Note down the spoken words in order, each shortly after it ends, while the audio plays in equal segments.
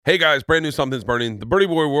Hey guys, brand new Something's Burning. The Birdie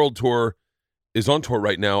Boy World Tour is on tour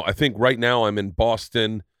right now. I think right now I'm in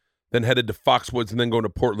Boston, then headed to Foxwoods, and then going to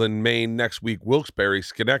Portland, Maine. Next week, Wilkes-Barre,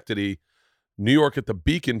 Schenectady, New York at the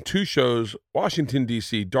Beacon, 2 shows, Washington,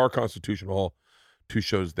 D.C., Dar Constitution Hall, 2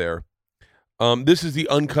 shows there. This is the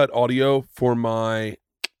uncut audio for my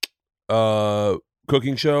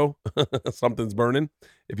cooking show, Something's Burning,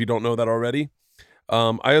 if you don't know that already.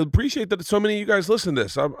 I appreciate that so many of you guys listen to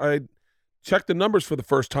this. I checked the numbers for the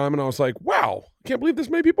first time, and I was like, wow, I can't believe this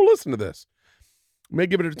many people listen to this. I may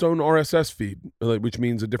give it its own RSS feed, which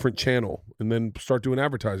means a different channel, and then start doing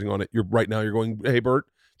advertising on it. Right now you're going, hey, Bert,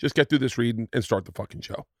 just get through this read and start the fucking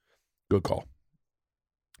show. Good call.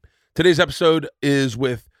 Today's episode is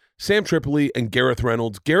with Sam Tripoli and Gareth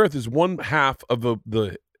Reynolds. Gareth is one half of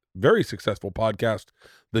the very successful podcast,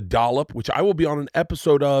 The Dollop, which I will be on an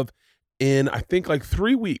episode of in, I think, like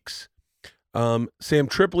 3 weeks. Sam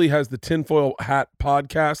Tripoli has the Tinfoil Hat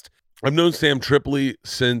podcast. I've known Sam Tripoli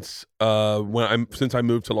since I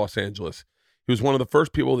moved to Los Angeles. He was one of the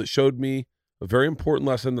first people that showed me a very important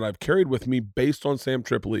lesson that I've carried with me based on Sam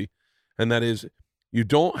Tripoli, and that is you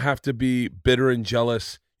don't have to be bitter and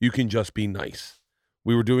jealous. You can just be nice.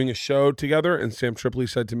 We were doing a show together, and Sam Tripoli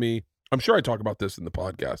said to me, I'm sure I talk about this in the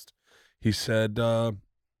podcast. He said,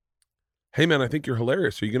 hey, man, I think you're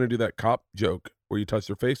hilarious. Are you going to do that cop joke where you touch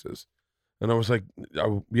their faces? And I was like,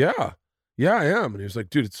 yeah, I am. And he was like,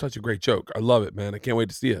 dude, it's such a great joke. I love it, man. I can't wait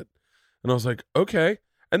to see it. And I was like, okay.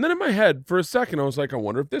 And then in my head, for a second, I was like, I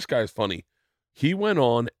wonder if this guy's funny. He went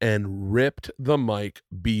on and ripped the mic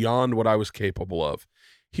beyond what I was capable of.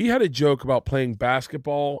 He had a joke about playing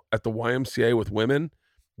basketball at the YMCA with women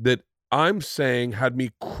that I'm saying had me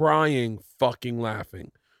crying fucking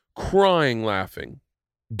laughing.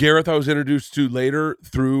 Gareth, I was introduced to later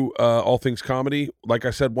through All Things Comedy. Like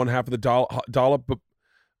I said, one half of the Dollop, but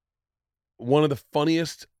one of the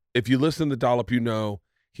funniest, if you listen to the Dollop, you know,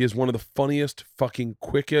 he is one of the funniest, fucking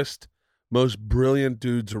quickest, most brilliant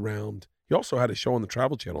dudes around. He also had a show on the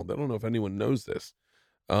Travel Channel. I don't know if anyone knows this.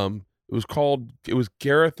 It was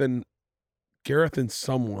Gareth and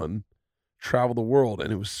someone travel the world,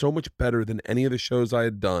 and it was so much better than any of the shows I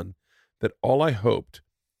had done that all I hoped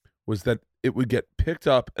was that it would get picked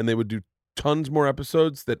up and they would do tons more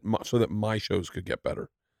episodes so that my shows could get better.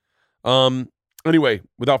 Anyway,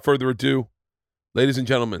 without further ado, ladies and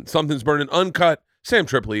gentlemen, Something's Burning Uncut, Sam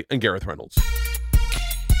Tripoli and Gareth Reynolds.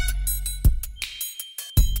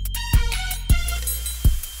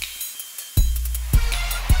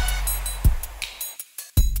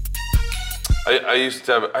 I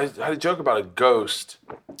had a joke about a ghost.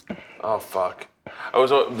 Oh, fuck.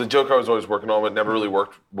 The joke I was always working on, but never really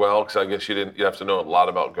worked well because I guess you have to know a lot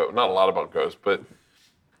about ghosts. Not a lot about ghosts, but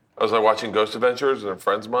I was like watching Ghost Adventures and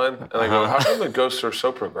friends of mine, and I go, how come the ghosts are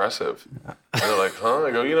so progressive? And they're like, huh?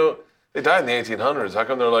 I go, they died in the 1800s. How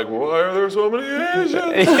come they're like, why are there so many Asians?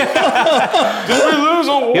 Did we lose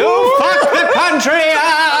a war? You fucked the country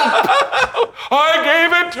up! I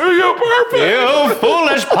gave it to you perfect! You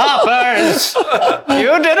foolish paupers!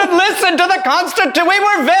 You didn't listen to the Constitution. We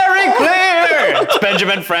were very clear! It's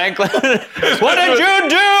Benjamin Franklin. What did you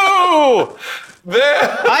do?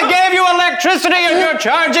 I gave you electricity and you're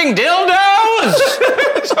charging dildos?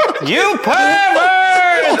 You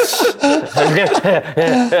perverts!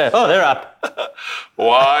 Oh, they're up.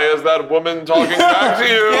 Why is that woman talking back to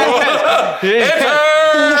you? It's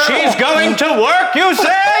her! She's going to work, you say?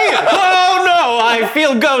 Oh, no, I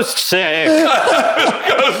feel ghost sick.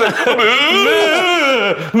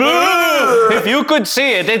 If you could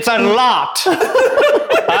see it, it's a lot.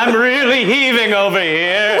 I'm really heaving over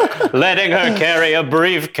here, letting her carry a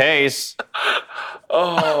briefcase.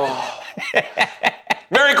 Oh.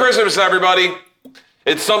 Merry Christmas, everybody.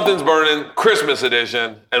 It's Something's Burning, Christmas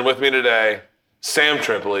edition. And with me today, Sam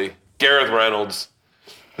Tripoli, Gareth Reynolds,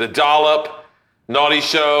 The Dollop, Naughty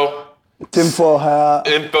Show. Tinfoil hat.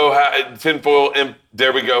 Tinfoil.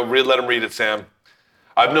 There we go. Let him read it, Sam.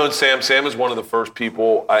 I've known Sam. Sam is one of the first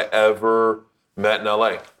people I ever met in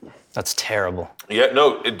LA. That's terrible. Yeah,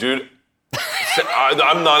 no, dude.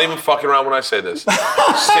 I'm not even fucking around when I say this.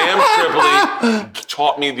 Sam Tripoli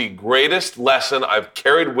taught me the greatest lesson I've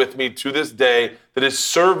carried with me to this day that has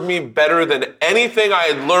served me better than anything I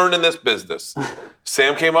had learned in this business.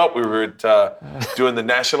 Sam came up. We were doing the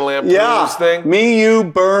National Lampoon's thing. Me, you,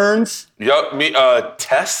 Burns. Yup, me,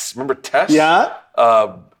 Tess. Remember Tess? Yeah.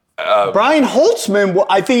 Brian Holtzman,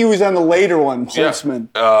 I think he was on the later one, Holtzman.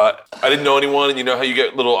 Yeah. I didn't know anyone, and you know how you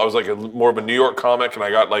get I was like more of a New York comic, and I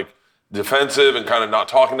got like defensive and kind of not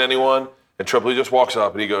talking to anyone, and Tripoli just walks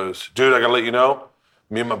up and he goes, dude, I gotta let you know,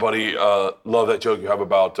 me and my buddy love that joke you have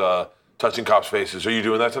about touching cops' faces. Are you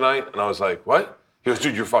doing that tonight? And I was like, what? He goes,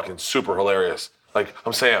 dude, you're fucking super hilarious. Like,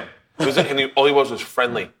 I'm Sam. He was like, and all he was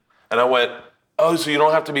friendly. And I went, oh, so you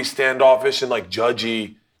don't have to be standoffish and like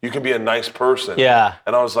judgy. You can be a nice person. Yeah.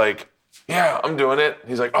 And I was like, yeah, I'm doing it.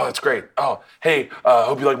 He's like, oh, that's great. Oh, hey,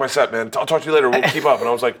 hope you like my set, man. I'll talk to you later. We'll keep up. And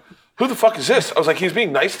I was like, who the fuck is this? I was like, he's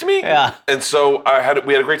being nice to me? Yeah. And so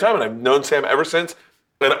we had a great time, and I've known Sam ever since.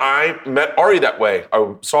 And I met Ari that way.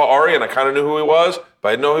 I saw Ari, and I kind of knew who he was, but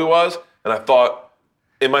I didn't know who he was. And I thought,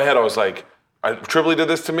 in my head, I was like, Tripoli did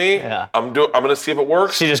this to me. Yeah. I'm going to see if it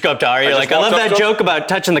works. So you just go up to Ari, you're like, I love that joke about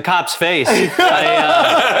touching the cop's face. Are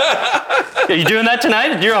you doing that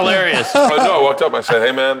tonight? You're hilarious. No, I walked up, I said,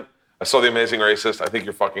 hey, man, I saw The Amazing Racist. I think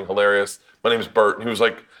you're fucking hilarious. My name is Bert. And he was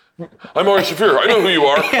like, I'm Ari Shaffir. I know who you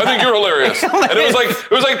are. I think you're hilarious. And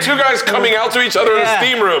it was like two guys coming out to each other in a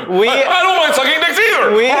steam room. I don't mind sucking dicks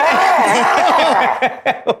either.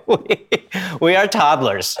 We are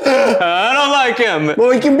toddlers. I don't like him. Well,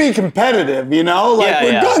 we can be competitive, you know? Like,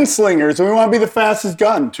 we're gunslingers, and we want to be the fastest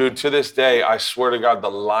gun. To this day, I swear to God,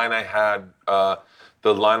 the line I had,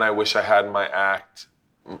 the line I wish I had in my act,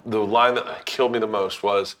 the line that killed me the most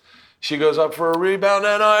was, she goes up for a rebound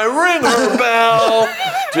and I ring her bell.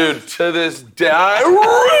 Dude, to this day, I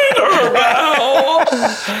ring her bell.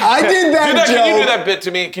 I did that joke. Can you do that bit to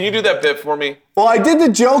me? Can you do that bit for me? Well, I did the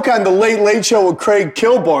joke on the Late Late Show with Craig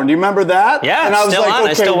Kilborn. Do you remember that? Yeah, and I was still like, on.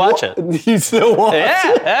 I still watch it. You still watch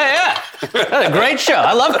it? Yeah. That's a great show.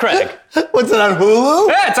 I love Craig. What's it on Hulu?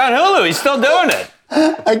 Yeah, it's on Hulu. He's still doing it.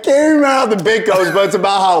 I can't remember how the bit goes, but it's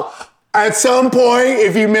about how at some point,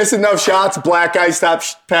 if you miss enough shots, black guys stop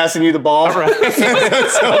passing you the ball. Right. At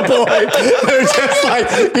some point, they're just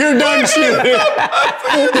like, you're done shooting.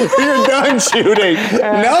 You're done shooting.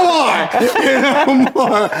 No more. No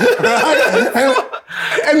more. Right?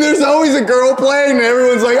 And there's always a girl playing, and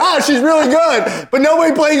everyone's like, oh, she's really good. But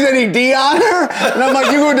nobody plays any D on her. And I'm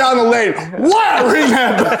like, you go down the lane. What? Ring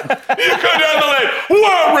that bell. You go down the lane.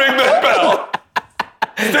 What? Ring that bell.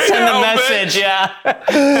 Stay Send down, the message, bitch. yeah.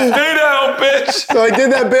 Stay down, bitch. So I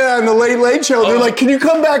did that bit on the Late Late Show. They're like, can you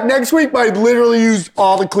come back next week? But I literally used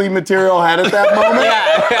all the clean material I had at that moment.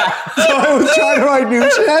 Yeah. So I was trying to write new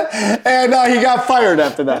shit, and he got fired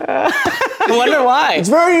after that. I wonder why. It's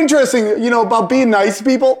very interesting, about being nice to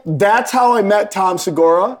people. That's how I met Tom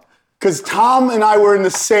Segura, because Tom and I were in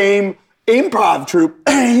the same improv troupe,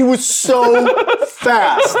 and he was so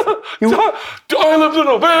fast. I lived in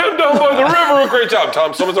a van down by the river. Great job,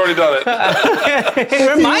 Tom. Someone's already done it.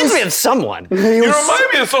 It reminds me of someone. You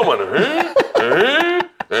remind me of someone.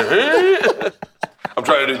 I'm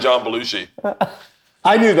trying to do John Belushi.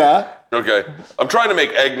 I knew that. Okay. I'm trying to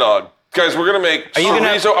make eggnog. Guys, we're going to make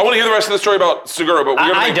chorizo. I want to hear the rest of the story about Segura, but we're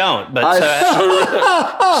going to make... I don't, but...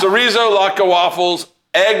 chorizo, latke waffles,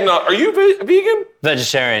 eggnog. Are you vegan?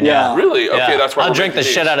 Vegetarian, yeah. Really? Okay, that's why I'll drink the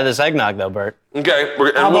shit out of this eggnog, though, Bert. Okay.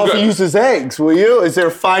 How about if he uses eggs, will you? Is there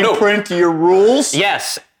a fine print to your rules?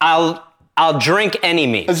 Yes, I'll drink any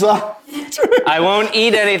meat. I won't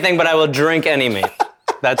eat anything, but I will drink any meat.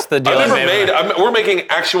 That's the deal. We're making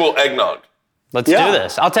actual eggnog. Let's do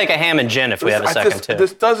this. I'll take a ham and gin if we have a second, too.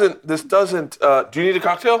 This doesn't, do you need a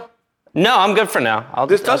cocktail? No, I'm good for now. I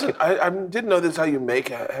didn't know this is how you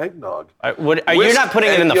make eggnog. You're not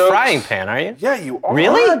putting it in the frying pan, are you? Yeah, you are.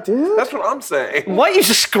 Really? Dude. That's what I'm saying. What? You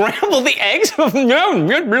just scramble the eggs? No,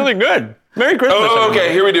 you're really good. Merry Christmas. Oh,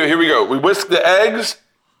 okay, here we go. We whisk the eggs.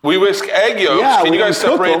 We whisk egg yolks. Yeah, can you guys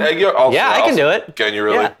separate egg yolks? I can do it. Can you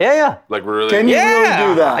really? Yeah. Like really? Can you really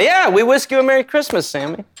do that? Yeah, we whisk you a Merry Christmas,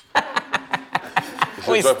 Sammy.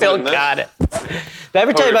 We still got it. Did I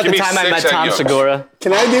ever tell you about the time I met Tom Segura?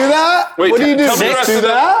 Can I do that? Wait, what do you do? Do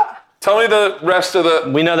that? Tell me the rest of the...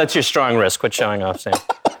 We know that's your strong wrist. Quit showing off, Sam.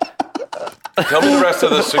 Tell me the rest of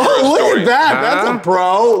the Segura story. Look at that. Huh? That's a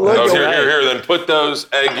pro. Look here. Then put those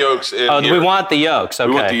egg yolks in here. We want the yolks. Okay.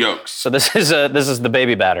 We want the yolks. So this is the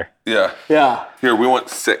baby batter. Yeah. Here, we want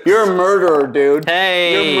 6. You're a murderer, dude.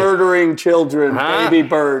 Hey. You're murdering children, baby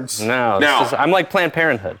birds. No. I'm like Planned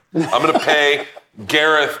Parenthood. I'm going to pay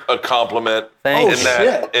Gareth a compliment. Thanks.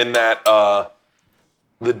 In that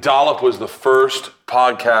The Dollop was the first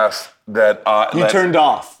podcast that you turned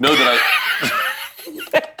off. No, that I...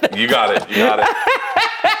 You got it.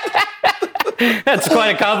 That's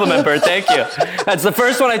quite a compliment, Bert. Thank you. That's the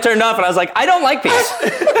first one I turned off, and I was like, I don't like these.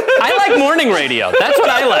 I like morning radio. That's what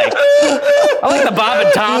I like. I like the Bob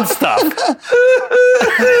and Tom stuff.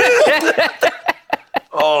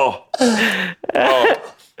 Oh.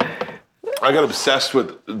 I got obsessed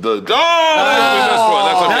with the... Oh!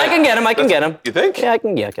 That's okay. No, I can get him. You think? Yeah, I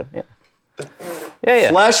can get him. Yeah.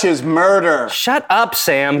 Flesh is murder. Shut up,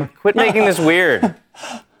 Sam. Quit making this weird.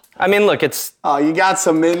 I mean, look, it's... Oh, you got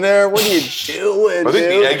some in there? What are you doing, I think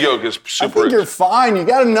dude? the egg yolk is I super think you're rich. fine. You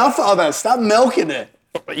got enough of that. Stop milking it.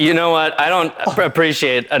 You know what? I don't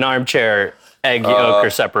appreciate an armchair egg yolk or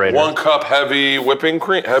separator. 1 cup heavy whipping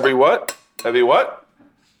cream. Heavy what? Heavy what?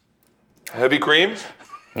 Heavy cream?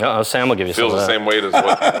 Uh-oh, Sam will give you Feels some the of that. same weight as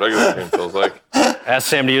what regular cream feels like. Ask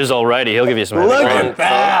Sam to use Alrighty. He'll give you some heavy Look cream. at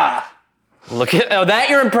that. Look at... Oh, that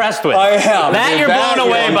you're impressed with. I am. That dude. you're blown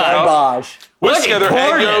away you're by. garbage. Whisk Look, he together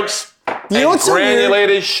poured egg it. yolks You know and what's so weird?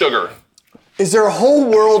 granulated sugar. Is there a whole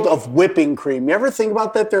world of whipping cream? You ever think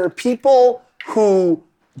about that? There are people who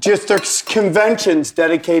just, there's conventions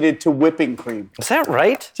dedicated to whipping cream. Is that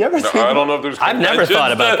right? Do you ever No, think I don't know if there's. I've never conventions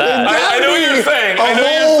thought about that. I know what you're saying. A I know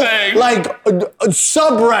what whole, you're saying. like, a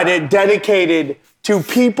subreddit dedicated to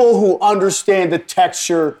people who understand the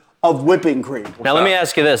texture of whipping cream. Now, let me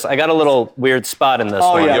ask you this. I got a little weird spot in this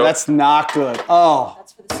Oh, one. yeah, Yolk. that's not good. Oh.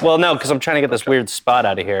 Well, no, because I'm trying to get this weird spot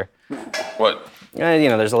out of here. What?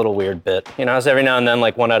 There's a little weird bit. As every now and then,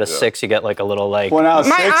 like 1 out of 6, you get like a little like, 1 out of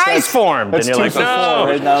my 6, eyes that's- formed. That's And you're 2 like, for 4 no.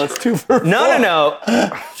 right now. It's 2 for 4. No.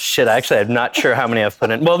 Shit, actually, I'm not sure how many I've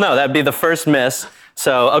put in. Well, no, that'd be the first miss.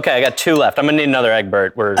 So, okay, I got 2 left. I'm going to need another egg,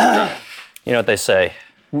 Bert. You know what they say.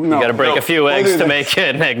 You got to break a few We'll eggs do to this. make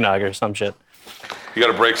an eggnog or some shit. You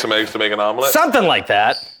got to break some eggs to make an omelet? Something like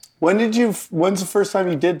that. When's the first time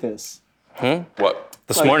you did this? What?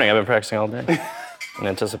 This morning, I've been practicing all day in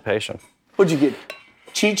anticipation. What'd you get?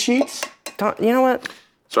 Cheat sheets? You know what?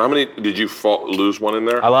 So how many, did you lose one in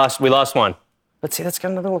there? We lost one. But see, that's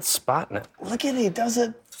got another little spot in it. Look at it. He does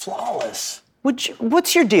it flawless.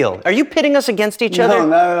 What's your deal? Are you pitting us against each No, other?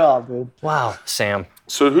 not at all, dude. Wow, Sam.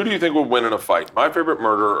 So who do you think would win in a fight? My favorite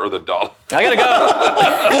murderer or the dollar? I gotta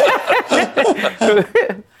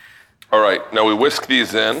go. All right, now we whisk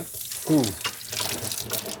these in.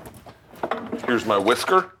 Here's my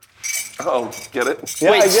whisker. Oh, get it? Yeah,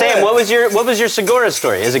 I Wait, get Sam, it. what was your Segura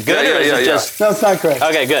story? Is it good or is it just... No, it's not correct.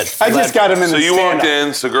 Okay, good. I just got him in So the you walked stand-up.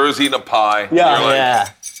 in, Segura's eating a pie. Yeah. You're like, Yeah.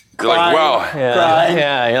 You're like, Crying. wow, Crying.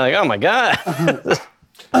 Yeah, you're like, oh my God.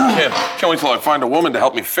 can't wait till I find a woman to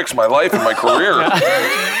help me fix my life and my career.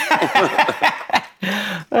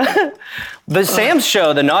 The Sam's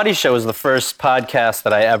show, the Naughty Show, was the first podcast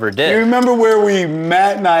that I ever You did. remember where we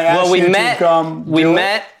met and I asked Well, you to come do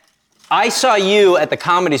it? I saw you at the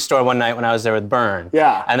Comedy Store one night when I was there with Byrne.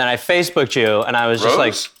 Yeah. And then I Facebooked you, and I was just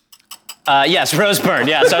Rose? like, yes, Rose Byrne.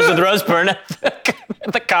 Yes, I was with Rose Byrne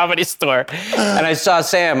at the Comedy Store. And I saw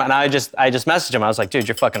Sam, and I just messaged him. I was like, dude,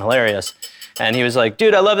 you're fucking hilarious. And he was like,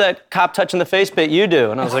 dude, I love that cop touching the face bit you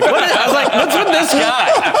do. And I was like, what's with this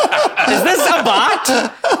guy? Is this a bot?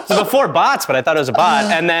 It was before bots, but I thought it was a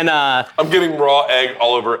bot. And then, I'm getting raw egg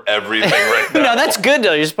all over everything right now. no, that's good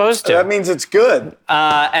though. You're supposed to. That means it's good.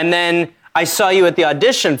 And then I saw you at the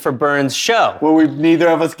audition for Byrne's show. Well, neither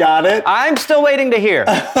of us got it. I'm still waiting to hear.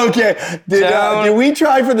 Okay. Did Don't- we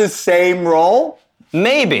try for the same role?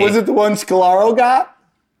 Maybe. Was it the one Scalaro got?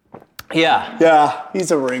 Yeah. Yeah,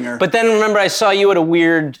 he's a ringer. But then remember, I saw you at a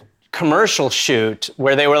weird commercial shoot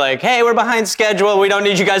where they were like, hey, we're behind schedule. We don't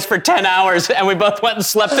need you guys for 10 hours. And we both went and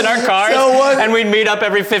slept in our cars. So what- And we'd meet up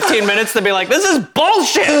every 15 minutes to be like, this is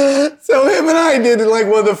bullshit. So him and I did like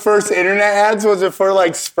one of the first internet ads. Was it for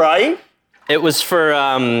like Sprite? It was for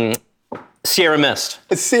Sierra Mist.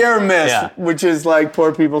 It's Sierra Mist, Yeah. which is like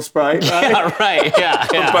poor people Sprite, right? Yeah, right. Yeah.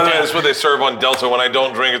 yeah. By the way, that's what they serve on Delta. When I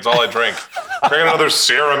don't drink, it's all I drink. Bring another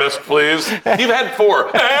Sierra Mist, please. You've had 4.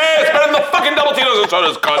 Hey, it's better than the fucking double Tito's and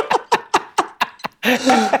sodas, cunt.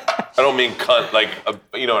 I don't mean cunt, like,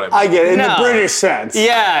 you know what I mean. I get it, in No. the British sense.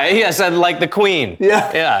 Yeah, yes, and like the Queen.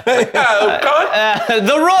 Yeah. Yeah. Cunt?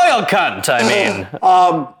 The royal cunt, I mean.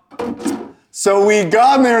 So we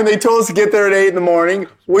got in there and they told us to get there at 8 in the morning.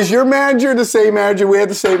 Was your manager the same manager? We had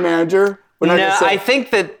the same manager? We're not No, gonna say- I think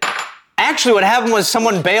that actually what happened was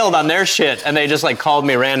someone bailed on their shit and they just like called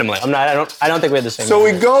me randomly. I don't think we had the same. So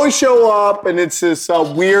we manager. go show up and it's this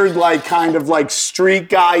weird like kind of like street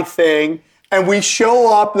guy thing. And we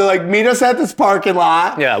show up, they're like, meet us at this parking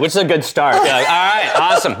lot. Yeah, which is a good start. You're like, all right,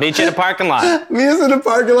 awesome. Meet you in the parking lot. Meet us in the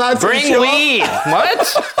parking lot. So we Bring show up. weed.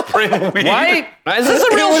 What? Bring weed. What? Is this a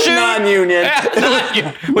It real was shoot? non-union.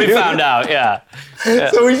 Yeah, we found out, yeah.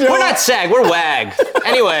 So we show We're up. not SAG, we're WAG.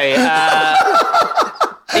 Anyway, you guys,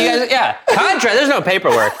 yeah, contract, there's no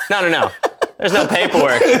paperwork. No. There's no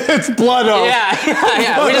paperwork. It's blood oath.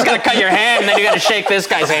 Yeah. We just gotta cut your hand and then you gotta shake this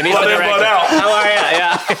guy's hand. He's Blood the in, director. blood out. How are you?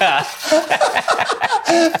 Yeah.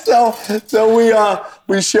 So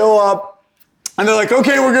we show up and they're like,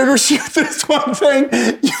 okay, we're gonna go shoot this one thing.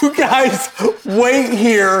 You guys wait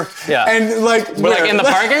here. Yeah. And like We're like in the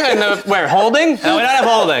parking, we're holding? No, we don't have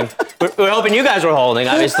holding. We're hoping you guys were holding,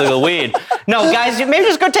 obviously, the weed. No, guys, maybe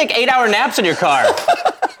just go take 8-hour naps in your car.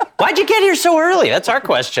 Why'd you get here so early? That's our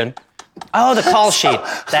question. Oh, the call sheet.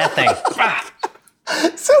 That thing.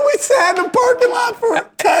 So we sat in the parking lot for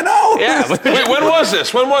 10 hours. Yeah. Wait, when was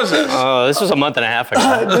this? Oh, this was a month and a half ago.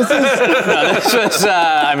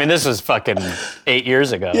 This was fucking 8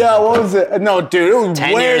 years ago. Yeah, what was it? No, dude, it was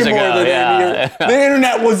 10 way years more ago, than yeah. The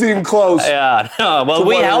internet wasn't even close. Yeah, no, well,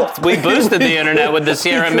 we helped. We boosted the internet with the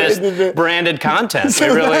Sierra Mist branded content. We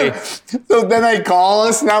really. So then they call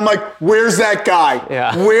us, and I'm like, where's that guy?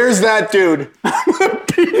 Yeah. Where's that dude? I'm going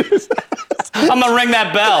to beat his ass. I'm going to ring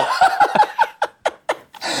that bell.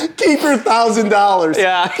 Keep your $1,000.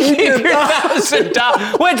 Yeah, keep your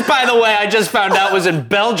 $1,000. Which, by the way, I just found out was in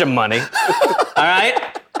Belgium money. All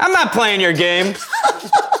right? I'm not playing your game.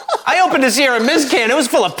 I opened a Sierra Mist can. It was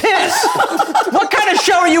full of piss. What kind of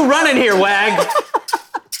show are you running here, Wag?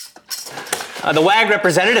 The WAG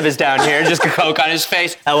representative is down here, just a Coke on his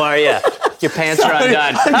face. How are you? Your pants are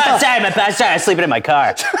undone. Sorry, I'm sleeping in my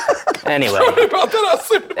car. Anyway. Sorry about that. I was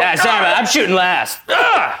sleeping in my car. Sorry, I'm shooting last.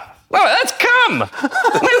 Oh, that's cum. Look at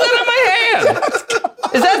that on my hand.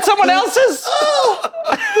 Is that someone else's?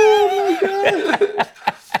 Oh my God.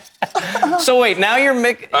 So wait, now you're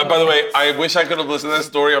making. By the way, I wish I could have listened to this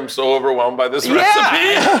story. I'm so overwhelmed by this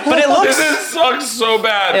recipe. But it looks. This sucks so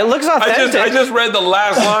bad. It looks authentic. I just read the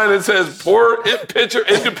last line. It says, pour it pitcher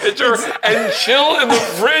into pitcher and chill in the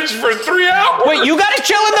fridge for 3 hours. Wait, you gotta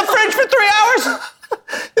chill in the fridge for 3 hours?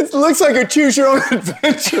 It looks like a choose your own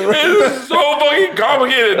adventure. It is so fucking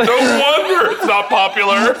complicated. No wonder it's not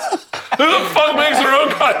popular. Who the fuck makes their own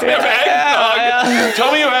goddamn eggnog? Yeah.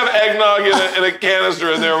 Tell me you have eggnog in a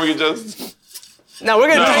canister in there. We can just. No, we're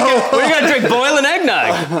gonna drink boiling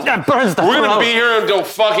eggnog. That burns the We're throat. gonna be here until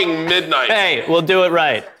fucking midnight. Hey, we'll do it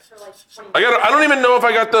right. I don't even know if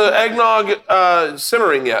I got the eggnog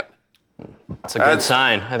simmering yet. That's a good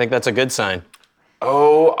sign. I think that's a good sign.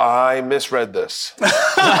 Oh, I misread this.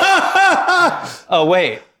 Oh,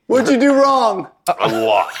 wait. What'd you do wrong? A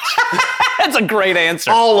lot. That's a great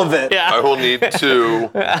answer. All of it. Yeah. I will need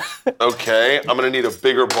to. Okay, I'm gonna need a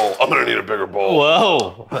bigger bowl.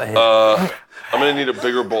 Whoa. I'm gonna need a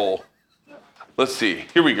bigger bowl. Let's see.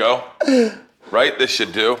 Here we go. Right? This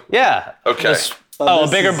should do. Yeah. Okay. A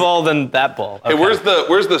bigger bowl than that bowl. Okay. Hey, where's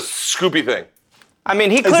the Scoopy thing? I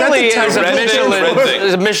mean, he clearly is a red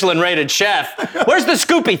thing? Michelin-rated chef. Where's the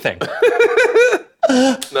Scoopy thing?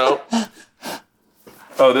 No.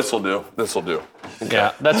 Oh, this'll do. Okay.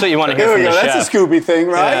 Yeah, that's what you want to hear There from we the go. chef. That's a Scooby thing,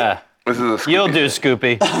 right? Yeah. This is a Scoopy. You'll do,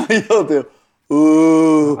 Scoopy. You'll do.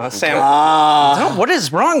 Ooh. Sam, what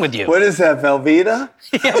is wrong with you? What is that, Velveeta?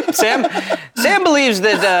 Yeah, Sam believes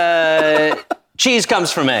that cheese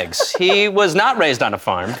comes from eggs. He was not raised on a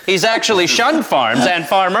farm. He's actually shunned farms and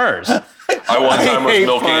farmers. I one time was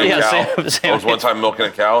milking a Yeah, cow. Sam I was one time milking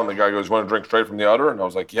a cow, and the guy goes, "Want to drink straight from the udder?" And I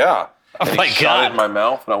was like, "Yeah." And Oh my he shot God. it in my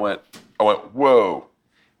mouth, and I went, "Whoa,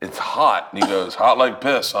 it's hot." And he goes, "Hot like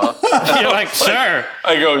piss, huh?" You're like, sir.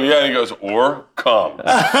 I go, "Yeah." And he goes, "Or cum."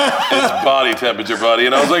 It's body temperature, buddy.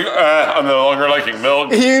 And I was like, "I'm no longer liking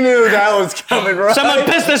milk." You knew that was coming, right? Someone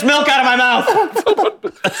pissed this milk out of my mouth.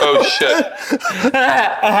 Oh shit!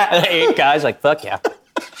 8 guys like, fuck yeah.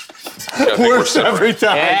 Yeah, I think we're Works similar. every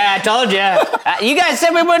time. Yeah, I told you. You guys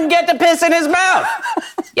said we wouldn't get to piss in his mouth.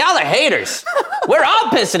 Y'all are haters. We're all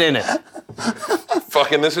pissing in it.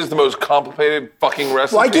 Fucking, this is the most complicated fucking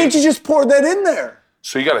recipe. Why can't you just pour that in there?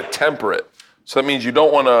 So you got to temper it. So that means you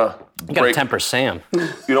don't want to You gotta temper Sam. You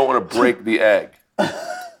You don't want to break the egg. don't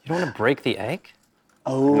want to break the egg?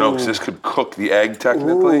 No, because this could cook the egg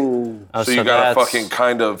technically. Oh, So you gotta that's- fucking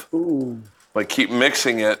kind of like keep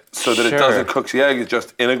mixing it so that it Sure. doesn't cook the egg. It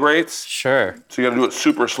just integrates. Sure. So you gotta do it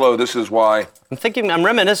super slow. This is why. I'm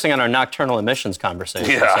reminiscing on our nocturnal emissions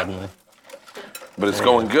conversation Yeah. suddenly. But it's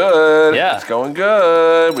going good. Yeah. It's going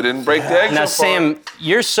good. We didn't break the egg Now, so far. Sam,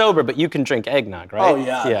 you're sober, but you can drink eggnog, right? Oh,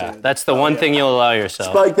 yeah, Yeah, dude. that's the one thing you'll allow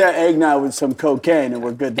yourself. Spike that eggnog with some cocaine and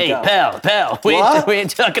we're good to Hey, go. pal, we What?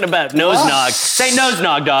 ain't talking about nose nog. Say nose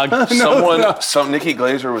nog, dog. Nikki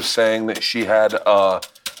Glazer was saying that she had a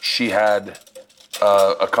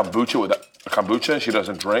kombucha with a kombucha. She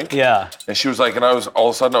doesn't drink. Yeah. And she was like, and I was all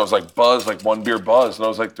of a sudden I was like buzzed, like one beer buzz, and I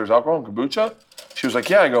was like, "There's alcohol in kombucha?" She was like,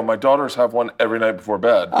 "Yeah." I go, "My daughters have one every night before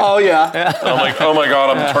bed." Oh, yeah. And I'm like, "Oh my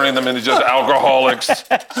god, I'm turning them into just alcoholics."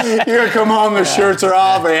 You're going to come home, their shirts are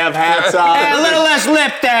off, they have hats on. Hey, a little less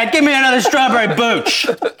lip, Dad. Give me another strawberry booch.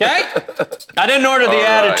 Okay? I didn't order the All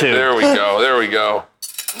right, attitude. there we go.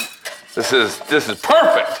 This is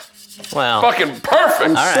perfect. Well, Fucking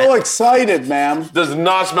perfect. All So right. excited, ma'am. Does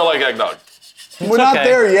not smell like eggnog. We're not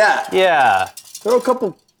there yet. Yeah. Throw a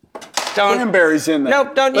couple cranberries in there.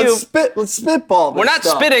 Nope, don't you. Let's spitball this We're not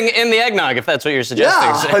stuff. spitting in the eggnog, if that's what you're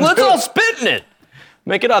suggesting. Yeah, Let's all spit in it.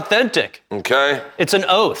 Make it authentic. Okay. It's an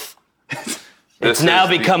oath. It's now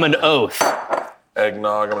become an oath.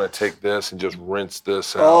 Eggnog. I'm going to take this and just rinse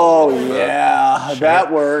this out. Oh, yeah.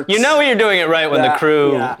 That works. You know you're doing it right when the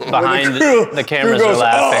crew behind the cameras goes, are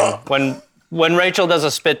laughing. When Rachel does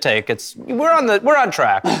a spit take, we're on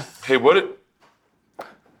track. Hey, What?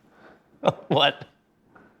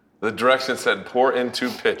 The direction said pour into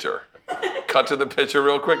pitcher. Cut to the pitcher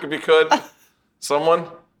real quick if you could. Someone?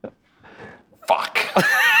 Fuck.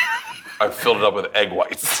 I filled it up with egg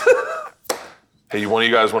whites. Hey, one of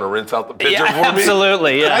you guys want to rinse out the pitcher for me?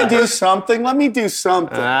 Absolutely, yeah. Can I do something? Let me do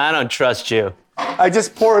something. I don't trust you. I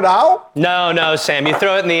just pour it out? No, Sam. You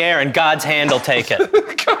throw it in the air and God's hand will take it.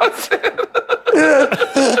 God's hand.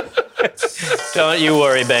 Don't you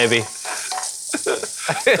worry, baby.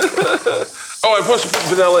 Oh, I pushed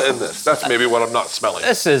vanilla in this. That's maybe what I'm not smelling.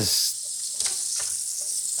 This is...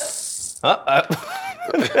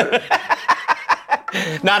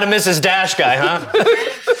 Not a Mrs. Dash guy, huh?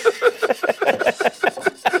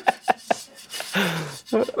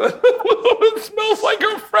 It smells like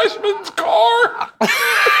a freshman's car.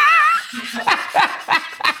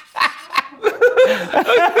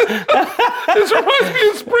 This reminds me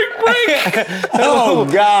of spring break. Oh,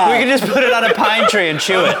 God. We can just put it on a pine tree and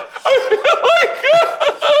chew it.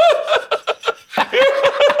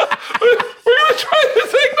 We're gonna try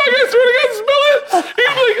this eggnog. I swear to God, smell it. You're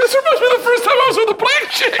gonna be like, this reminds me of the first time I was with a black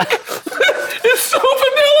chick. It's so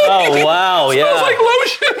vanilla. Oh, wow, It yeah. smells like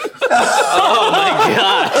lotion. Oh, my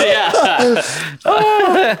God, yeah.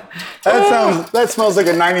 That smells like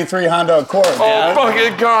a 93 Honda Accord. Oh,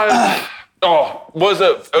 fucking God. Oh,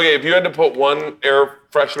 okay, if you had to put one air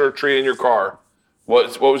freshener tree in your car,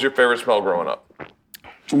 what was your favorite smell growing up?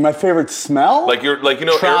 My favorite smell? Like Tropical.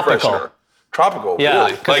 air freshener. Tropical, Yeah,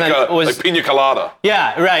 really? 'cause then it was- Like pina colada.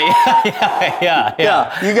 Yeah, right. Yeah.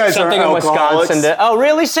 Yeah, you guys Something are in alcoholics. Wisconsin. Oh,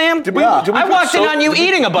 really, Sam? Did we I put walked in soap- on you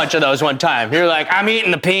eating a bunch of those one time. You're like, I'm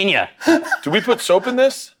eating the pina. Did we put soap in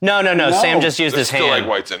this? No. Sam just used There's his still egg hand.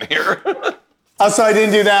 whites in here. Oh, so I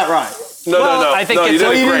didn't do that right. No. I think no, it's you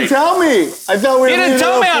Well, did you great. didn't tell me. I thought we were You didn't leaving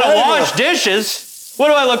tell it me up how to forever. wash dishes. What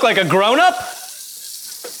do I look like, a grown-up?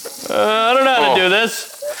 I don't know how to do this.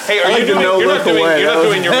 Hey, are like you the doing? no You're look not doing. away. You're That not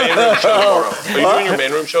was- doing your main room show tomorrow. Are you doing your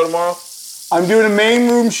main room show tomorrow? I'm doing a main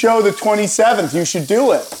room show the 27th. You should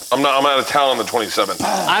do it. I'm not. I'm out of town on the 27th.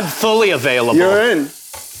 I'm fully available. You're in.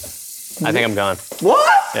 I think I'm gone.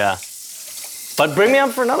 What? Yeah. But bring me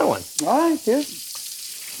up for another one. All right, dude.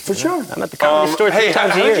 For sure. I'm at the comedy store 3 Hey, how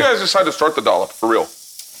times a did year. you guys decide to start the dollop for real?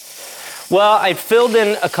 Well, I filled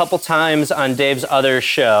in a couple times on Dave's other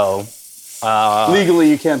show. Legally,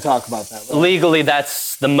 you can't talk about that. Right? Legally,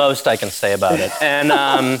 that's the most I can say about it. And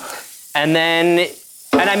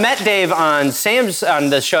and I met Dave on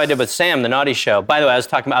the show I did with Sam, the Naughty Show. By the way, I was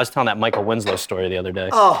telling that Michael Winslow story the other day.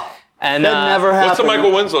 Oh, and that never happened. What's the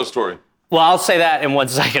Michael Winslow story? Well, I'll say that in 1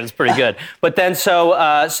 second. It's pretty good. But then,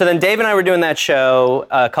 so then Dave and I were doing that show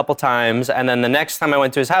a couple times, and then the next time I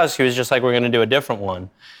went to his house, he was just like, "We're going to do a different one,"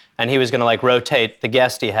 and he was going to like rotate the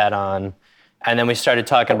guest he had on, and then we started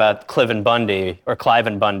talking about Cliven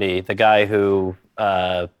Bundy, the guy who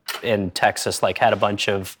in Texas like had a bunch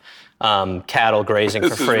of cattle grazing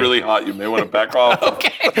This for is free. really hot. You may want to back off.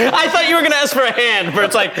 Okay. I thought you were going to ask for a hand, but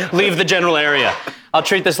it's like, leave the general area. I'll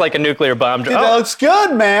treat this like a nuclear bomb. Dude, that looks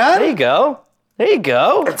good, man. There you go. There you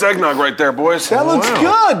go. That's eggnog right there, boys. That looks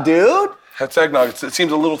good, dude. That's eggnog. It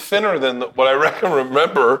seems a little thinner than what I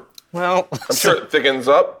remember. Well, I'm sure it thickens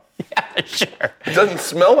up. yeah, sure. It doesn't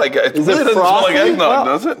smell like it. It Is really it doesn't smell like frothy? eggnog,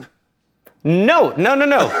 Well- does it? No.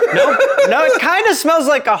 It kind of smells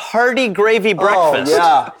like a hearty gravy breakfast. Oh,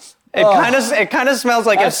 yeah. It kind of smells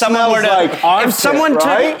like That if someone were to, smells like armpit, if someone took,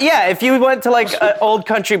 right? yeah, if you went to like an old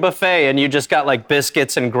country buffet and you just got like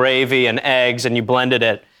biscuits and gravy and eggs and you blended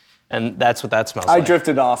it, and that's what that smells I like.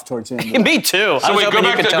 drifted off towards him. Me too. So wait, go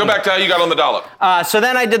back to how you got on the dollop. So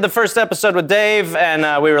then I did the first episode with Dave,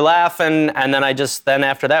 and we were laughing, and then then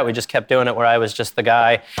after that we just kept doing it where I was just the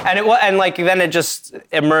guy, and then it just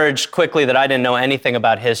emerged quickly that I didn't know anything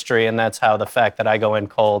about history, and that's how the fact that I go in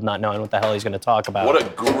cold, not knowing what the hell he's going to talk about. What a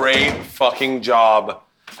great fucking job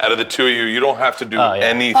out of the two of you. You don't have to do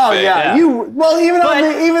anything. Oh yeah,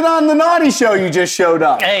 Yeah. even on the Naughty Show, you just showed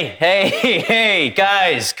up. Hey,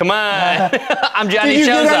 guys, come on! I'm Johnny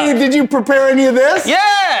Shows Up. Did you prepare any of this?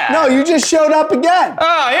 Yeah. No, you just showed up again.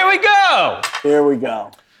 Oh, here we go. Here we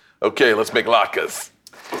go. Okay, let's make latkes.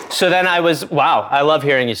 So then I love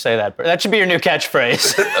hearing you say that. That should be your new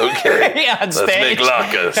catchphrase. Okay. Yeah, on stage. Let's make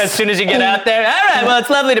latkes. As soon as you get out there, all right, well, it's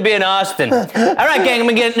lovely to be in Austin. All right, gang, I'm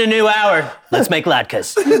gonna get in a new hour. Let's make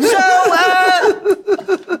latkes. So,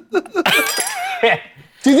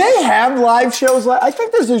 Do they have live shows? I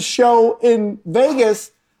think there's a show in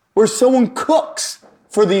Vegas where someone cooks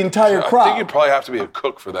for the entire crowd. I think you'd probably have to be a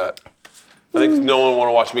cook for that. I think no one would want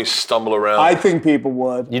to watch me stumble around. I think people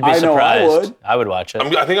would. You'd be surprised. I would watch it.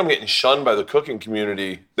 I think I'm getting shunned by the cooking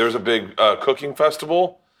community. There was a big cooking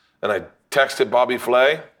festival, and I texted Bobby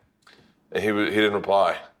Flay, and he didn't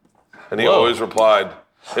reply. And he always replied.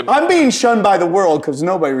 I'm being shunned by the world because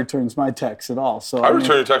nobody returns my texts at all. So I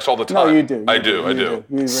return your texts all the time. No, you do. I do.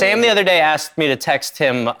 You Sam the other day asked me to text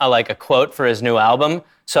him a quote for his new album.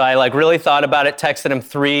 So I really thought about it, texted him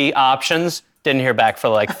 3 options. Didn't hear back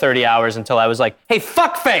for 30 hours until I was like, hey,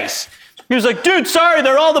 fuckface. He was like, dude, sorry,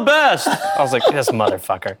 they're all the best. I was like, this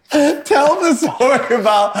motherfucker. Tell the story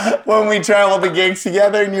about when we traveled to gigs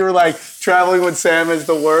together and you were like, traveling with Sam is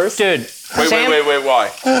the worst. Dude. Wait,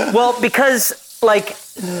 why? Well, because,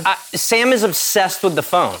 Sam is obsessed with the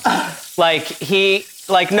phone.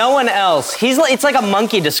 No one else. It's like a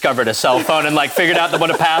monkey discovered a cell phone and figured out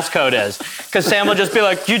what a passcode is. Because Sam will just be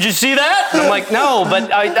like, did you see that? And I'm like, no,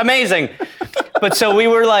 but amazing. But so we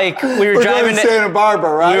were We're driving to Santa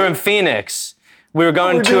Barbara, right? We were in Phoenix. We were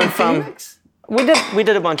going to and from. Phoenix? We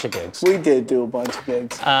did a bunch of gigs. We did do a bunch of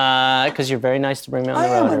gigs. Because you're very nice to bring me on the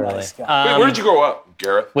I am road a early. nice guy. Wait, where did you grow up,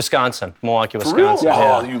 Gareth? Wisconsin, Milwaukee, For real? Wisconsin.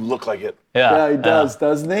 Oh, you look like it. Yeah, he does,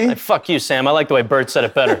 doesn't he? Fuck you, Sam. I like the way Bert said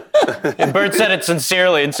it better. Bert said it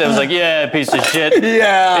sincerely, and Sam was like, yeah, piece of shit. Yeah.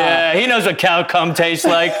 Yeah, he knows what cow cum tastes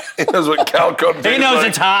like. He knows what cow cum tastes like. He knows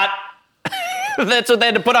it's hot. That's what they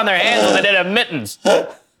had to put on their hands when they didn't have mittens.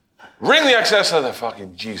 Ring the excess of the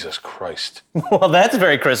fucking Jesus Christ. Well, that's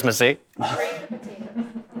very Christmassy.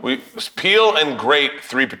 We peel and grate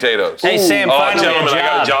 3 potatoes. Hey, Sam, finally gentlemen, a job. I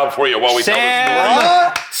got a job for you while we tell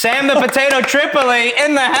Sam, Sam the Potato Tripoli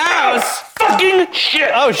in the house. Fucking shit.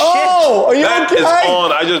 Oh, shit. Oh, are you That okay? is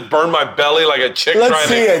on. I just burned my belly like a chick Let's trying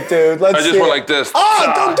see to... it, dude. Let's I just see went it. like this.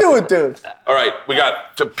 Oh, don't do it, dude. All right, we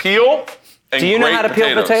got to peel and Do you know grate how to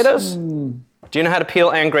peel potatoes? Do you know how to peel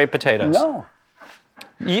and grate potatoes? No.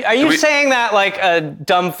 Are you saying that like a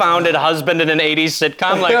dumbfounded husband in an 80s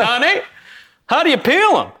sitcom? Like, honey, how do you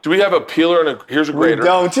peel them? Do we have a peeler and here's a grater?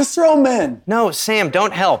 Don't. Just throw them in. No, Sam,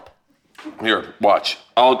 don't help. Here, watch.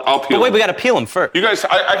 I'll peel But wait, them. we got to peel them first. You guys,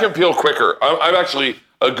 I can peel quicker. I'm actually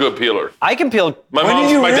a good peeler. I can peel. My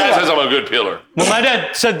dad says I'm a good peeler. Well, my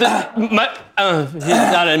dad said that.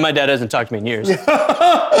 My dad hasn't talked to me in years.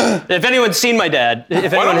 If anyone's seen my dad,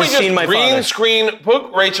 if Why anyone don't we has seen my just green father. screen,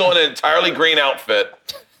 put Rachel in an entirely green outfit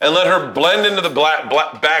and let her blend into the black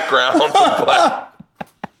background.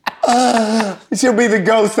 She'll be the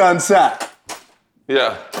ghost on set.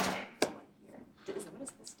 Yeah.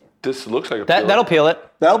 This looks like a peeler. That'll peel it.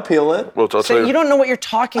 They'll peel it. Well, I'll So tell you don't know what you're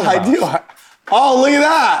talking about. I do. Oh, look at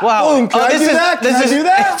that. Wow. Boom. Can I do that? Can I do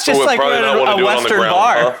that? It's just we'll like probably we're not at wanna a do it on the Western ground,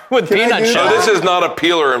 bar huh? with Can I peanut do So shells. that? this is not a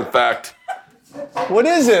peeler, in fact. What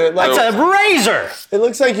is it? Like It's a razor. it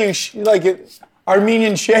looks like you like an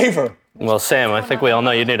Armenian shaver. Well, Sam, I think we all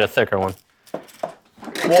know you need a thicker one.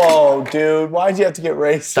 Whoa, dude. Why'd you have to get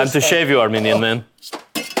racist? Time to shave you, Armenian man.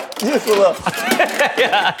 Just a little.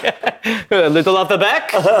 A little off the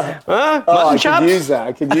back. Oh, Mutton I chops. could use that.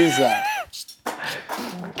 I could use that.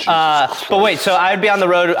 But wait, so I would be on the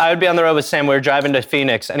road with Sam. We were driving to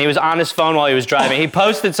Phoenix, and he was on his phone while he was driving. He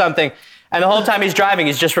posted something, and the whole time he's driving,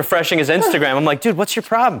 he's just refreshing his Instagram. I'm like, dude, what's your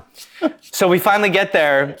problem? So we finally get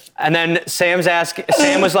there, and then Sam was asking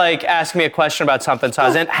me a question about something. So I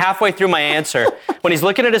was halfway through my answer when he's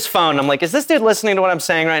looking at his phone. I'm like, is this dude listening to what I'm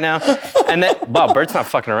saying right now? And then, wow, Bert's not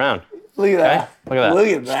fucking around. Look at that. Look at that. Look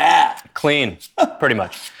at that. Clean, pretty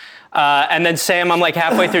much. And then Sam, I'm like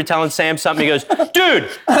halfway through telling Sam something. He goes, dude,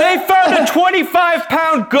 they found a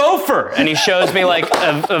 25-pound gopher. And he shows me like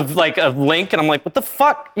a link, and I'm like, what the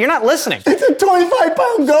fuck? You're not listening. It's a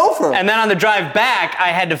 25-pound gopher. And then on the drive back, I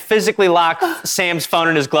had to physically lock Sam's phone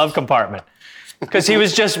in his glove compartment. Because he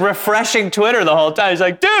was just refreshing Twitter the whole time. He's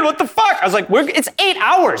like, dude, what the fuck? I was like, it's 8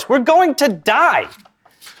 hours. We're going to die.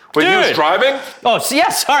 Wait, he was Dude. driving? Oh, so yeah,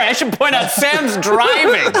 sorry. I should point out Sam's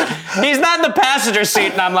driving. He's not in the passenger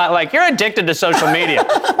seat, and I'm like, you're addicted to social media.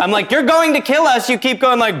 I'm like, you're going to kill us. You keep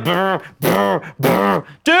going like, brr, brr, brr.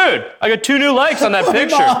 Dude, I got 2 new likes on that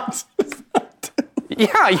picture.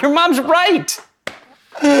 Yeah, your mom's right.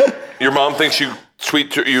 Your mom thinks you're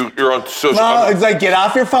on social. No, it's like, get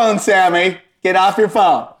off your phone, Sammy. Get off your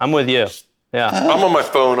phone. I'm with you. Yeah. I'm on my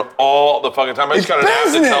phone all the fucking time. I just got an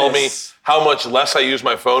app to tell me business. how much less I use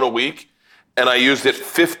my phone a week. and I used it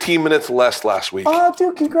 15 minutes less last week. Oh,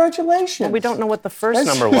 dude, congratulations. We don't know what the first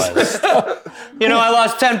number was. I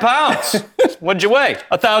lost 10 pounds. What'd you weigh?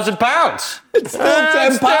 1,000 pounds. It's still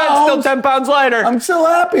 10 It's pounds. still 10 pounds lighter. I'm so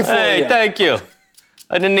happy for you. Hey, thank you.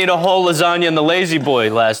 I didn't eat a whole lasagna in the Lazy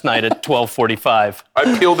Boy last night at 12:45.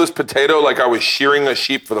 I peeled this potato like I was shearing a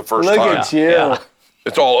sheep for the first Look time. at you. Yeah.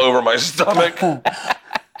 It's all over my stomach.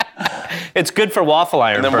 It's good for waffle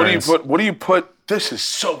iron And then burns. what do you put? This is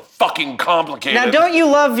so fucking complicated. Now, don't you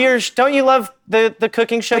love the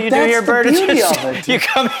cooking show you do that's here, the Bert? beauty of it, You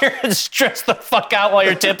come here and stress the fuck out while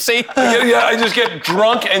you're tipsy. Yeah, I just get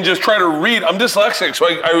drunk and just try to read. I'm dyslexic, so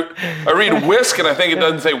I read whisk and I think it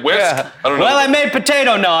doesn't say whisk. Yeah. I don't know. Well, I made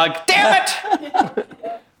potato nog. Damn it!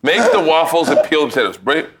 Make the waffles and peel the potatoes.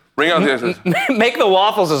 Bring out the Make the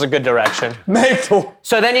waffles is a good direction.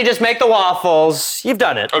 So then you just make the waffles. You've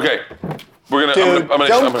done it. Okay. We're gonna. Dude, I'm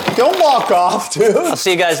gonna. don't walk off, dude. I'll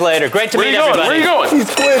see you guys later. Great to Where meet you going? everybody. Where you going?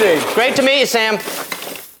 He's quitting. Great to meet you, Sam.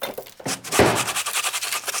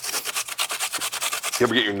 You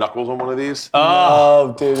ever get your knuckles on one of these?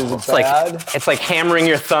 Oh, dude, is it bad? It's like hammering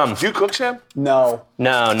your thumb. Do you cook, Sam? No.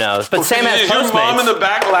 No. But Sam has Is your mom in Postmates. the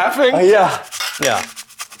back laughing? Yeah. Yeah.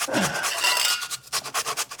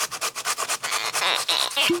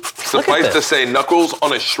 Suffice this. to say, knuckles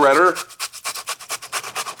on a shredder.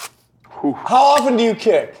 How often do you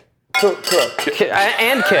kick? Cook.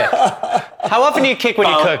 And kick. How often do you kick when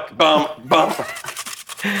you cook? Bump.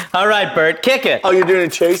 All right, Bert, kick it. Oh, you're doing a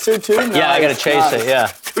chaser too? Yeah, I gotta chase it,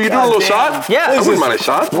 yeah. Are you doing a little damn. shot? Yeah. I wouldn't mind a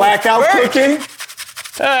shot. Blackout Bert. cooking?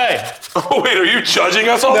 Hey, Oh, wait, are you judging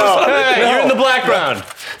us all No. of a sudden? hey, you're in the black round.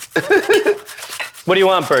 What do you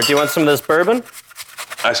want, Bert? Do you want some of this bourbon?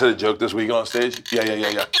 I said a joke this weekend on stage.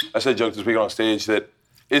 Yeah. I said a joke this weekend on stage that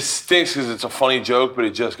it stinks because it's a funny joke, but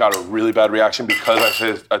it just got a really bad reaction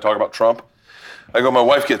because I talk about Trump. I go, my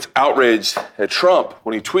wife gets outraged at Trump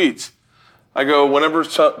when he tweets. I go, whenever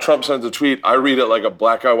Trump sends a tweet, I read it like a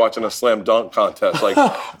black guy watching a slam dunk contest. Like,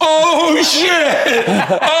 oh, shit!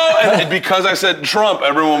 Oh, and because I said Trump,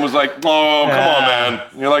 everyone was like, oh, come on, man.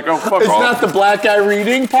 And you're like, oh, fuck It's off. not the black guy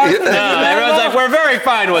reading part? No, everyone's like, we're very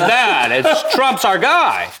fine with that. It's Trump's our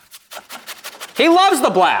guy. He loves the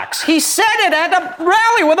blacks. He said it at a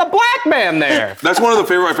rally with a black man there. That's one of my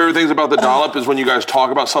favorite things about the dollop is when you guys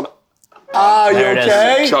talk about something. Ah, you There it is.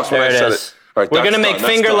 okay? Just when There I it said is. it. All right, We're that's gonna make done,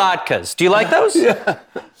 that's finger done. latkes. Do you like those? Yeah.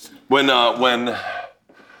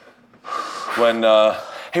 When,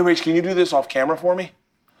 hey, Rach, can you do this off camera for me?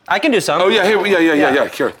 I can do some. Oh, yeah, hey, yeah,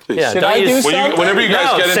 Karen, please. Yeah, Should don't I you- do something? Whenever you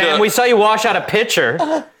guys No, get Sam, into, we saw you wash out a pitcher.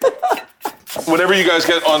 whenever you guys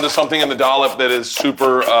get onto something in the dollop that is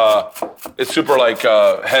super, it's super like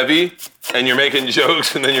heavy, and you're making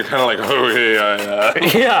jokes, and then you're kind of like, oh yeah.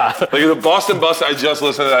 Yeah. Like the Boston Bus, I just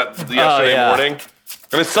listened to that yesterday yeah. morning,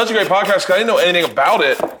 and it's such a great podcast because I didn't know anything about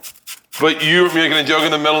it. But you were making a joke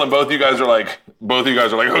in the middle, and both of you guys are like,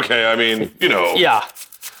 okay, I mean, Yeah.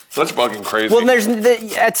 that's fucking crazy. Well,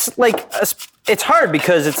 it's hard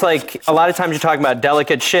because it's like a lot of times you're talking about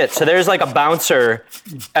delicate shit. So there's like a bouncer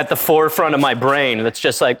at the forefront of my brain that's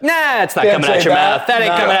just like, nah, it's not Can't coming out say your that. mouth. That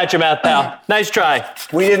ain't No. coming out your mouth, pal. Nice try.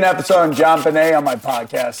 We did an episode on John Bonet on my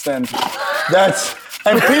podcast, and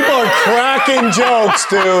people are cracking jokes,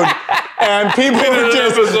 dude. And people We did are an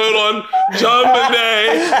just episode on John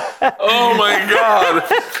Bonet. Oh my God.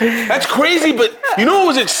 That's crazy, but you know what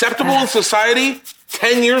was acceptable in society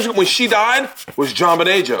 10 years ago when she died? Was John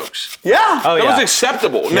Bonet jokes. yeah. Oh, That yeah. was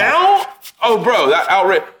acceptable. Now, oh, bro, that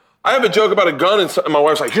outrage. I have a joke about a gun, and my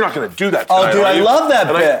wife's like, "You're not going to do that tonight, dude, are I you?" love that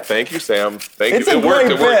And bit. Thank you, Sam. Thank It's you. a It worked.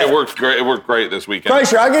 great It worked. bit. It worked great. It worked great this weekend.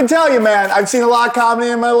 Fraser, I can tell you, man, I've seen a lot of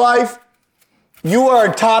comedy in my life. You are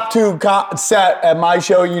a top two set at my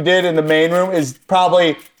show you did in the main room is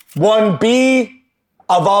probably 1B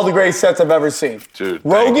of all the great sets I've ever seen. Dude, thank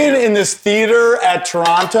Rogan you. in this theater at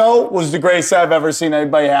Toronto was the greatest set I've ever seen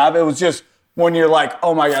anybody have. It was just when you're like,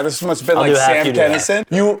 oh my God, this must have been I'll like do half, Sam you do half. Kinison.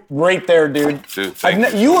 You right there, dude. Dude,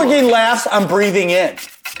 thank You were getting laughs, I'm breathing in.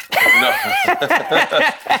 No.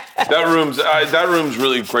 that room's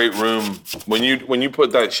really great room. When you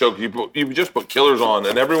put that show, you just put killers on,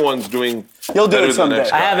 and everyone's doing. You'll do better it than someday. the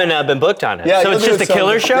next I guy. haven't been booked on it. Yeah, so you'll it's do just it a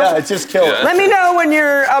killer someday. show? Yeah, it's just killer. Yeah. Let me know when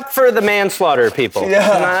you're up for the manslaughter people.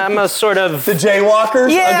 Yeah. I'm a sort of... The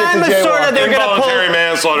jaywalkers? Yeah, I'm a sort of... They're gonna pull... Involuntary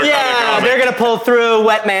manslaughter. kind of Yeah, comic. they're gonna pull through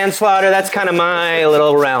wet manslaughter. That's kind of my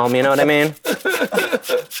little realm, you know what I mean?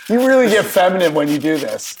 You really get feminine when you do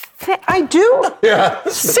this. I do? Yeah.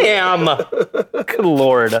 Sam. Good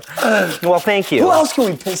Lord. Well, thank you. Who else can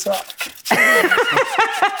we piss off?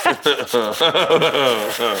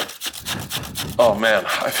 Oh man,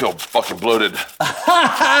 I feel fucking bloated.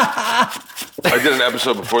 I did an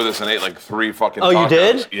episode before this and ate like 3 fucking Oh, tacos. you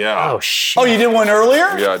did? Yeah. Oh, shit. Oh, you did one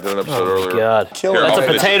earlier? Yeah, I did an episode earlier. God. Killer. That's I'll a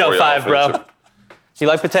finish potato it. 5, bro. You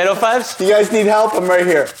like potato 5s? Do you guys need help? I'm right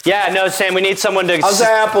here. Yeah, no, Sam, we need someone to... How's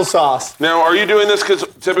that applesauce? Now, are you doing this because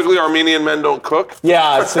typically Armenian men don't cook?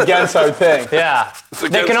 Yeah, it's against our thing. Yeah. They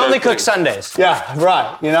against can our only cook thing. Sundays. Yeah,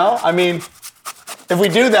 right. You know, I mean, if we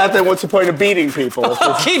do that, then what's the point of beating people?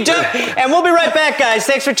 Keep doing. And we'll be right back, guys.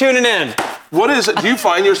 Thanks for tuning in. What is it? Do you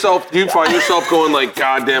find yourself going like,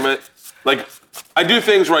 God damn it? Like, I do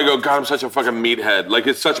things where I go, God, I'm such a fucking meathead. Like,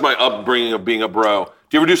 it's such my upbringing of being a bro.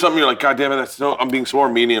 Do you ever do something you're like, God damn it, I'm being so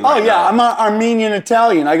Armenian right now. I'm an Armenian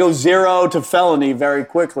Italian. I go 0 to felony very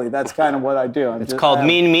quickly. That's kind of what I do. It's called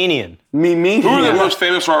Mean-Meanian. Mean. Who are the most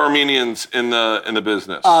famous Armenians in the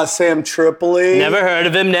business? Sam Tripoli. Never heard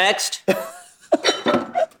of him. Next.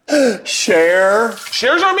 Cher.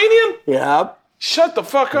 Cher's Armenian? Yep. Shut the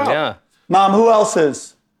fuck up. Yeah. Mom, who else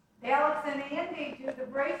is? Alex and Andy do the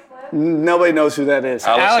bracelet. Nobody knows who that is.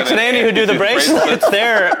 Alex and Andy who do the bracelets,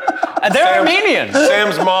 they're Armenian.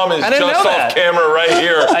 Sam's mom is I didn't just know off that. camera right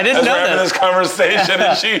here. I didn't as know we're having that. this conversation,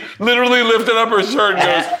 and she literally lifted up her shirt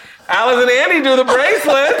and goes, Alex and Andy do the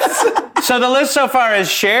bracelets. So the list so far is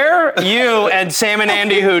Cher, you, and Sam and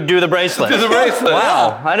Andy who do the bracelets. Do the bracelets.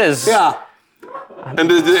 Wow, that is Yeah. And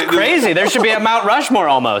crazy. There should be a Mount Rushmore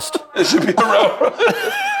almost. It should be a row.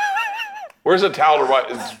 Where's the towel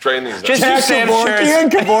to train these? Just Guys? do Jack Sam's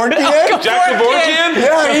shirts. Kevorkian. Jack Kevorkian?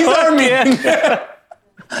 Yeah, he's Armenian.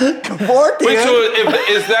 Kevorkian. Wait, so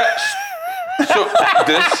is that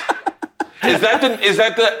is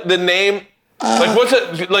that the name? Like, what's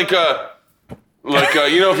it like?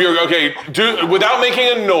 You know, if you're okay, without making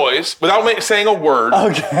a noise, without saying a word.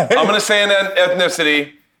 Okay. I'm gonna say an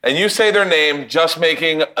ethnicity, and you say their name, just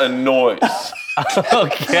making a noise.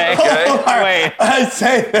 Okay. Wait. I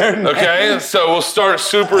say their name. Okay, so we'll start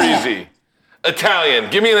super easy. Italian.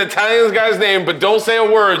 Give me an Italian guy's name, but don't say a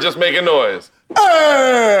word, just make a noise.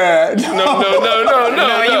 No.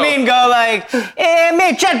 No, you mean go like,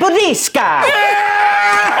 me c'è Budisca.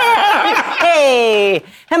 Hey,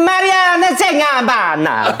 Mariana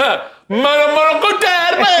Zengabana.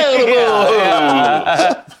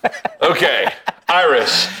 Okay,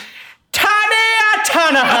 Irish. Tania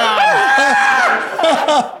Tanahan.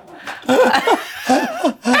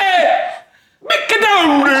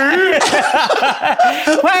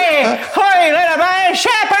 Wait, hoi, little boy,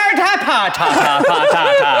 shepherd, ta ta ta ta ta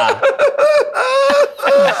ta.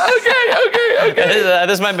 Okay.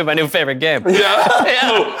 This might be my new favorite game. Yeah.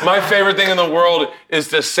 Oh, my favorite thing in the world is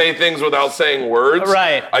to say things without saying words.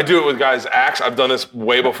 Right. I do it with guys' acts. I've done this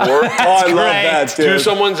way before. Oh, I love great. that, Do dude.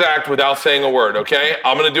 someone's act without saying a word, okay?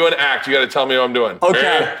 I'm gonna do an act. You gotta tell me what I'm doing.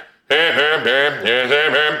 Okay.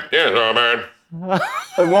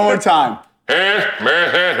 One more time. I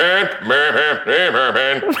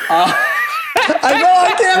know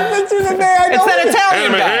I can't picture the man. It's that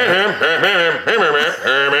Italian guy.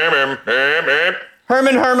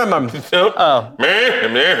 Herman Herman.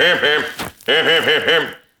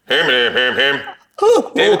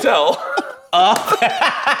 David Tell.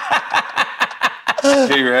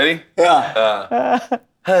 Okay, you ready? Yeah.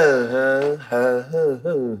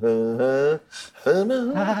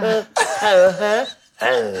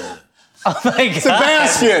 Oh my God.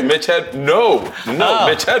 Sebastian. Mitch Mitch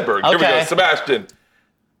Hedberg. Here we go, Okay. Sebastian.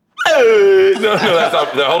 No, that's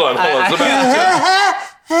not. No, hold on. Sebastian.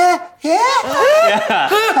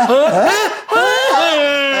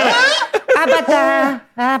 Abata,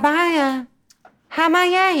 abaya,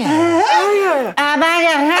 hamayaya,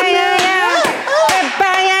 abaya, hayaya,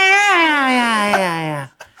 abaya,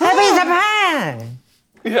 happy the pie.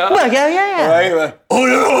 Yeah. Right? Oh,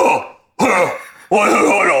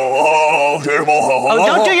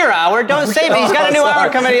 don't do your hour. Don't save it. He's got a new hour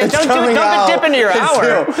coming in. It's Don't coming out. dip into your It's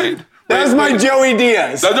hour. true. That's my Joey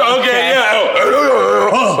Diaz. Okay, yeah.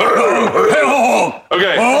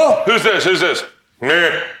 Okay. Who's this?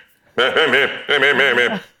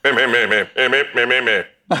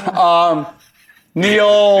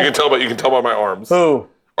 Neil. You can tell by my arms. Who?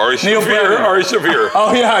 Ari Neil Shafir. Brennan. Ari Shafir.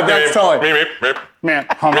 Oh yeah, that's totally. Man,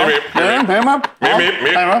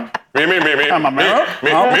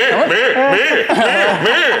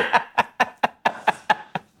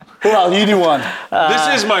 Well, you do one. This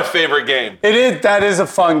is my favorite game. It is. That is a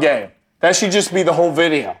fun game. That should just be the whole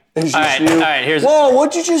video. It's just All right, here's. Whoa,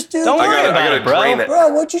 what'd you just do? Don't worry I about gotta it, bro. drain it. Bro,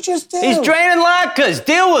 what'd you just do? He's draining latkes.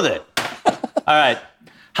 Deal with it. All right.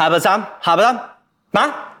 Habazam,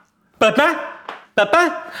 ma, papa,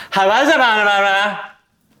 habazam.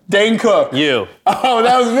 Dane Cook. You. Oh,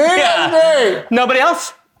 that was me. Yeah. That was me. Nobody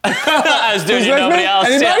else? I was doing Who's you, with nobody me? else.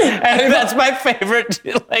 Anybody? Yeah. And that's my favorite,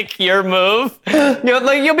 like, your move.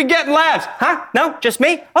 You'll be getting laughs. Huh? No, just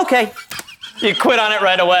me? Okay. You quit on it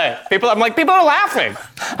right away. People are laughing.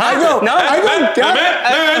 I go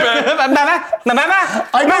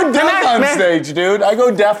deaf on stage, dude. I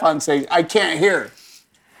go deaf on stage. I can't hear.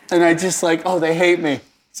 And I just like, oh, they hate me.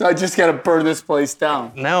 So I just gotta burn this place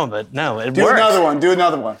down. No, it Do works. another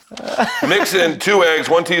one. Mix in 2 eggs,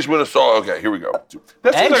 1 teaspoon of salt. Okay, here we go.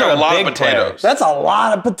 That seems Eggs like are a a lot big of potatoes. That's a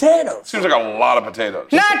lot of potatoes. Seems like a lot of potatoes.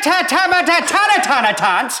 Not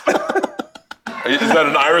ta-ta-ta-ta-ta-ta-ta-ta. Is that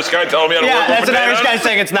an Irish guy telling me how to work Yeah, with that's an potatoes? Irish guy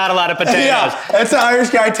saying it's not a lot of potatoes. Yeah, that's an Irish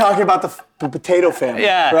guy talking about the potato family.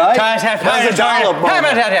 Yeah. Right? That's a dollop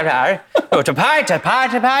moment.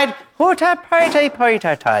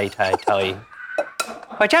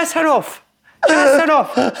 Just enough. Just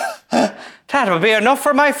enough. That will be enough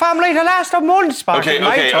for my family to last a month.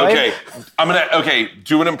 Okay. I'm gonna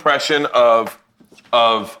do an impression of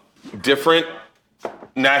different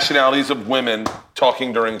nationalities of women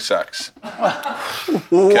talking during sex.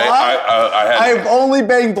 Okay, I've only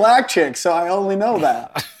banged black chicks, so I only know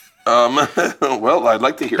that. well, I'd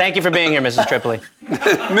like to hear. Thank you for being here, Mrs. Tripoli.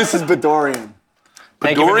 Mrs. Bedorian.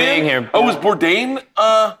 Thank you for being here. Oh, is Bourdain?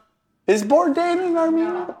 Is Bourdain in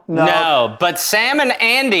Armenia? No, but Sam and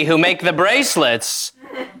Andy, who make the bracelets,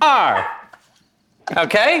 are.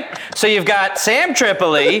 Okay? So you've got Sam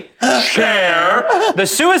Tripoli, Cher. the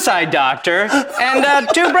suicide doctor, and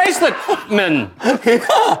 2 bracelet men.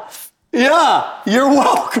 Yeah, you're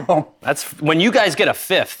welcome. That's when you guys get a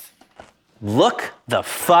 5th. Look the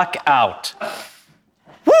fuck out.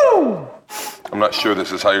 Woo! I'm not sure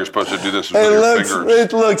this is how you're supposed to do this with your fingers.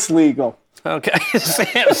 It looks legal. Okay,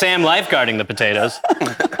 Sam lifeguarding the potatoes.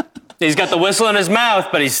 He's got the whistle in his mouth,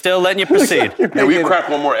 but he's still letting you proceed. Yeah, will you crack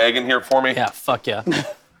 1 more egg in here for me? Yeah, fuck yeah. I'm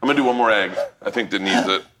gonna do 1 more egg. I think that needs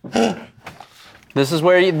it. This is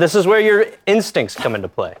where your instincts come into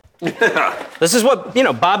play. This is what,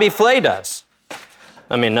 Bobby Flay does.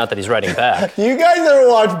 I mean, not that he's writing back. You guys ever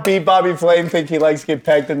watch Beat Bobby Flay and think he likes to get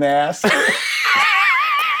pegged in the ass?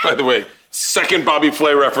 By the way, second Bobby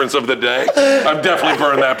Flay reference of the day. I've definitely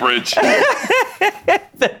burned that bridge.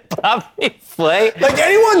 Bobby Flay? Like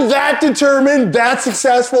anyone that determined, that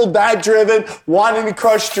successful, that driven, wanting to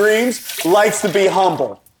crush dreams, likes to be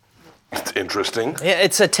humble. It's interesting. Yeah,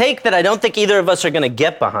 it's a take that I don't think either of us are going to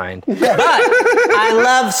get behind. But I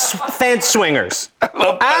love fence swingers.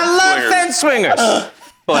 I love fence swingers.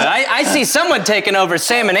 Boy, I see someone taking over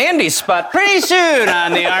Sam and Andy's spot pretty soon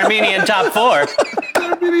on the Armenian Top 4.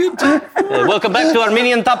 Welcome back to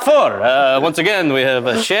Armenian Top 4. Once again, we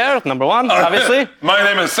have Cher, number 1, obviously. My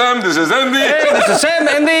name is Sam, this is Andy. Hey, this is Sam,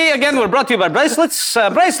 Andy. Again, we're brought to you by bracelets.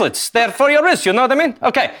 Bracelets, they're for your wrist, you know what I mean?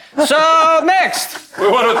 Okay, so next. We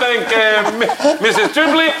want to thank Mrs.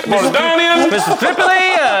 Tripoli, Bordanian. Mrs.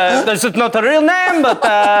 Tripoli, this is not a real name, but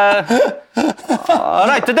all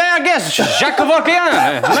right, today I guess Jacques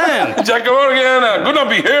Kevorkian, man. Jack Organ, good to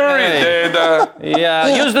be here. Yeah,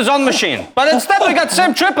 used his own machine. But instead we got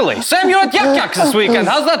Sam Tripoli. Sam, you're at Yak Yaks this weekend.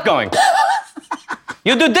 How's that going?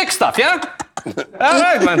 You do dick stuff, yeah? All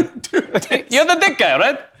right, man. You're the dick guy,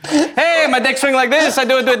 right? Hey, my dick swing like this. I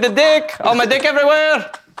do it with the dick. All my dick everywhere.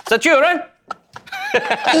 Is that you, right? All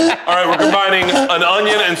right, we're combining an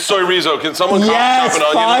onion and soy rizo. Can someone Yes,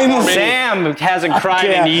 chop an onion for me? Sam hasn't cried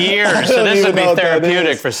in years, so don't this would even know be what that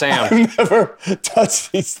therapeutic is. for Sam. I've never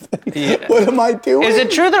touched these things. Yeah. What am I doing? Is it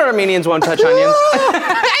true that Armenians won't touch onions?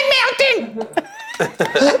 I'm melting!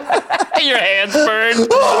 Your hands burned.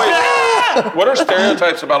 What are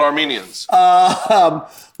stereotypes about Armenians?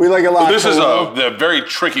 We like a lot. This is a very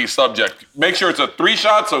tricky subject. Make sure it's a 3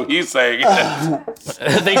 shot, so he's saying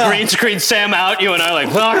it. They green screen Sam out, you and I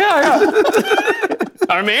like, well, yeah.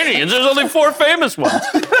 Armenians, there's only 4 famous ones.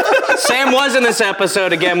 Sam was in this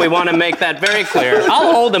episode again, we want to make that very clear.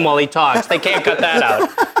 I'll hold him while he talks. They can't cut that out.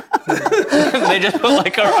 They just put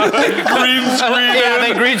like a green screen. Yeah,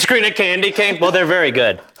 they green screen a candy cane. Well, they're very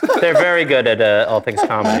good. They're very good at all things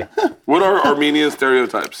comedy. What are Armenian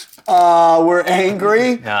stereotypes? We're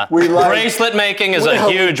angry. Yeah. We like bracelet making is a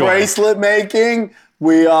huge one. bracelet making.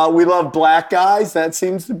 We love black guys. That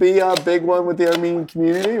seems to be a big one with the Armenian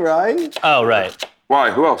community, right? Oh, right.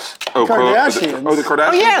 Why? Who else? Oh, Kardashians. the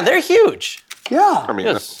Kardashians? Oh, yeah, they're huge. Yeah. I mean,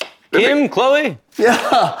 Yes. Kim, Chloe.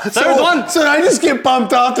 Yeah. Third one. So I just get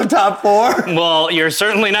bumped off the top 4. Well, you're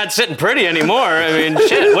certainly not sitting pretty anymore. I mean,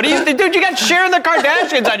 shit. What do you, dude? You got Cher and the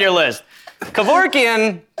Kardashians on your list.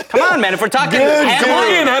 Kevorkian, come on, man. If we're talking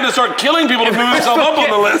Kevorkian had to start killing people to move himself up on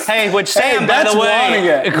the list. Hey, which Sam, by that's the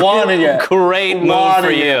way, wanting it. Great move for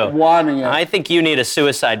you. Wanting it. I think you need a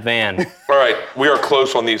suicide van. All right, we are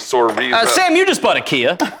close on these sore reasons. Sam, you just bought a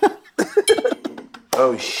Kia.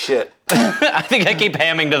 Oh, shit. I think I keep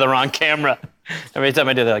hamming to the wrong camera. Every time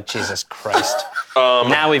I do, they're like, Jesus Christ.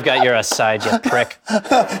 Now we've got your aside, you prick.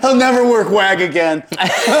 He'll never work WAG again.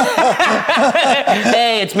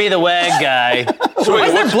 Hey, it's me, the WAG guy. So Why wait,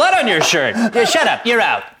 is there blood on your shirt? Yeah, shut up, you're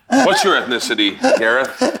out. what's your ethnicity,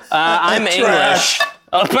 Gareth? I'm English.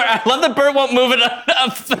 Oh, I love that Bert won't move it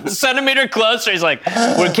a centimeter closer. He's like,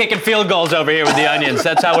 we're kicking field goals over here with the onions.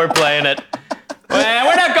 That's how we're playing it. Well,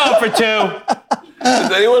 we're not going for two.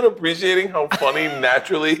 Is anyone appreciating how funny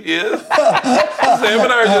naturally he is? Sam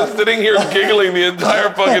and I are just sitting here giggling the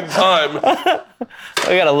entire fucking time.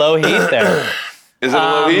 We got a low heat there. Is it a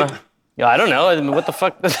low heat? Yeah, I don't know. I mean, what the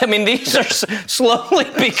fuck? I mean, these are slowly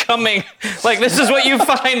becoming like this is what you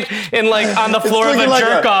find in like on the floor of a like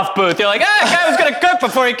jerk-off booth. You're like, that guy was gonna cook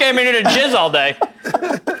before he came in here to jizz all day.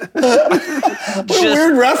 What a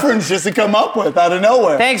weird reference just to come up with out of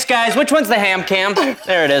nowhere. Thanks, guys. Which one's the ham cam?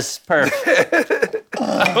 There it is. Perfect.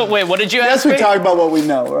 Wait, what did you Yes, ask we me? talk about what we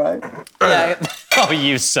know, right? Yeah. Oh,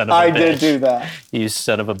 you son of a bitch. I did do that. You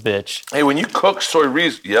son of a bitch. Hey, when you cook soy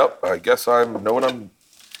rees, yep, I guess I know what I'm...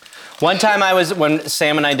 One time when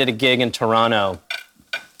Sam and I did a gig in Toronto,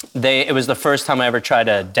 it was the first time I ever tried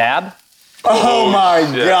a dab. Oh my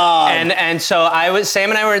God. And so Sam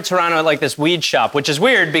and I were in Toronto at like this weed shop, which is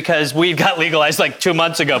weird because weed got legalized like 2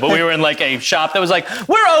 months ago, but we were in like a shop that was like,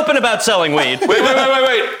 we're open about selling weed. Wait.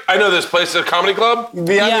 I know this place is a comedy club?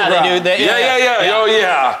 The Yeah, underground. they do. Yeah. Oh,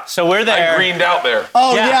 yeah. So we're there. I greened out there.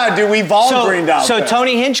 Oh Yeah. yeah, dude, we've all greened out So there.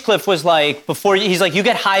 Tony Hinchcliffe was like, he's like, you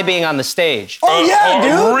get high being on the stage. Oh yeah,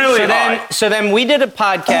 dude. Really So high. then we did a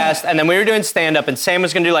podcast, and then we were doing stand-up, and Sam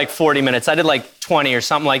was gonna do like 40 minutes. I did like 20 or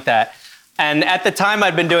something like that. And at the time,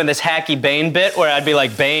 I'd been doing this hacky Bane bit where I'd be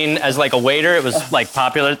like Bane as like a waiter. It was like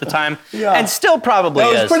popular at the time, Yeah. and still probably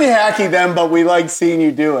That is. was pretty hacky then, but we liked seeing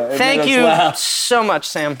you do it. It Thank made us you laugh. so much,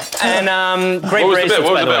 Sam. And great What was the bracelets, bit?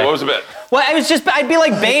 What by the way. was the bit? Well, it was just I'd be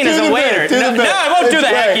like Bane as Do a the waiter. bit, do the No, bit. I won't do It's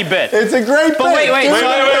the great. hacky bit. It's a great But bit. wait, Do Wait, it.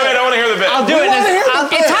 I want to hear the bit. I'll do We it. wanna hear the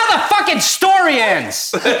It's bit. how the fucking story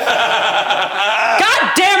ends.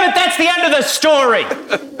 God damn it, that's the end of the story.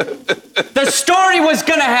 The story was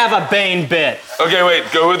gonna have a Bane bit. Okay, wait,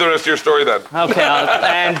 go with the rest of your story then. Okay,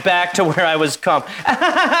 and back to where I was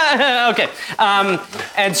okay.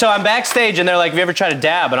 And so I'm backstage, and they're like, have you ever tried a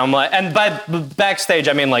dab? And I'm like, and by backstage,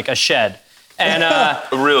 I mean like a shed. And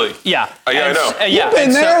Really? yeah. Yeah, I know. Yeah. been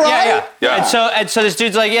and there, Yeah, right? yeah. And so this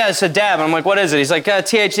dude's like, yeah, it's a dab. And I'm like, what is it? He's like,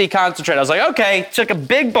 THC concentrate. I was like, okay. Took a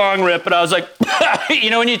big bong rip, and I was like,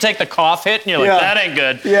 you know when you take the cough hit, and you're like, Yeah. that ain't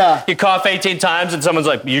good. Yeah. You cough 18 times, and someone's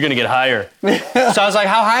like, you're gonna get higher. So I was like,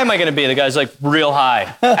 how high am I gonna be? The guy's like, real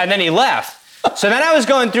high. And then he left. So then I was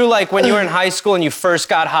going through like when you were in high school and you first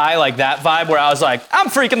got high, like that vibe where I was like, I'm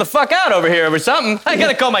freaking the fuck out over here over something. I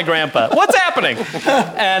gotta call my grandpa. What's happening?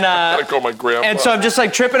 And I call my grandpa. and so I'm just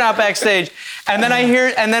like tripping out backstage. And then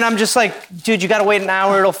I'm just like, dude, you gotta wait an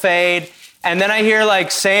hour, it'll fade. And then I hear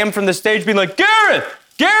like Sam from the stage being like, Gareth!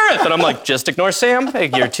 And I'm like, just ignore Sam. Hey,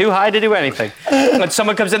 you're too high to do anything. And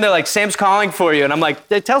someone comes in, they're like, Sam's calling for you. And I'm like,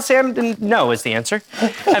 tell Sam no is the answer.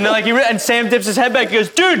 And they're like, and Sam dips his head back. He goes,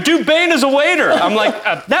 dude, do Bane as a waiter. I'm like,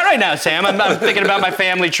 not right now, Sam. I'm thinking about my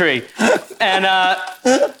family tree. And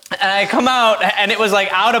I come out, and it was like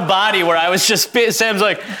out of body where I was just, Sam's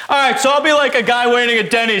like, all right, so I'll be like a guy waiting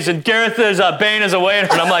at Denny's, and Gareth is Bane as a waiter.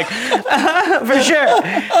 And I'm like, for sure.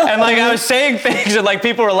 And like I was saying things, and like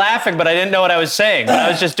people were laughing, but I didn't know what I was saying. But I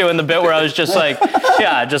was just doing the bit where I was just like,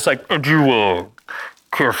 do you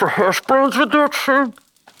care for hash browns with that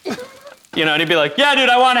shit? You know, and he'd be like, yeah, dude,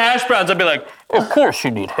 I want hash browns. I'd be like, of course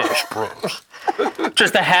you need hash browns.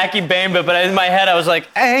 Just a hacky Bane bit, but in my head I was like,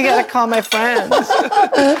 I gotta call my friends.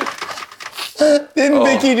 Didn't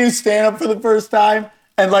Vicky do stand up for the first time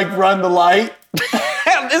and like run the light?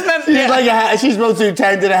 Isn't that She's like she's supposed to do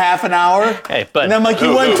 10 to half an hour. Hey, but And I'm like,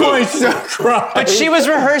 you went 20, she's gonna cry. but she was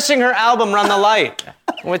rehearsing her album Run the Light,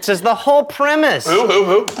 which is the whole premise.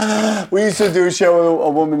 Who? We used to do a show with a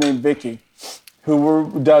woman named Vicky,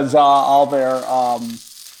 who does all their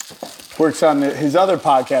works on his other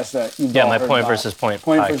podcast that you've Yeah, all my heard Point about. versus Point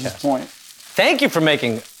Point podcast. versus Point. Thank you for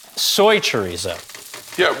making soy chorizo.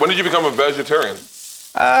 Yeah, when did you become a vegetarian?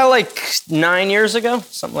 Like 9 years ago,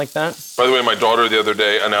 something like that. By the way, my daughter the other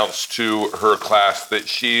day announced to her class that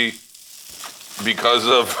she, because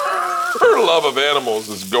of her love of animals,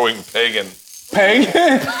 is going pagan.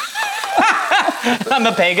 Pagan? I'm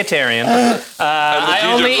a vegetarian. I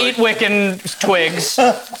only eat Wiccan twigs.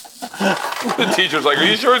 The teacher's like, are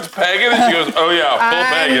you sure it's pagan? And she goes, oh yeah, full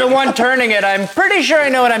I'm pagan. the one turning it. I'm pretty sure I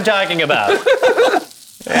know what I'm talking about.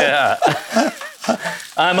 Yeah.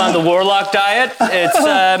 I'm on the warlock diet.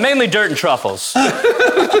 It's mainly dirt and truffles.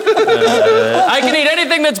 I can eat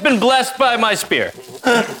anything that's been blessed by my spear.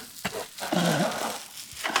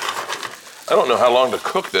 I don't know how long to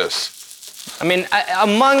cook this. I mean,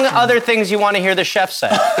 among other things you want to hear the chef say.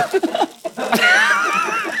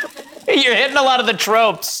 You're hitting a lot of the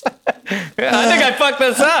tropes. I think I fucked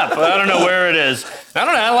this up. I don't know where it is. I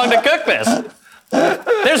don't know how long to cook this.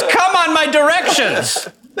 There's cum on my directions.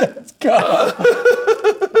 Look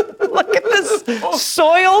at this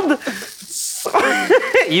soiled.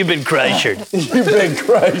 You've been crushed. You've been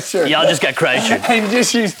crushed. Y'all just got crushed. And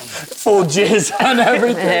just use full jizz on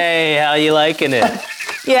everything. Hey, how you liking it?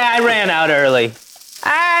 Yeah, I ran out early.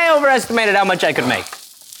 I overestimated how much I could make.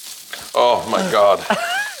 Oh my God.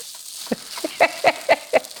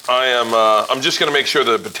 I'm just gonna make sure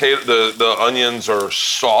the the onions are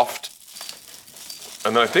soft.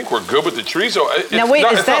 And then I think we're good with the chorizo. It's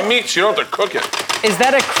not meat, so you don't have to cook it. Is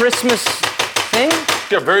that a Christmas thing?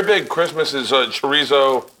 Yeah, very big. Christmas is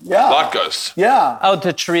chorizo latkes. Yeah. Oh,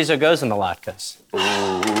 the chorizo goes in the latkes.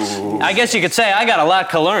 Ooh. I guess you could say I got a lot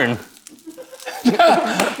to learn.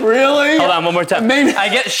 Really? Hold on, one more time. Maybe.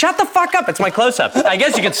 Shut the fuck up. It's my close-up. I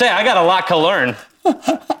guess you could say I got a lot to learn.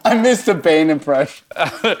 I missed the Bane impression.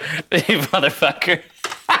 You motherfucker.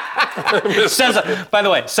 By the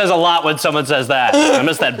way, says a lot when someone says that. I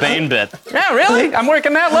missed that Bane bit. Yeah, really? I'm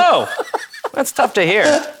working that low. That's tough to hear.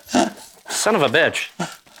 Son of a bitch.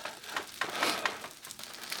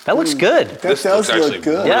 That looks good. This looks actually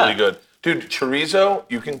good. Really good. Dude, chorizo,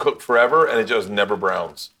 you can cook forever and it just never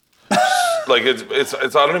browns. Like it's I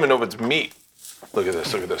don't even know if it's meat. Look at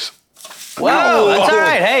this, look at this. Wow, that's all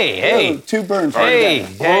right. Hey. Two burns. Hey.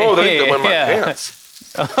 Whoa, they went in my pants.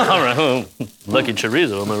 All right, lucky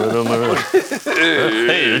chorizo.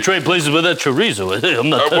 Hey, to trade places with that chorizo. I'm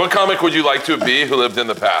not. What comic would you like to be who lived in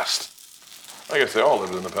the past? I guess they all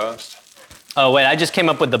lived in the past. Oh wait, I just came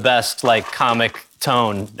up with the best comic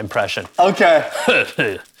tone impression. Okay.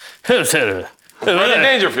 Rodney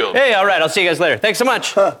Dangerfield. Hey, all right. I'll see you guys later. Thanks so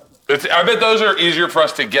much. I bet those are easier for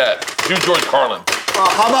us to get. Do George Carlin.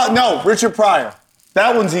 How about Richard Pryor?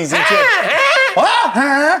 That one's easy too.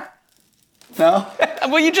 No?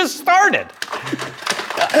 Well, you just started.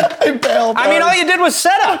 I bailed. I mean, all you did was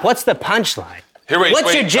set up. What's the punchline? Here, wait.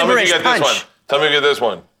 What's your gibberish punch? Tell me if you get this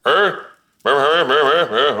one.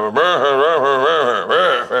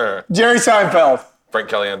 Jerry Seinfeld. Frank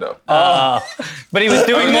Caliendo. But he was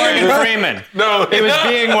doing Morgan Freeman. No. He was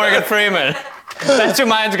being Morgan Freeman. That's who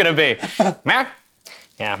mine's gonna be.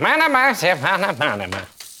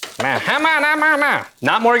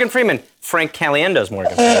 Not Morgan Freeman. Frank Caliendo's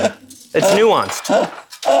Morgan Freeman. It's nuanced.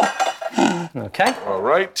 Okay. All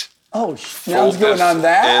right. Oh, sounds going on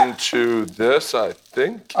that? Into this, I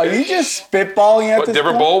think. Are you just spitballing at this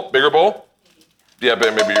different point? bowl? Bigger bowl? Yeah,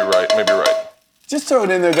 but maybe you're right. Just throw it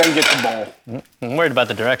in there, then get the bowl. I'm worried about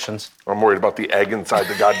the directions. I'm worried about the egg inside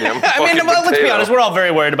the goddamn I mean, well, let's be honest. We're all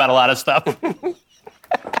very worried about a lot of stuff.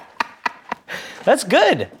 That's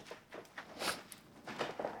good.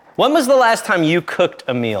 When was the last time you cooked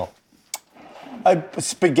a meal?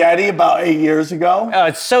 Spaghetti about 8 years ago. Oh,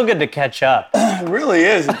 it's so good to catch up. It really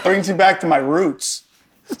is. It brings me back to my roots.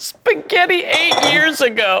 Spaghetti 8 years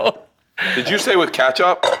ago. Did you say with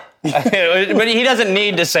ketchup? But he doesn't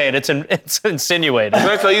need to say it. It's insinuated. Can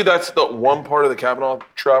I tell you that's the one part of the Kavanaugh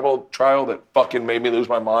trial that fucking made me lose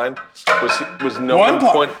my mind? Was no one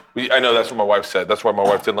point. I know that's what my wife said. That's why my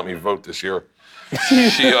wife didn't let me vote this year.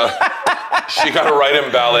 She got a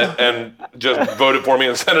write-in ballot and just voted for me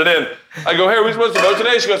and sent it in. I go, hey, are we supposed to vote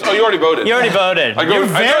today? She goes, oh, you already voted. You already voted. I go, You're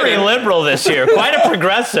very liberal this year. Quite a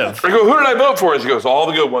progressive. I go, who did I vote for? And she goes, all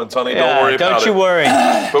the good ones, honey. Don't worry about it. Don't you worry.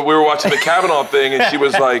 But we were watching the Kavanaugh thing, and she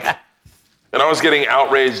was like, and I was getting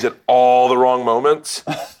outraged at all the wrong moments.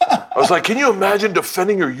 I was like, can you imagine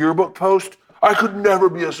defending your yearbook post? I could never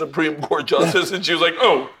be a Supreme Court justice. And she was like,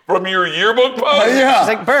 oh, from your yearbook post? Yeah. She's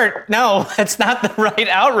like, Bert, no, it's not the right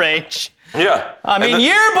outrage. Yeah. I mean,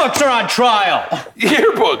 yearbooks are on trial.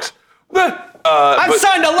 Yearbooks. I've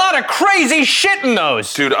signed a lot of crazy shit in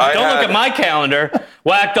those. Dude, Don't look at my calendar.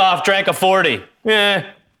 Whacked off, drank a 40. Yeah.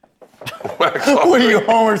 What are you,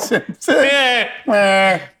 Homer Simpson?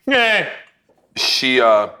 Yeah. She,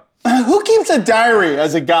 Who keeps a diary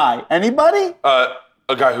as a guy? Anybody?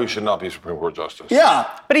 a guy who should not be Supreme Court justice. Yeah.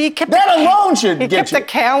 But he kept that alone should he get kept you. the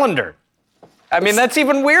calendar. I mean, that's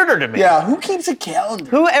even weirder to me. Yeah, who keeps a calendar?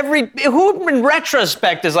 Who in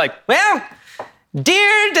retrospect is like, well,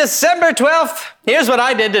 Dear December 12th, here's what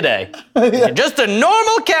I did today. Just a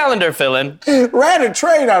normal calendar fill-in. Ran a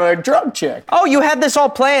trade on a drug chick. Oh, you had this all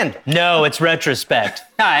planned. No, it's retrospect.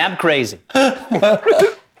 Hi, I'm crazy. How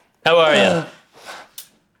are you?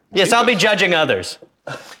 Yes, I'll be judging others.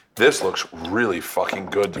 This looks really fucking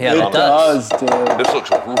good to me. Yeah, It does, dude. This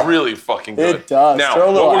looks really fucking good. It does. Now, Throw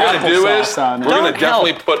a little what we're gonna do is applesauce on we're it. gonna Don't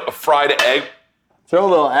definitely help. put a fried egg. Throw a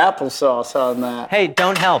little applesauce on that. Hey,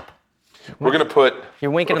 don't help. We're gonna put.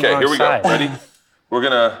 You're winking on Okay, the wrong here we side. go. Ready? We're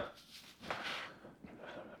gonna.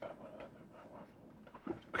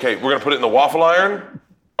 Okay, we're gonna put it in the waffle iron.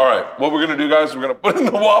 All right, what we're gonna do, guys? We're gonna put it in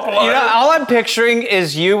the waffle iron. You know, all I'm picturing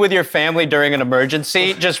is you with your family during an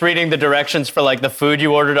emergency, just reading the directions for like the food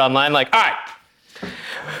you ordered online. Like, all right,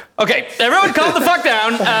 okay, everyone calm the fuck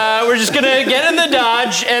down. We're just gonna get in the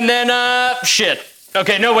Dodge and then, shit.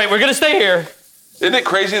 Okay, no, wait, we're gonna stay here. Isn't it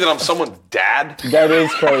crazy that I'm someone's dad? That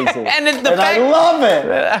is crazy. And the And I fact, love it.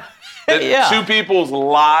 That Yeah. two people's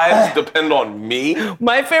lives depend on me?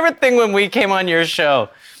 my favorite thing when we came on your show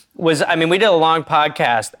was, I mean, we did a long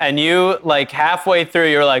podcast, and you, like, halfway through,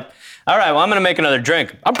 you were like, all right, well, I'm gonna make another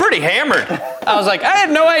drink. I'm pretty hammered. I was like, I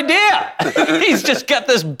had no idea. He's just got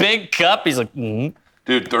this big cup. He's like,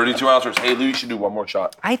 Dude, 32 ounces. Hey, Lou, you should do one more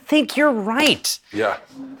shot. I think you're right. Yeah.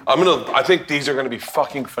 I think these are gonna be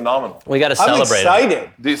fucking phenomenal. We gotta I'm celebrate it. excited.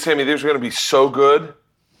 These, Sammy, these are gonna be so good.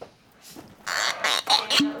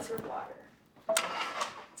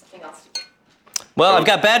 Well, I've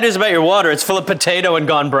got bad news about your water. It's full of potato and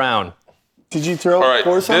gone brown. Did you throw All right,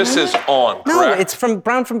 pour some this in is there? on, No, correct? it's from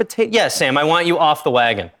brown from potato. Yeah, Sam, I want you off the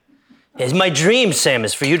wagon. It's my dream, Sam,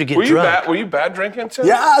 is for you to get Were you drunk. bad drinking, Tim?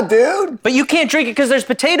 Yeah, dude. But you can't drink it because there's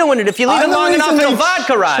potato in it. If you leave I'm it the long enough, reason it'll they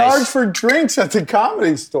vodka rise. Charge for drinks at the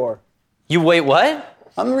comedy store. You wait, what?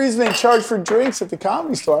 I'm the reason they charge for drinks at the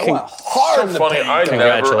comedy store. I went hard. So funny.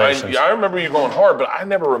 Congratulations. I remember you going hard, but I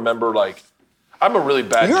never remember, like, I'm a really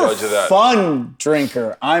bad You're judge a of that. fun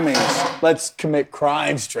drinker. I'm a let's commit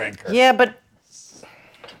crimes drinker. Yeah, but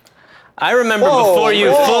I remember Whoa, before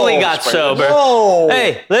you whoa, fully got Sprinkles. sober. Whoa.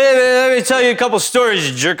 Hey, let me tell you a couple stories,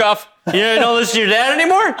 you jerk off. You don't listen to your dad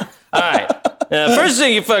anymore? All right. First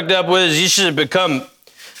thing you fucked up was you should have become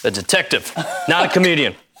a detective, not a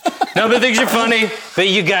comedian. Nobody thinks you're funny, but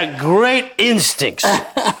you got great instincts.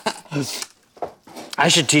 I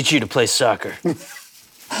should teach you to play soccer.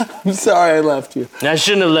 I'm sorry I left you. I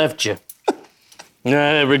shouldn't have left you.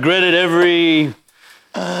 I regret it every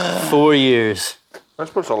 4 years. Am I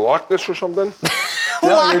supposed to lock this or something?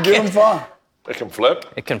 No, you're doing fine. It can flip?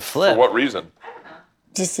 It can flip. For what reason?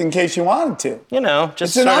 Just in case you wanted to. You know,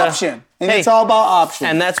 just It's an sorta- option. And Hey, it's all about options.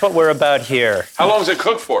 And that's what we're about here. How long does it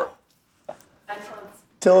cook for?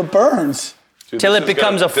 Till it burns. Dude, Till this it is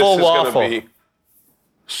becomes gonna- a full this is waffle. Gonna be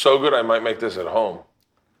so good, I might make this at home.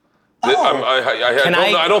 Oh.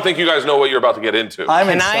 I don't think you guys know what you're about to get into. I'm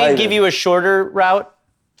Can excited. I give you a shorter route?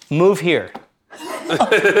 Move here.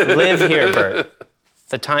 Live here, Bert.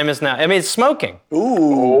 The time is now. I mean, it's smoking.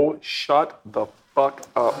 Oh, shut the fuck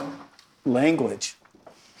up. Language.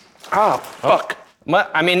 Ah, fuck.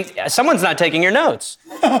 What? I mean, someone's not taking your notes.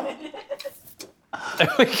 There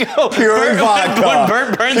we go. Pure vodka. When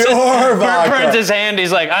Bert burns, Pure Bert vodka. burns his hand,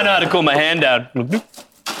 he's like, I know how to cool my hand down. Do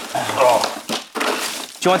Oh,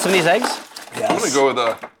 you want some of these eggs? I'm gonna go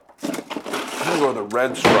with a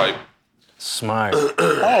red stripe. Smart.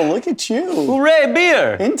 Oh, look at you. Hooray,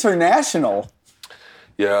 beer. International.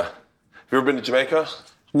 Yeah. Have you ever been to Jamaica?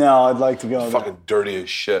 No, I'd like to go. there. Fucking dirty as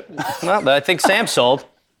shit. Well, I think Sam sold.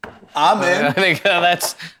 I'm I in. think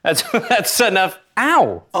that's enough.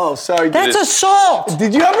 Ow. Oh, sorry. That's assault.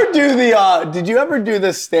 Did you ever do the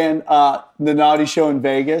Naughty Show in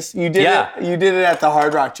Vegas? You did Yeah. it. You did it at the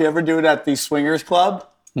Hard Rock. Did you ever do it at the Swingers Club?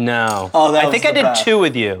 No. Oh, that I was think the I did best. 2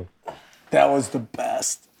 with you. That was the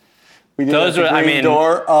best. We did Those it at the were- I Green mean,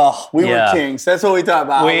 Door. Oh, we yeah. were kings. That's what we talk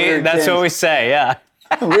about. That's what we say, yeah.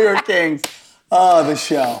 we were kings. Oh, the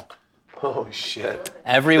show. Oh shit.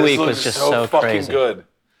 Every This week looks was just so so fucking crazy. good.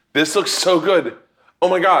 This looks so good. Oh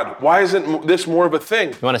my God, why isn't this more of a thing?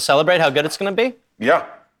 You want to celebrate how good it's going to be? Yeah.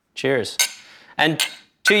 Cheers. And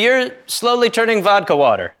to your slowly turning vodka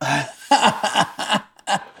water.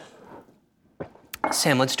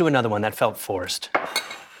 Sam, let's do another one. That felt forced.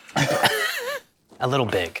 A little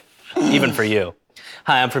big, even for you.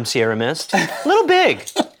 Hi, I'm from Sierra Mist. A little big.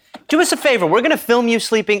 Do us a favor. We're going to film you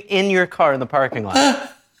sleeping in your car in the parking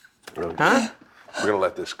lot. Really Huh? We're gonna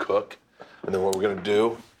let this cook, and then what we're gonna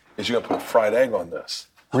do is you're gonna put a fried egg on this.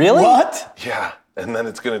 Really? What? Yeah, and then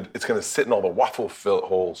it's gonna sit in all the waffle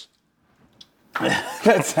holes.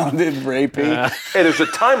 That sounded rapey. Hey, there's a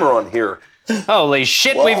timer on here. Holy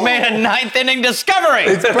shit, we've made a ninth inning discovery.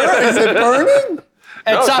 Is it burning?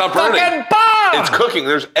 It's a not burning. fucking bomb. It's cooking.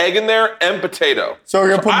 There's egg in there and potato. So we're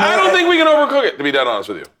gonna put I don't think we can overcook it, to be dead honest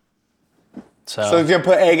with you. So you're gonna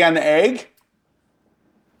put egg on the egg?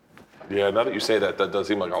 Yeah, now that you say that, that does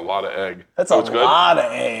seem like a lot of egg. That's it's good? lot of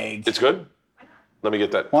egg. It's good? Let me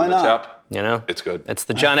get that Why from the not? tap. You know? It's good. It's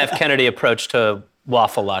the John F. Kennedy approach to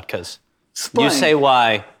waffle latkes. Explain. You say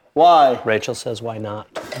why. Why? Rachel says why not.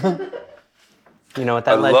 You know what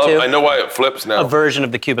that led I to? know why it flips now. A version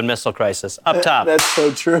of the Cuban Missile Crisis. Up top. That's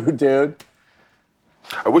so true, dude.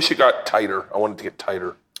 I wish it got tighter. I wanted to get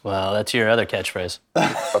tighter. Well, that's your other catchphrase.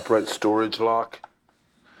 Upright storage lock.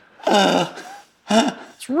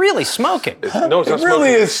 It's really smoking. No, it's not It really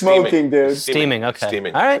smoking. is smoking, dude. Steaming, okay.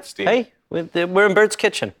 Steaming. All right. Steaming. Hey, we're in Bert's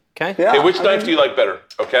kitchen, okay? Yeah. Hey, which knife do you like better?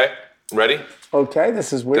 Okay? Ready? Okay,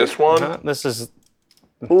 this is weird. This one? This is,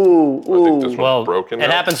 Ooh, I think this one's well, broken it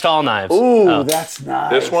now. happens to all knives. ooh, Oh. that's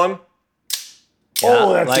nice. This one?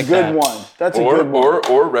 Oh, that's like a good that. one. That's a good one.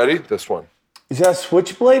 Or ready? This one. Is that a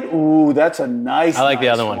switchblade? Ooh, that's a nice. I like the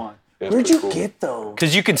nice other one. Yeah, it's Where'd pretty you cool. get those?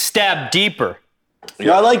 Because you can stab deeper.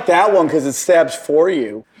 Yeah, I like that one because it stabs for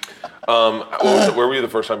you. Where were you the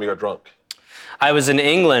first time you got drunk? I was in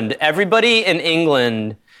England. Everybody in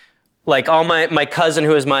England, like all my cousin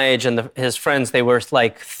who was my age and his friends, they were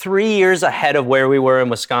like 3 years ahead of where we were in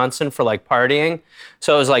Wisconsin for like partying.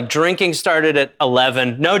 So it was like drinking started at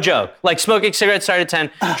 11, no joke. Like smoking cigarettes started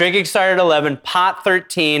at 10, drinking started at 11, pot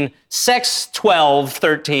 13, sex 12,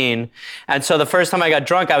 13. And so the first time I got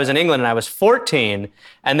drunk, I was in England and I was 14.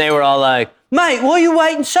 And they were all like, mate, why are you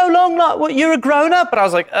waiting so long? Like, what, you're a grown-up? And I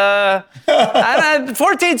was like,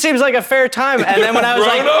 14 seems like a fair time. And then when I was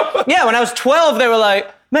Grown-up? yeah, when I was 12, they were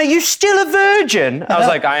like, mate, you still a virgin? I was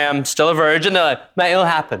like, I am still a virgin. They're like, mate, it'll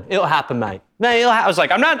happen. It'll happen, mate. Mate, I was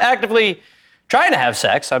like, I'm not actively trying to have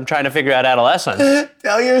sex. I'm trying to figure out adolescence.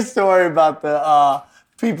 Tell your story about the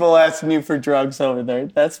people asking you for drugs over there.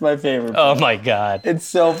 That's my favorite. Oh my God. It's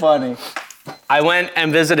so funny. I went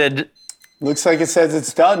and visited. Looks like it says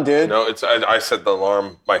it's done, dude. No, I set the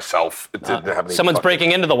alarm myself. It didn't have any Someone's fucking-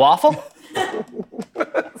 breaking into the waffle?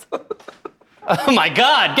 Oh my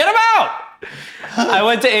God, get him out! I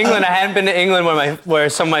went to England. I hadn't been to England where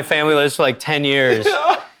some of my family lives for like 10 years.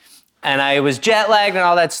 And I was jet lagged and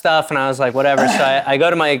all that stuff, and I was like, whatever. So I go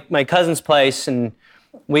to my cousin's place, and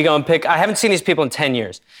we go and I haven't seen these people in 10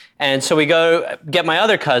 years. And so we go get my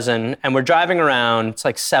other cousin, and we're driving around. It's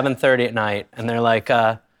like 7:30 at night, and they're like,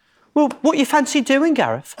 well, what you fancy doing,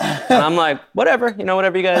 Gareth? And I'm like, whatever,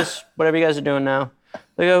 whatever you guys are doing now.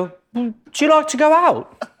 They go, well, do you like to go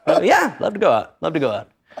out? I go, yeah, love to go out.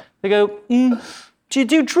 They go, do you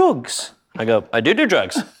do drugs? I go, I do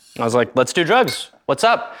drugs. I was like, let's do drugs. What's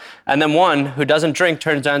up? And then one who doesn't drink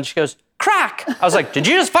turns down and she goes, crack. I was like, did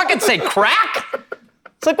you just fucking say crack?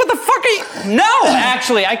 It's like, what the fuck are you? No,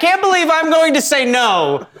 actually, I can't believe I'm going to say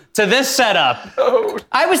no to this setup. No.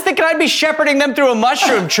 I was thinking I'd be shepherding them through a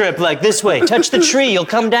mushroom trip, like this way, touch the tree, you'll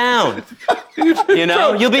come down.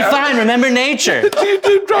 You'll be fine, remember nature.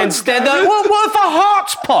 Instead, they're like, well, what if our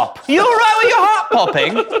hearts pop? You all right with your heart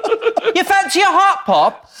popping? You fancy a heart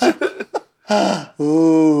pop?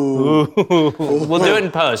 Ooh. We'll do it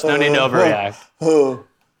in post, no need to overreact.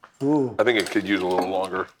 I think it could use a little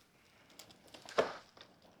longer.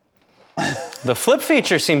 The flip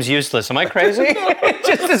feature seems useless. Am I crazy? It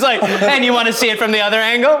just is like, and you want to see it from the other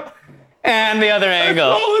angle? And the other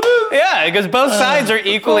angle. All it is. Yeah, because both sides are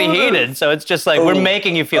equally heated, so it's just like, we're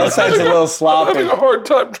making you feel That side's a it. little I'm sloppy. having a hard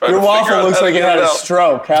time trying Your to figure waffle out looks how to like it get had a out.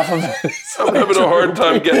 stroke. Half of it. I'm having a hard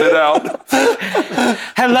time getting it out.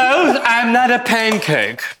 Hello, I'm not a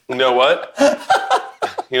pancake. You know what?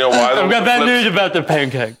 You know why? I've got bad news about the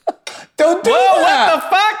pancake. Don't do Whoa, that. what the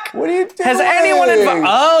fuck? What are you doing? Has anyone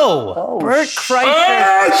Bert Kreischer.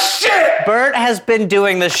 Oh, shit! Bert has been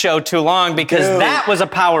doing this show too long because Dude. that was a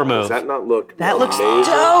power move. Does that not look That looks amazing?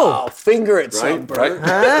 dope. Oh, finger it, son, Right? Bert.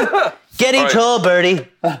 Right? Getting All right. tall, Bertie.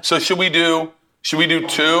 So should we do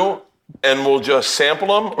two and we'll just sample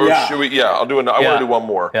them? Or Yeah. should we? Yeah, I'll do I want Yeah. to do one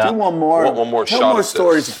more. Yeah. Do one more. One more Tell shot more at this.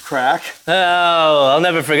 stories of crack. Oh, I'll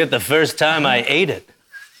never forget the first time I ate it.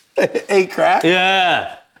 Ate crack?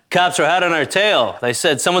 Yeah. Cops were hot on our tail. They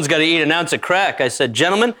said, someone's got to eat an ounce of crack. I said,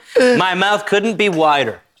 gentlemen, my mouth couldn't be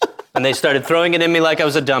wider. And they started throwing it in me like I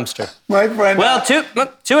was a dumpster. My friend. Well,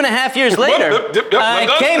 2.5 years later,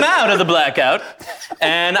 I came out of the blackout,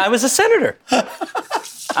 and I was a senator.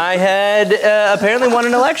 I had apparently won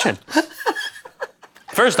an election.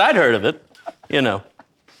 First I'd heard of it,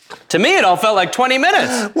 To me, it all felt like 20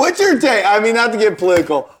 minutes. What's your take? I mean, not to get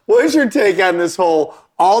political. What is your take on this whole,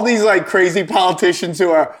 all these like crazy politicians who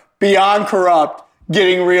are beyond corrupt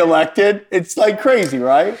getting reelected. It's like crazy,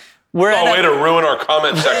 right? We're Oh, way to ruin our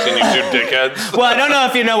comment section, you two dickheads. Well, I don't know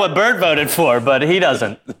if you know what Bert voted for, but he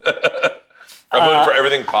doesn't. I voted for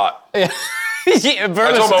everything pot. Yeah,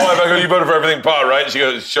 I told my wife, I go, you voted for everything pot, right? And she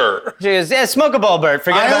goes, sure. She goes, yeah, smoke a bowl, Bert.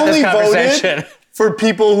 Forget about this I only conversation. voted for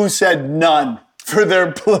people who said none for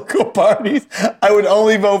their political parties. I would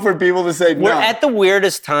only vote for people to say none. We're at the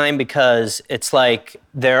weirdest time because it's like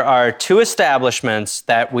there are two establishments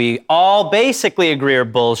that we all basically agree are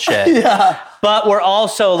bullshit. Yeah. But we're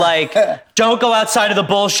also like, don't go outside of the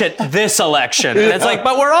bullshit this election. And it's like,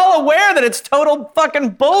 but we're all aware that it's total fucking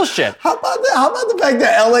bullshit. How about the fact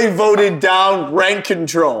that LA voted down rent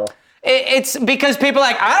control? It's because people are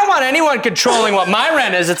like, I don't want anyone controlling what my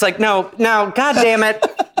rent is. It's like, no, God damn it.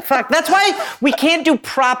 Fuck. That's why we can't do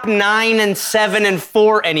Prop 9 and 7 and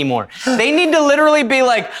 4 anymore. They need to literally be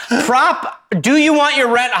like, do you want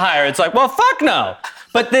your rent higher? It's like, well, fuck no.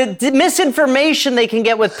 But the misinformation they can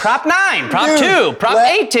get with Prop 9, Prop 2, Prop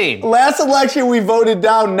 18. Last election, we voted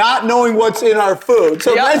down not knowing what's in our food.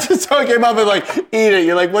 So Yep. imagine someone came up and like, eat it.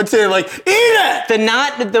 You're like, what's in it? Like, eat it!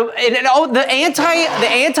 The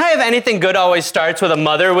anti of anything good always starts with a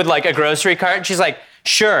mother with like a grocery cart. And she's like,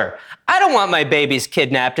 sure, I don't want my babies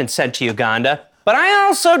kidnapped and sent to Uganda. But I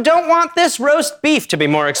also don't want this roast beef to be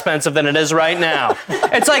more expensive than it is right now.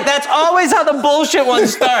 It's like, that's always how the bullshit one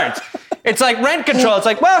starts. It's like rent control. It's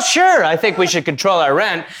like, well, sure, I think we should control our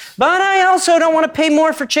rent, but I also don't want to pay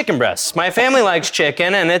more for chicken breasts. My family likes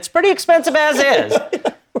chicken, and it's pretty expensive as is.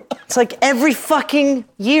 It's like every fucking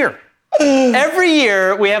year. Every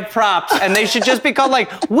year we have props, and they should just be called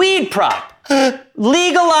like weed prop.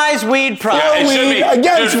 Legalize weed prop. Yeah, it should be.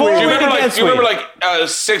 Against Dude, weed. you remember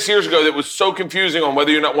 6 years ago that was so confusing on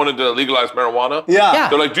whether or not wanted to legalize marijuana? Yeah.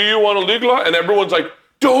 They're like, do you want to legalize? And everyone's like,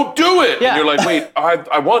 don't do it. Yeah. And you're like, wait,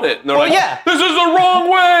 I want it. And they're like, yeah. this is the wrong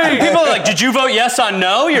way. People are like, did you vote yes on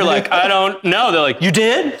no? You're like, I don't know. They're like, you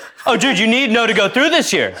did? Oh, dude, you need no to go through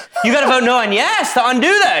this year. You got to vote no on yes to undo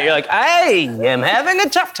that. You're like, I am having a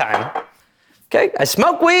tough time. Okay, I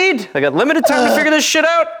smoke weed. I got limited time to figure this shit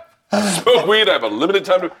out. Smoke weed. I have a limited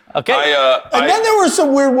time to. Okay. And then there were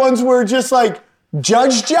some weird ones where just like,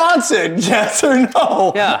 Judge Johnson, yes or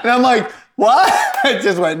no? Yeah. And I'm like, what? I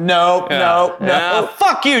just went, no.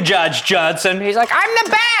 Fuck you, Judge Johnson. He's like, I'm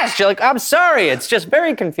the best. You're like, I'm sorry. It's just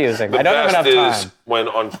very confusing. I don't have enough best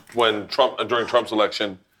time. is when Trump during Trump's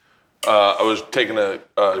election, I was taking a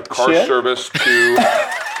car Shit? service to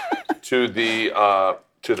the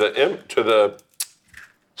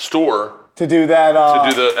store To do that. to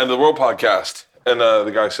do the End of the World podcast. And the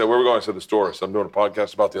guy said, where are we going? I said, the store. So I'm doing a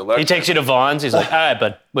podcast about the election. He takes you to Vaughn's. He's like, all right,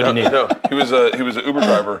 bud, what do you need? No, he was an Uber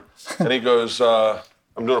driver. And he goes,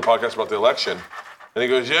 I'm doing a podcast about the election. And he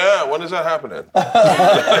goes, yeah, when is that happening? And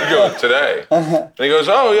I go, today. And he goes,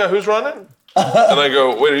 oh, yeah, who's running? And I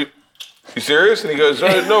go, wait, are you serious? And he goes,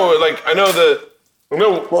 no, like, I know the...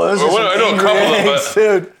 No, Well, this is I know a couple of them, eggs,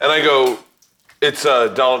 dude. and I go, it's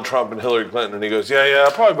Donald Trump and Hillary Clinton. And he goes, yeah,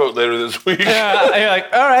 I'll probably vote later this week. And you're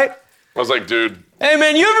like, all right. I was like, dude. Hey,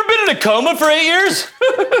 man, you ever been in a coma for 8 years?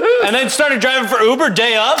 And then started driving for Uber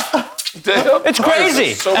day up? It's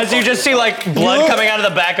crazy. So As you just see, like, blood coming out of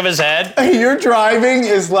the back of his head. Your driving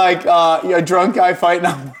is like a drunk guy fighting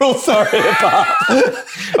a world star hip hop.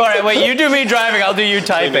 All right, wait, you do me driving, I'll do you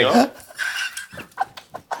typing.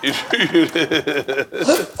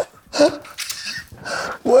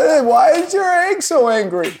 Why is your egg so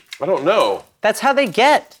angry? I don't know. That's how they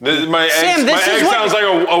get. My Sam, this egg is what- sounds like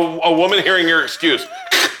a woman hearing your excuse.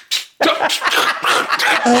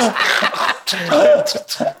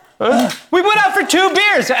 We went out for 2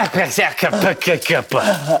 beers.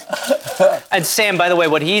 And Sam, by the way,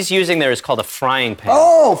 what he's using there is called a frying pan.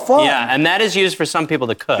 Oh, fun. Yeah, and that is used for some people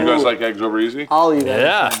to cook. You guys like eggs over easy? I'll eat it.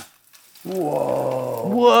 Yeah.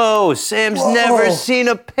 Whoa, Sam's never seen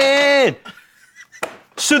a pan.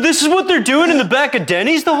 So this is what they're doing in the back of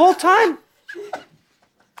Denny's the whole time?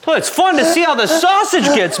 Oh, it's fun to see how the sausage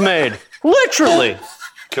gets made. Literally.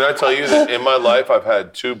 Can I tell you that in my life, I've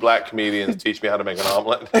had 2 black comedians teach me how to make an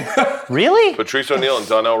omelet? Really? Patrice O'Neal and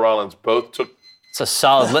Donnell Rollins both took... It's a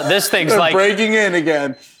solid. This thing's They're like breaking in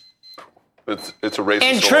again. It's a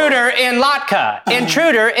racist intruder in Latka.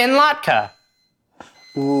 Intruder in Latka.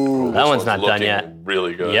 Ooh. That one's not done looking yet.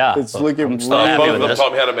 really good. Yeah. It's looking I'm still really happy Both with of them this.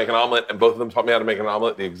 taught me how to make an omelet, and both of them taught me how to make an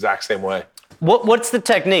omelet the exact same way. What's the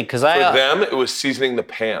technique? Because For I. them, it was seasoning the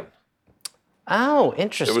pan. Oh, It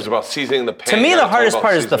interesting. was about seasoning the pan. To me, Yeah, the it's all hardest about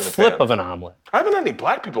part is the seasoning flip pan. of an omelet. I haven't had any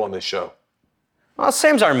black people on this show. Well,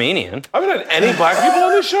 Sam's Armenian. I haven't had any black people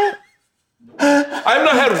on this show. I have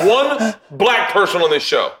not had one black person on this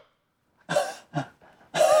show.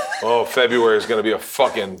 Oh, February is gonna be a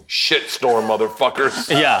fucking shitstorm, motherfuckers.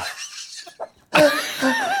 Yeah.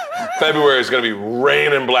 February is gonna be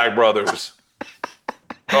raining Black Brothers.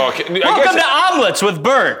 Oh, Welcome to Omelets with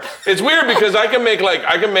Bert. It's weird because I can make like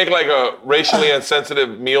a racially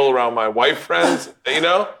insensitive meal around my white friends, you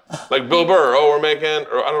know? Like Bill Burr, we're making,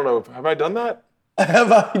 or I don't know, have I done that?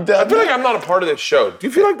 Have I done I feel like I'm not a part of this show. Do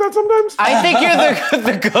you feel like that sometimes? I think you're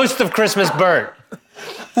the ghost of Christmas Bert.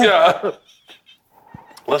 Yeah.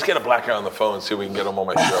 Let's get a black guy on the phone and see if we can get him on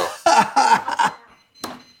my show.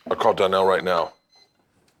 I'll call Donnell right now.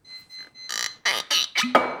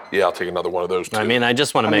 Yeah, I'll take another one of those too. I mean, I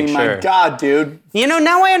just want to make sure. My God, dude. You know,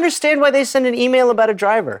 now I understand why they send an email about a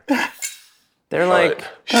driver. They're like,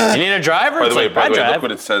 you need a driver? By It's the way, like, I drive. look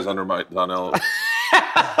what it says under my Donnell.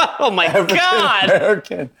 Oh my God.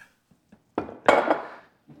 American.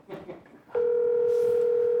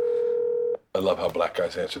 I love how black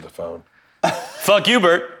guys answer the phone. Fuck you,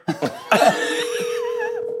 Bert.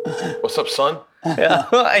 What's up, son? Yeah,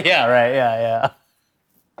 yeah, right, yeah.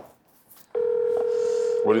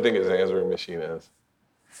 What do you think his answering machine is?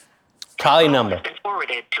 Probably number.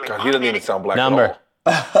 God, he doesn't even sound black Number.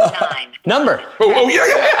 at all. Number. Oh, yeah.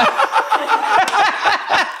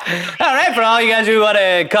 All right, for all you guys who want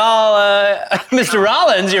to call Mr.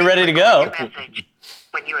 Rollins, you're ready to go.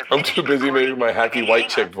 I'm too busy making my hacky white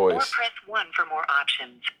chick voice. Press 1 for more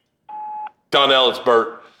options. Donnell, it's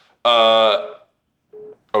Bert.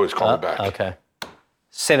 He's calling back. Okay.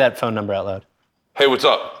 Say that phone number out loud. Hey, what's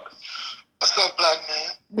up? What's up, black man?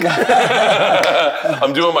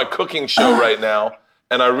 I'm doing my cooking show right now,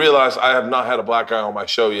 and I realized I have not had a black guy on my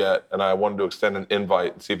show yet, and I wanted to extend an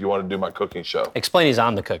invite and see if you want to do my cooking show. Explain he's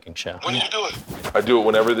on the cooking show. When do you do it? I do it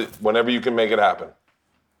whenever you can make it happen.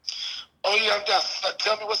 Oh, yeah, I'm down.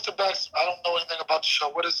 Tell me what's the best. I don't know anything about the show.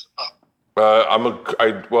 What is up?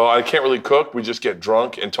 I can't really cook. We just get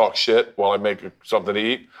drunk and talk shit while I make something to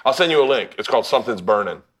eat. I'll send you a link. It's called Something's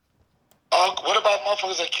Burning. What about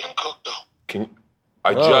motherfuckers that can cook, though?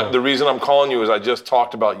 The reason I'm calling you is I just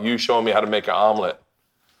talked about you showing me how to make an omelet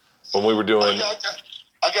when we were doing. Oh, yeah,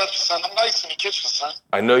 I got you, son. I'm nice in the kitchen, son.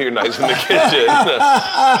 I know you're nice in the kitchen.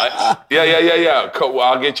 Yeah. Well,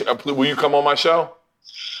 I'll get you. Will you come on my show?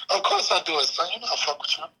 Of course I do it, son. You know I fuck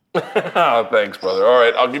with you. Thanks, brother. All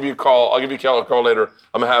right, I'll give you a call. I'll give you a call later.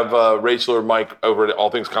 I'm gonna have Rachel or Mike over at All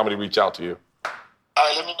Things Comedy reach out to you. All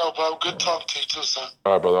right, let me know, bro. Good talking to you, too, son.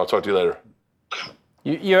 All right, brother. I'll talk to you later.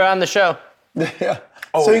 You're on the show. Yeah.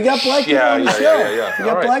 So you got black people on the show. Yeah. You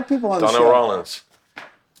got black people on the show. Donnell Rollins.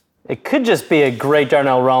 It could just be a great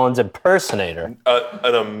Darnell Rollins impersonator.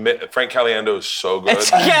 Frank Caliendo is so good.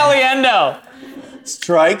 It's Caliendo.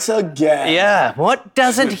 Strikes again. Yeah. What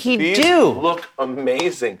doesn't he These do? Look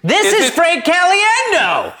amazing. This is Frank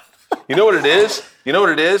Caliendo. You know what it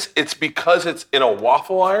is? It's because it's in a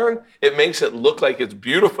waffle iron. It makes it look like it's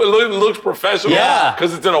beautiful. It looks professional. Yeah.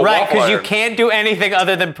 Because it's in a right, waffle iron. because you can't do anything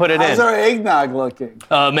other than put it How's in. our eggnog looking?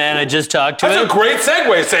 Oh, man, I just talked to That's him. a great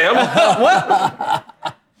segue, Sam.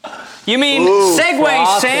 You mean Segway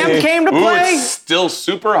frothy. Sam came to Ooh, play? it's still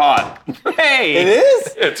super hot. Hey. It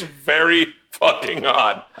is? It's very fucking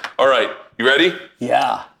hot. All right, you ready?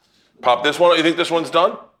 Yeah. Pop this one. You think this one's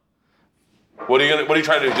done? What are you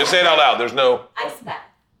trying to do? Just say it out loud. There's no. Ice bath,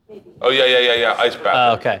 maybe. Oh yeah. Ice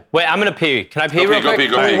bath. Okay. Wait, I'm going to pee. Can I pee real Go quick?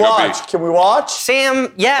 pee. Can we watch?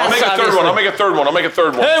 Sam, yes. I'll make a third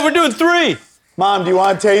one. Hey, we're doing 3. Mom, do you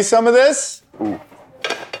want to taste some of this? Ooh.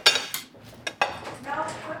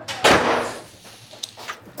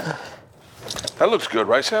 That looks good,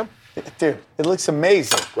 right, Sam? Dude, it looks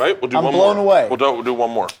amazing. Right? We'll do I'm one more. blown away. We'll do one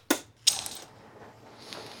more.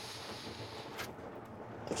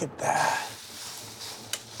 Look at that.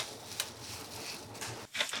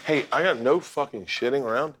 Hey, I got no fucking shitting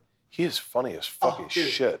around. He is funny as fucking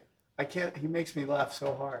shit. I can't, he makes me laugh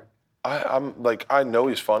so hard. I know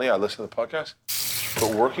he's funny. I listen to the podcast.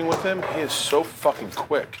 But working with him, he is so fucking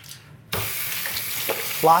quick.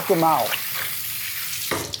 Lock him out.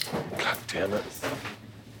 God damn it.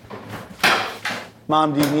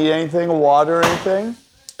 Mom, do you need anything, water or anything?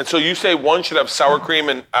 And so you say one should have sour cream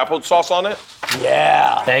and applesauce on it?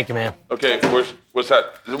 Yeah. Thank you, man. Okay, what's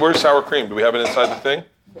that? Where's sour cream? Do we have it inside the thing?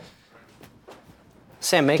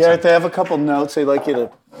 Sam, make Gareth, some. they have a couple notes they'd like you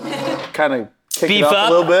to kind of kick Beef it up up.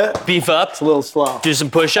 a little bit. Beef up. It's a little slow. Do some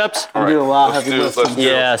push-ups. I'm doing a lot let's heavy do- lifting. let's do-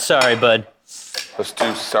 Yeah, sorry, bud. Let's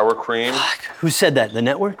do sour cream. Who said that? The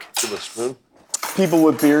network? Give a spoon. People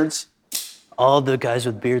with beards. All the guys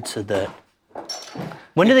with beards said that.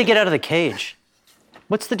 When do they get out of the cage?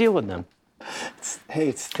 What's the deal with them? Hey,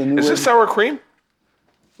 it's the new Is way. this sour cream?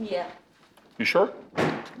 Yeah. You sure?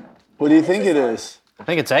 What do you think it is? I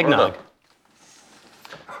think it's eggnog.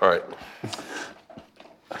 All right.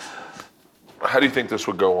 How do you think this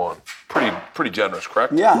would go on? Pretty generous,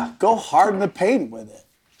 correct? Yeah, go hard in the paint with it.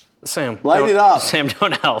 Sam, Light it up. Sam,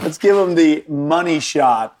 don't help. Let's give them the money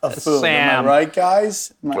shot of food. Am Sam. I right,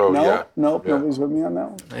 guys? Oh, no, yeah. nope, Yeah. nobody's with me on that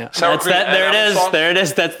one. Yeah. Sour That's cream that. and There it is. applesauce? There it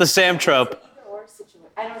is. That's the Sam trope. Or situation.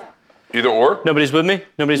 I don't know. Either or? Nobody's with me?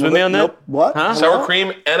 Nobody's with me on that? Nope. What? Huh? Sour cream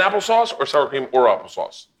and applesauce or sour cream or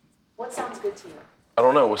applesauce? What sounds good to you? I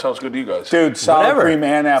don't know. What sounds good to you guys? Dude, sour Whatever. cream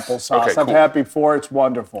and applesauce. Okay, I'm cool. happy for it. It's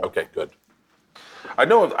wonderful. Okay, good. I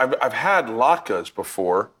know I've had latkes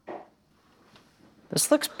before. This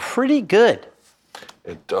looks pretty good.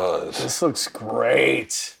 It does. This looks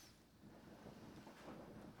great.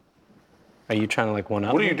 Are you trying to like one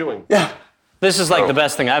up? What are you doing? Yeah, This is like the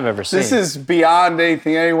best thing I've ever seen. this is beyond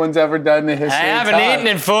anything anyone's ever done in the history I of haven't time. eaten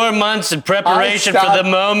in 4 months in preparation for stopped- the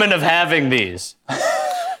moment of having these.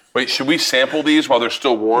 Wait, should we sample these while they're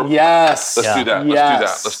still warm? Yes. Let's do that.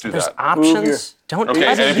 Yes. Let's do There's that. options. Don't Okay, touch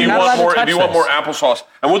and it. if you You're not want allowed more, to if you touch want more this. applesauce,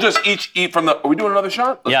 and we'll just each eat from the. Are we doing another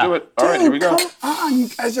shot? Let's Yeah. do it. All right, here we go. Come on, you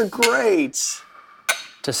guys are great.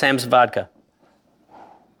 To Sam's vodka.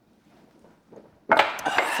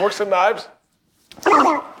 Forks and knives.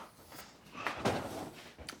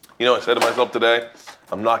 You know, I said to myself today,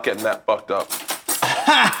 I'm not getting that fucked up.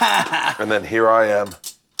 And then here I am.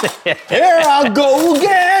 Here I go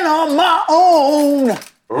again on my own.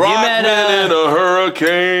 met, Rockman in a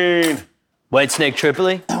hurricane. White Snake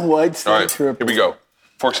Tripoli. What's All the right, trip? here we go.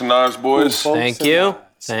 Forks and knives, boys. Folks Thank and you. knives.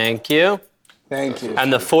 Thank you. Thank you.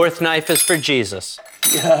 And the fourth knife is for Jesus.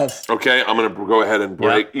 Yes. Okay, I'm gonna go ahead and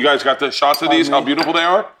break. You guys got the shots of these? How beautiful they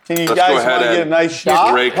are? Can you Let's guys go ahead want to and get a nice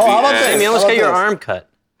shot? break how about the this? egg. Sammy, let's How get about your this? arm cut.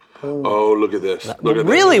 Oh, look at this. Look at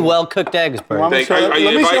Really this. well cooked eggs, Bert. Want me to show it? Let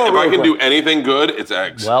me If show it I real can do quick. anything good, it's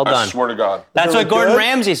eggs. Well I done. swear to God. That's Is what it Gordon good?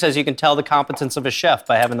 Ramsay says. You can tell the competence of a chef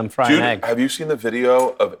by having them fry Dude, an egg. have you seen the video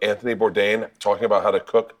of Anthony Bourdain talking about how to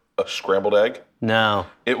cook a scrambled egg? No.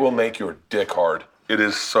 It will make your dick hard. It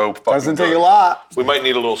is so fucking Doesn't good. take a lot. We might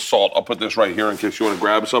need a little salt. I'll put this right here in case you want to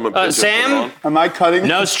grab some and pinch it, Sam? put it on. Am I cutting?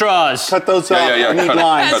 No straws. Cut those up. yeah, I need cut it.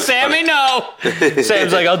 lines. Cut it. Sammy, no.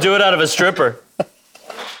 Sam's like, I'll do it out of a stripper.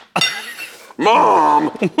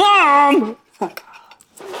 Mom! Mom!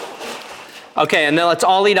 Okay, and then let's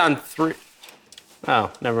all eat on 3.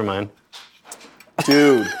 Oh, never mind.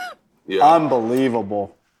 Dude, Yeah.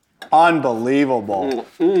 unbelievable. Unbelievable.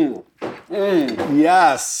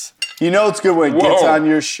 Yes. You know it's good when it gets Whoa. on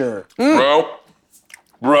your shirt. Bro.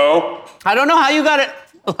 I don't know how you got it,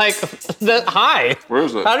 like, that high. Where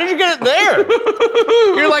is it? How did you get it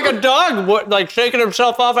there? You're like a dog, like, shaking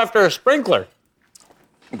himself off after a sprinkler.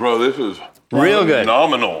 Bro, this is Real good.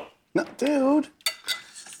 phenomenal. No, dude.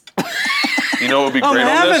 You know what would be I'm great on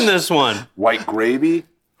having this? this one. White gravy.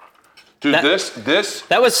 Dude, That- this.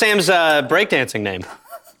 That was Sam's breakdancing name.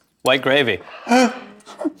 White gravy. I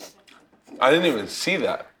didn't even see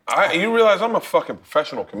that. You realize I'm a fucking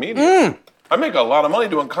professional comedian. I make a lot of money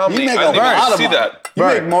doing comedy. You make I a didn't even lot of see money. that. You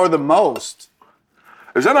make more than most.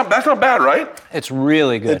 Is that not? That's not bad, right? It's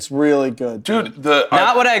really good. It's really good. Dude,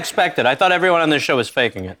 Not what I expected. I thought everyone on this show was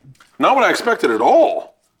faking it. not what I expected at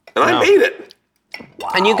all. And No. I made it.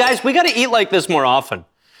 And you guys, we got to eat like this more often.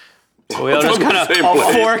 We all just From the kind same of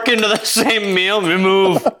plate. fork into the same meal.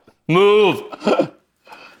 Move. Move.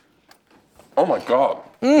 Oh my God.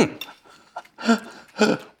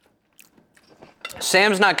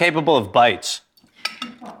 Sam's not capable of bites.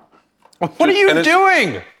 What are you And it's-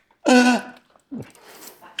 doing?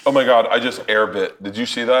 Oh my God, I just air bit. Did you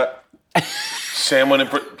see that? Sam went in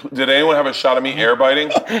for, did anyone have a shot of me air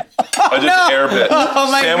biting? I just air bit.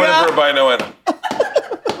 Oh my Sam went in God. for a bite and I went.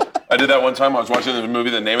 I did that one time. I was watching the movie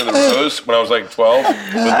The Name of the Rose when I was like 12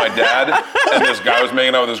 with my dad. And this guy was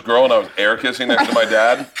making out with this girl and I was air kissing next to my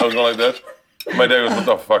dad. I was going like this. My dad goes, what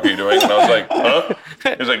the fuck are you doing? And I was like, huh?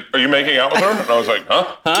 He was like, are you making out with her? And I was like,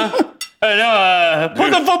 huh? Hey, no, put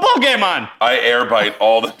Dude. the football game on. I air bite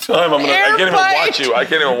all the time. I can't even bite? watch you. I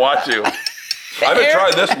can't even watch you. I haven't Air-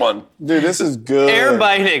 tried this one. Dude, this is good. Air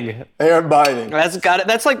biting. Air biting. That's got it.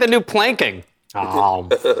 That's like the new planking. Come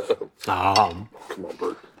on,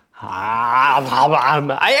 Bert.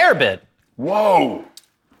 I air bit. Whoa.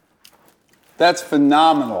 That's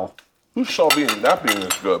phenomenal. Who saw that being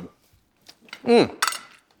this good?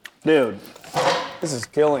 Dude, this is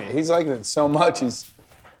killing it. He's liking it so much. He's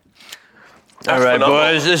All right, phenomenal.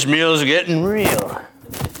 boys, this meal's getting real.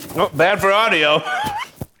 Oh, bad for audio.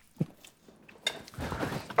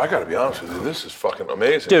 I gotta be honest with you, this is fucking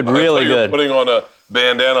amazing. Dude, I really thought you were good. putting on a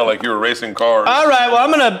bandana like you were racing cars. All right, well,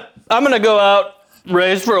 I'm gonna go out,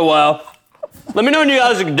 race for a while. Let me know when you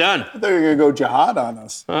guys are done. I thought you were gonna go jihad on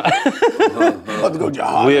us. About to go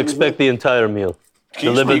jihad. We on us. expect the entire meal.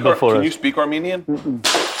 delivered before Can us. you speak Armenian?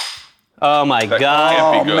 Oh my That God!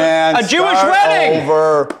 can't be good. man. A Jewish start wedding!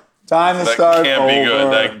 Over. Time to That start can't over. be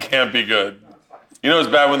good. That can't be good. You know it's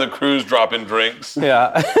bad when the crew's dropping drinks.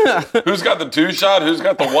 Yeah. Who's got the 2 shot? Who's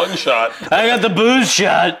got the 1 shot? I got the booze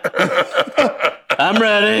shot. I'm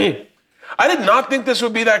ready. I did not think this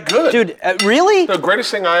would be that good. Dude, really? The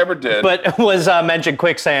greatest thing I ever did. But was mentioned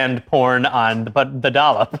quicksand porn on the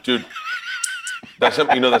dollop. Dude, that's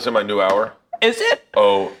in my new hour. Is it?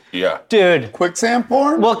 Oh, yeah. Dude. Quicksand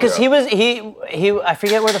porn? Well, because he I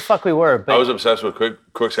forget where the fuck we were, but I was obsessed with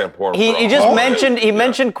quicksand porn. he just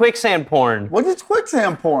mentioned quicksand porn. What is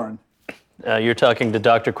quicksand porn? You're talking to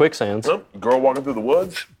Dr. Quicksands. Oh, girl walking through the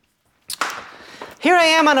woods. Here I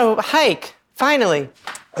am on a hike, finally.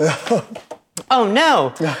 Oh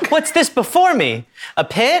no, what's this before me? A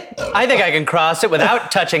pit? I think I can cross it without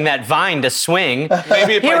touching that vine to swing.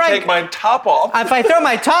 Maybe if Here I take my top off. If I throw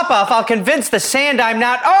my top off, I'll convince the sand I'm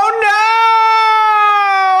not. Oh no!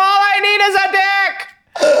 All I need is a dick!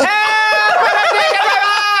 Help! Put a dick in my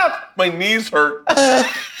mouth! My knees hurt.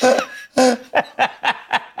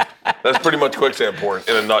 That's pretty much quicksand porn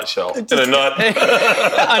in a nutshell. In a nut.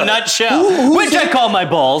 A nutshell, which I call my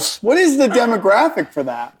balls. What is the demographic for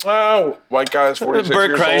that? Oh, white guys, 46 Bert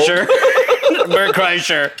years Kreischer. old. Bert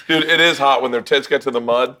Kreischer. Dude, it is hot when their tits get to the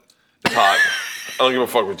mud. It's hot. I don't give a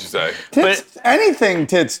fuck what you say. Tits, anything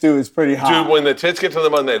tits do is pretty hot. Dude, when the tits get to the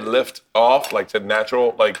mud and they lift off, like to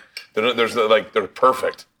natural, like they're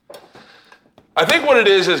perfect. I think what it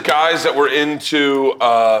is guys that were into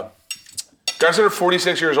guys that are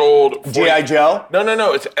 46 years old. G.I. Joe?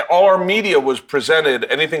 No. It's all our media was presented.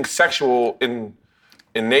 Anything sexual in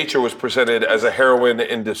nature was presented as a heroine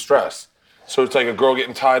in distress. So it's like a girl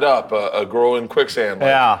getting tied up, a girl in quicksand.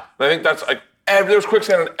 Yeah. And I think that's like there's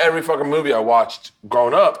quicksand in every fucking movie I watched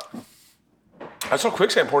growing up. I saw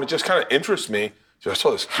quicksand porn. It just kind of interests me. I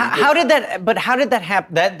saw this. How did that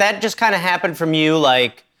happen? That just kind of happened from you,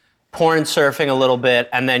 like porn surfing a little bit,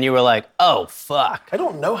 and then you were like, oh fuck. I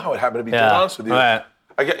don't know how it happened, to be Yeah. honest with you. Right.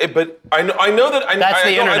 I get it, but I know that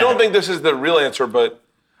I don't think this is the real answer, but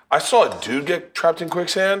I saw a dude get trapped in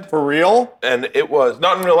quicksand, For real? and it was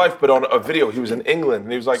not in real life, but on a video. He was in England,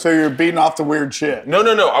 and he was like, So you're beating off the weird shit? no.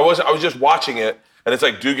 I was just watching it, and it's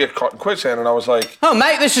like dude get caught in quicksand, and I was like, Oh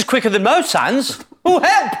mate, this is quicker than most suns. Oh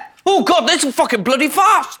help! Oh god, this is fucking bloody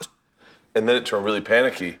fast. and then it turned really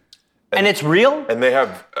panicky, And it's real? and they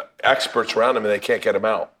have experts around him, and they can't get him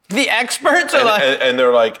out. The experts are And, like, and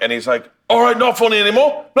they're like, and he's like, all right, not funny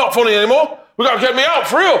anymore. We gotta get me out,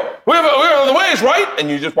 for real. We have other ways, right? And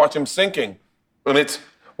you just watch him sinking. And it's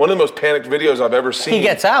one of the most panicked videos I've ever seen. he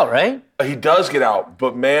gets out, right? He does get out,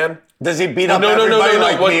 but man. Does he beat up No. everybody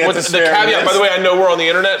like me at What the the caveat, Staircase? by the way, I know we're on the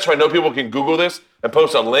internet, so I know people can Google this and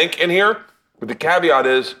post a link in here. But the caveat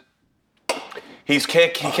is, he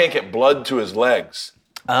can't get blood to his legs.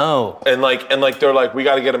 Oh. And they're like, we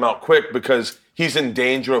gotta get him out quick because he's in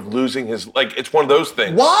danger of losing his, like, it's one of those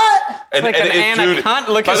things. What? And, Like an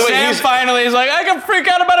anaconda. Look by at the way, Sam finally. He's like, I can freak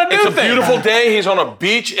out about a new it's a thing. beautiful day. He's on a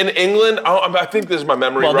beach in England. I think this is my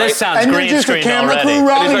memory, Well, right? this sounds And you're green just a screen camera already. crew,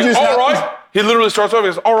 Rob? And he's Just like, all happens- right. He literally starts off, he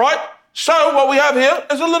goes, all right, so what we have here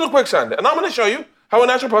is a little quicksand. And I'm going to show you how a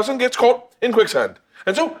natural person gets caught in quicksand.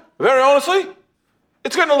 And so, very honestly,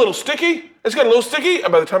 it's getting a little sticky.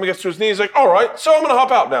 And by the time he gets to his knees, he's like, all right, so I'm going to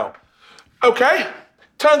hop out now. Okay.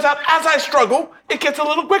 Turns out, as I struggle, it gets a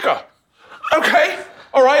little quicker. Okay.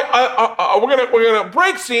 All right. We're gonna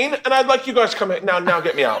break scene, and I'd like you guys to come in now.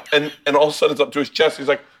 Get me out. And all of a sudden, it's up to his chest. He's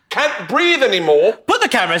like, can't breathe anymore. Put the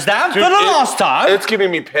cameras down Dude, for the last time. It's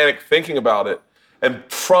giving me panic thinking about it. And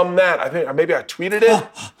from that, I think maybe I tweeted it.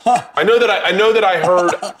 I know that I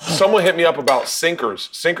heard someone hit me up about sinkers.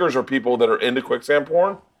 Sinkers are people that are into quicksand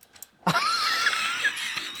porn. Am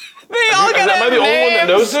I the only one that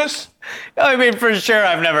knows this? I mean, for sure,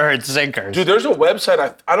 I've never heard sinkers. Dude, there's a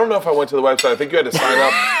website. I don't know if I went to the website. I think you had to sign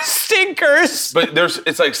up. Stinkers. But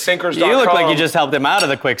it's like sinkers.com. You look like you just helped him out of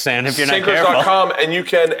the quicksand if you're not careful. Sinkers.com, and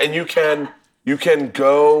you can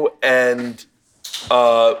go and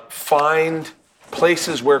find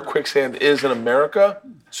places where quicksand is in America,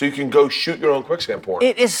 so you can go shoot your own quicksand porn.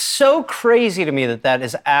 It is so crazy to me that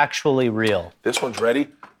is actually real. This one's ready.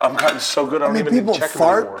 I'm gotten so good. I don't even need people to check it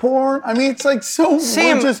fart anymore. porn? I mean, it's like so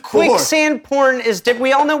Sam, we're just bored. quicksand porn is different.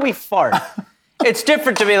 We all know we fart. It's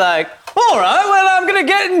different to be like, all right, well, I'm going to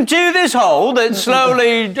get into this hole that's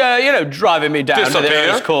slowly, driving me down to the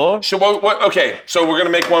Earth's core. So, okay, so we're going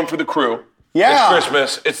to make one for the crew. Yeah. It's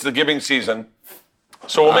Christmas. It's the giving season.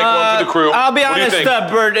 So we'll make one for the crew. I'll be What do you honest, think?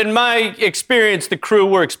 Bert, in my experience, the crew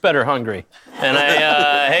works better hungry. And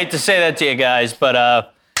I hate to say that to you guys,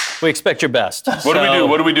 but we expect your best. What do we do?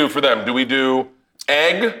 What do we do for them? Do we do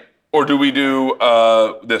egg, or do we do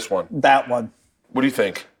this one? That one. What do you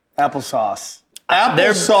think? Applesauce.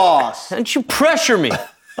 Applesauce. Don't you pressure me.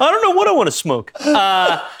 I don't know what I want to smoke.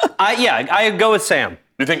 I go with Sam.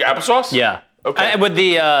 You think applesauce? Yeah. Okay. With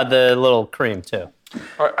the little cream, too.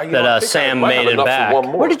 All right, That Sam made it back.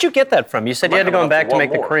 Where did you get that from? You said you had to go back to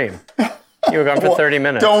make the cream. You were gone for 30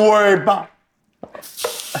 minutes. Don't worry about.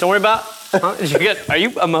 Don't worry about. Huh? Are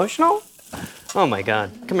you emotional? Oh my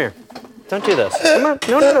God! Come here. Don't do this. Come on.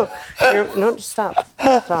 No. No, stop.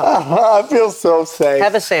 I feel so safe.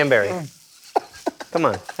 Have a Samberry. Come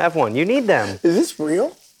on, have one. You need them. Is this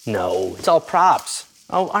real? No, it's all props.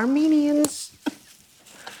 Oh, Armenians.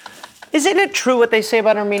 Isn't it true what they say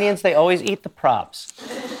about Armenians? They always eat the props.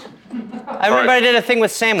 I remember I did a thing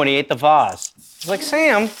with Sam when he ate the vase. It's like,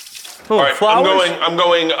 Sam, All right, flowers? I'm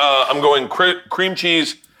going cream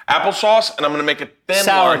cheese, applesauce, and I'm gonna make it thin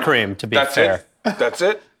Sour line. cream, to be That's fair. It. That's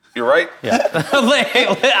it. You're right. Yeah.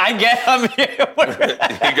 I get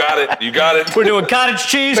You got it. We're doing cottage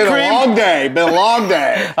cheese Been cream. Been a long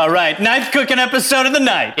day. All right, ninth cooking episode of the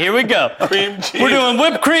night. Here we go. Cream cheese. We're doing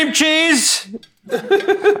whipped cream cheese,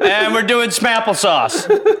 and we're doing smapplesauce.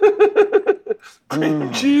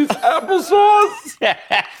 Cream cheese, applesauce.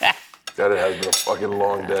 God, it has been a fucking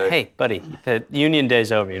long day. Hey, buddy, the union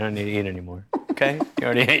day's over. You don't need to eat anymore, okay? You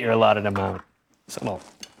already ate your allotted amount.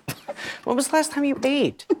 When was the last time you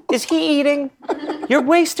ate? Is he eating? You're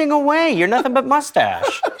wasting away. You're nothing but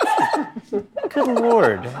mustache. Good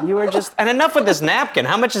Lord. You are just... And enough with this napkin.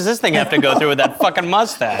 How much does this thing have to go through with that fucking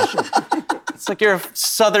mustache? It's like you're a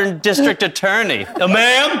Southern District Attorney.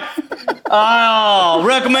 Ma'am, I'll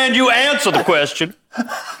recommend you answer the question.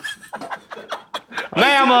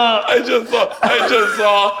 Ma'am, I just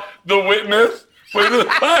saw The Witness.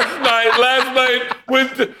 Last night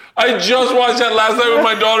I just watched that last night with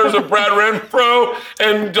my daughters with Brad Renfro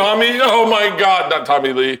and Tommy. Oh my God, not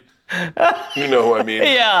Tommy Lee. You know who I mean.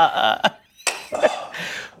 Yeah.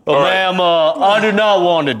 Well, ma'am, I do not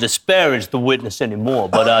want to disparage The Witness anymore,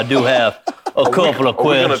 but I do have a couple of Are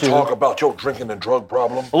we questions. gonna talk about your drinking and drug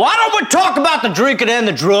problem? Why don't we talk about the drinking and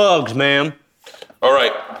the drugs, ma'am? All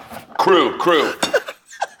right, crew.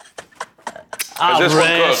 As this one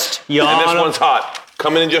cooks, Your and this Honor. one's hot.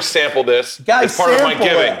 Come in and just sample this. Guys, it's part of my sample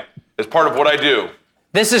giving. it. It's part of what I do.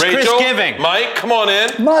 This is Rachel, Chris Giving. Mike, come on in.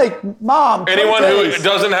 Mike, Mom. Anyone who please.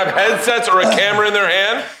 doesn't have headsets or a camera in their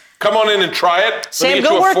hand, come on in and try it. Let me Sam, get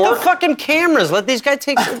go you a work fork. the fucking cameras. Let these guys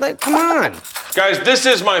take... Come on. Guys, this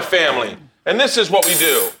is my family, and this is what we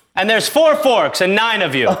do. And there's 4 forks and 9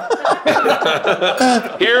 of you.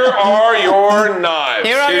 Here are your knives.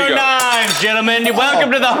 Here are you your go. knives, gentlemen.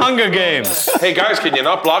 Welcome to the Hunger Games. Hey guys, can you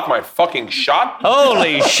not block my fucking shot?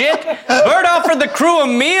 Holy shit. Bert offered the crew a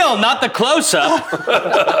meal, not the close-up.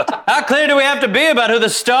 How clear do we have to be about who the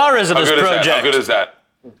star is of How this good is project? that? How good is that?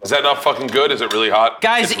 Is that not fucking good? Is it really hot?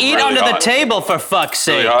 Guys, It's eat really under the hot. table, for fuck's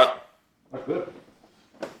sake. Really hot.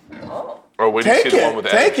 Oh, wait till you Take see the it. one with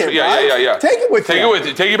the Take eggs. it, Yeah. right? Take it with Take you. it with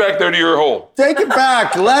you. Take it back there to your hole. Take it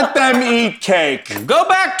back. Let them eat cake. Go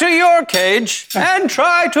back to your cage and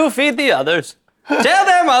try to feed the others. Tell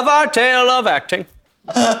them of our tale of acting.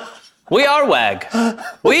 We are WAG.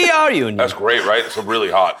 We are Union. That's great, right? It's really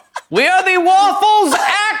hot. We are the Waffles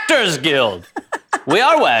Actors Guild. We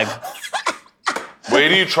are WAG. Wait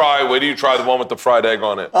till you try the one with the fried egg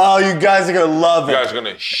on it. Oh, you guys are gonna love You it. guys are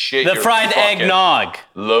gonna shit The your fried fucking eggnog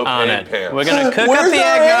low on pain it. pants. We're gonna cook Where's up the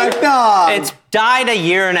our eggnog? It's died a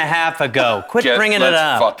year and a half ago. Quit bringing it Let's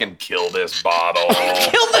up. fucking kill this bottle.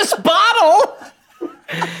 Kill this bottle.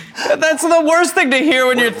 That's the worst thing to hear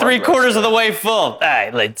when you're 3/4 of the way full. All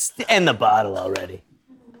right, let's end the bottle already.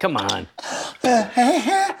 Come on. No.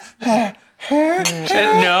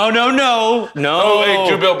 Oh, hey,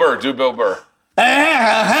 do Bill Burr.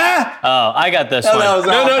 Oh, I got this one. that was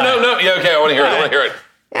No. Yeah, okay, I want to hear it.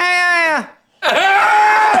 Yeah. Oh,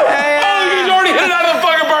 he's already hit it out of the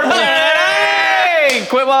fucking park. Hey,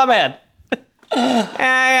 quit while I'm ahead.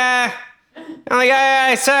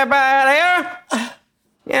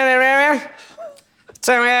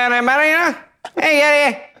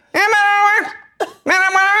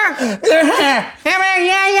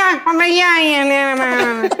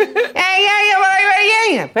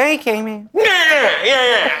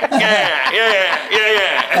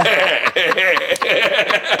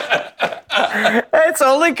 It's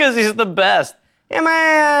only because he's the best. Dude,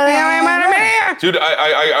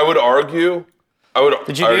 I would argue.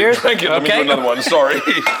 Did you do yours? Drank it. Let me Okay. do another one. Sorry.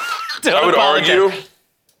 I would argue.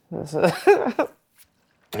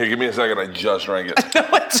 Here, give me a second. I just drank it.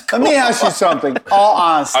 Let me ask you something. All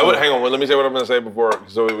honesty. I would hang on. Let me say what I'm going to say before,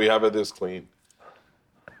 so we have it this clean.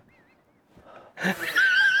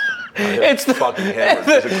 It's the fucking hammered.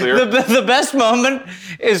 Is it clear? The best moment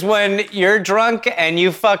is when you're drunk and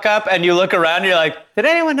you fuck up and you look around and you're like, did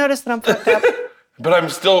anyone notice that I'm fucked up? But I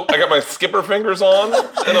got my skipper fingers on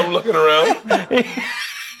and I'm looking around.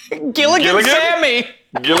 Gilligan Sammy.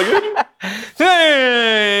 Gilligan?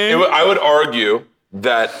 Hey. I would argue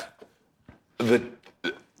that let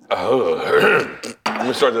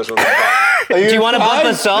me start this one. Do you want to bump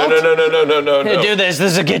a salt? No. Do this.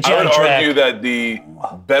 This will get you I on would track. argue that the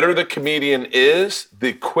better the comedian is,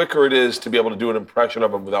 the quicker it is to be able to do an impression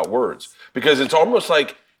of them without words. Because it's almost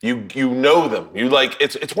like you know them. You like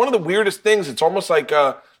it's one of the weirdest things. It's almost like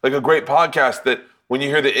a great podcast that when you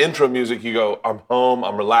hear the intro music, you go, I'm home,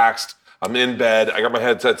 I'm relaxed, I'm in bed, I got my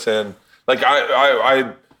headsets in. Like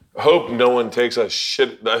I hope no one takes a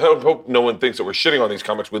shit. I hope no one thinks that we're shitting on these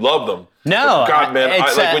comics. We love them. No, but God, man,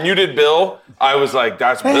 like when you did Bill, I was like,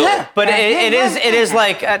 that's Bill. But it is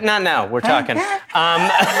like not now. We're talking.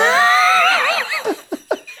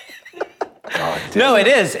 No, it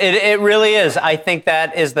is. It really is. I think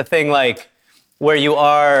that is the thing. Like where you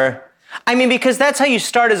are. I mean, because that's how you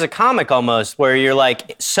start as a comic almost, where you're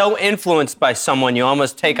like so influenced by someone, you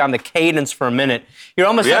almost take on the cadence for a minute. You're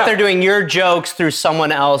almost up there doing your jokes through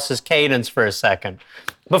someone else's cadence for a second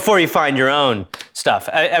before you find your own stuff.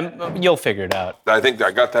 You'll figure it out. I think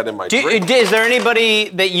I got that in my drink. Is there anybody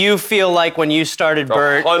that you feel like when you started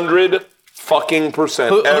Bert?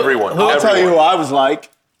 100% everyone. I'll tell you who I was like.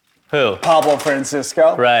 Who? Pablo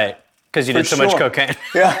Francisco. Right. Because you did so much cocaine.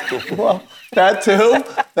 Yeah, well, that too.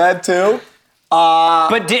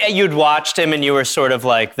 But you'd watched him and you were sort of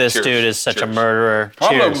like, this Cheers. dude is such a Cheers. murderer.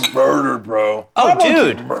 Pablo Cheers. murdered, bro. Oh,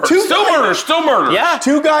 dude. Still murder. Yeah.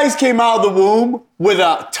 Two guys came out of the womb with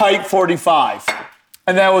a tight 45.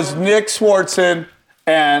 And that was Nick Swartzen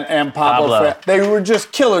and Pablo. They were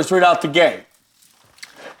just killers right out the gate.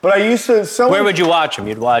 But I used to... Where would you watch him?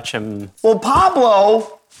 You'd watch him... Well,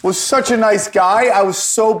 Pablo was such a nice guy. I was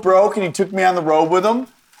so broke, and he took me on the road with him.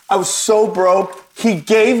 I was so broke, he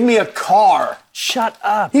gave me a car. Shut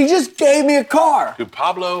up. He just gave me a car. Dude,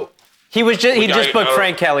 Pablo... He just booked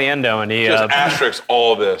Frank Caliendo, and he... Just asterisk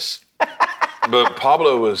all this. But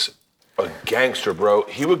Pablo was a gangster, bro.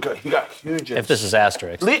 He got huge in... If this is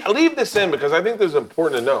asterisk. Leave this in, because I think this is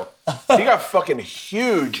important to know. He got fucking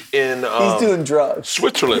huge in... He's doing drugs.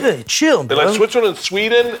 Switzerland. Hey, chill, bro. In like Switzerland,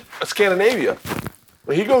 Sweden, Scandinavia.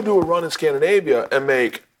 He'd go do a run in Scandinavia and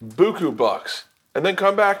make buku bucks. And then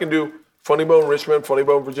come back and do Funny Bone Richmond, Funny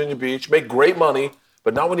Bone Virginia Beach, make great money,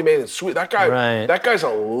 but not when he made it in Sweden. That guy's a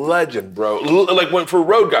legend, bro. Like for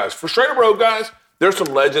road guys, for straight up road guys, there's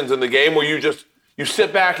some legends in the game where you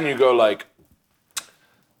sit back and you go like,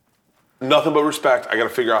 nothing but respect. I got to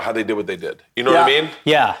figure out how they did what they did. You know what I mean?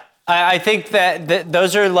 Yeah. I think that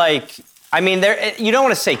those are like, I mean, you don't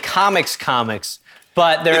want to say comics,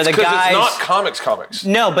 but they're the guys. It's not comics.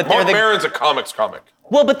 No, but Mark Maron's a comics comic.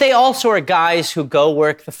 Well, but they also are guys who go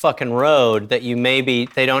work the fucking road that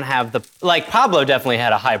they don't have the, like Pablo definitely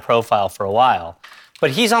had a high profile for a while,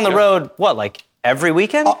 but he's on the road, like every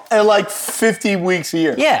weekend? And like 50 weeks a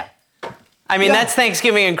year. Yeah. I mean, that's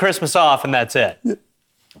Thanksgiving and Christmas off and that's it.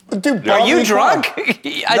 Dude, Are you drunk?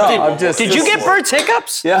 I'm just... Did you get Bert's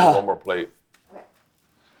hiccups? Yeah. One more plate.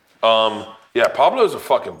 Yeah, Pablo's a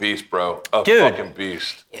fucking beast, bro. Fucking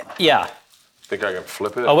beast. Yeah. Think I can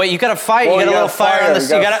flip it? Oh wait, you got a fire. Well, you got a little fire on this.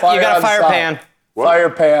 You got a fire pan. Fire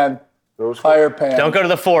pan. Fire pan. Don't go to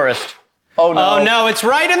the forest. Oh no. Oh no, it's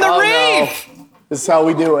right in the reef. No. This is how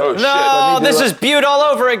we do it. Oh, shit. No, this is Butte all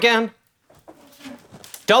over again.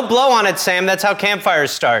 Don't blow on it, Sam. That's how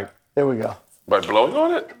campfires start. There we go. By blowing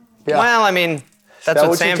on it? Yeah. Well, I mean, that's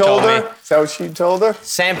what Sam told me. Is that what she told her?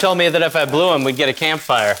 Sam told me that if I blew him, we'd get a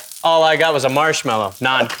campfire. All I got was a marshmallow,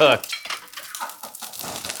 non-cooked.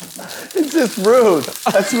 It's just rude.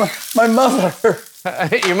 That's my mother.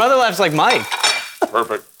 Your mother laughs like Mike.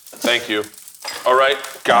 Perfect. Thank you. All right,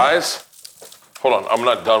 guys. Hold on. I'm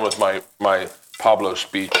not done with my Pablo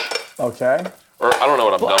speech. Okay. Or I don't know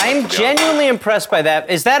what I'm done with. I'm genuinely impressed by that.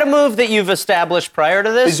 Is that a move that you've established prior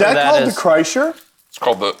to this? Is that called the Kreischer? It's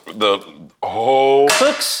called the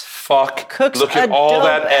Cooks? fuck. Cooks Look at a all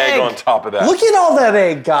that dope egg egg. on top of that. Look at all that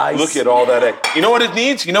egg, guys. Look at all that egg. You know what it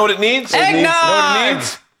needs? You know what it needs? Eggnog! You know what it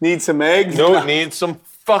needs? Need some eggs? No, it needs some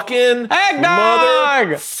fucking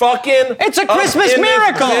Eggnog! fucking. It's a Christmas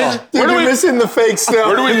miracle! Dude, you're missing the fake snow.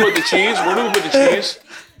 Where do we put the cheese? Where do we put the cheese?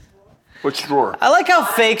 Which drawer? I like how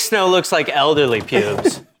fake snow looks like elderly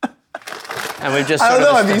pubes. And we just I don't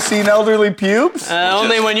sort know. of Have you seen elderly pubes?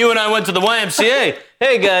 only when you and I went to the YMCA.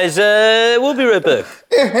 Hey guys, we'll be right back.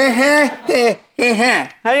 Want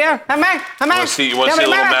to see a little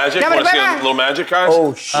magic? Want to see a little magic, guys?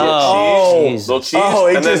 Oh shit! Oh, Jesus. Little cheese. Oh,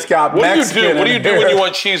 he And then just got what Mexican do you do? What do you in do when here. you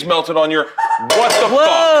want cheese melted on your? What the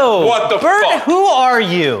Whoa! fuck? What the Bert, fuck? who are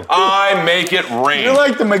you? I make it rain. You're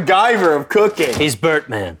like the MacGyver of cooking. He's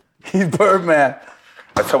Bertman. He's Birdman.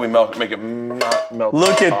 That's how we make it melt.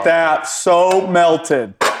 Look at that, so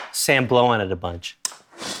melted. Sam, blow on it a bunch.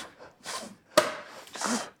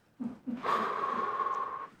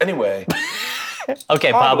 Anyway,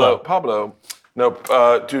 Okay, Pablo. Pablo.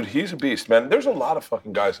 No, dude, he's a beast, man. There's a lot of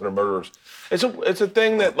fucking guys that are murderers. It's a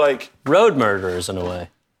thing that like. Road murderers in a way.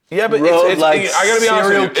 Yeah, but Road, it's like, I gotta be honest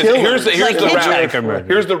serial with you. Here's the Like hitchhiker rap. murder.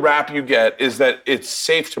 Here's the rap you get is that it's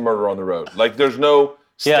safe to murder on the road. Like there's no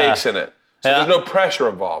stakes in it, so Yeah. there's no pressure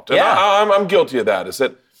involved. And Yeah. I'm guilty of that. Is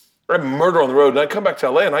that I murder on the road, and I come back to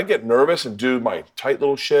LA and I get nervous and do my tight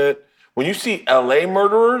little shit. When you see LA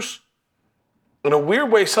murderers, in a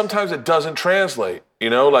weird way, sometimes it doesn't translate. You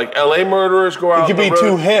know, like LA murderers go out. You can on be the road.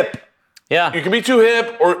 too hip. You can be too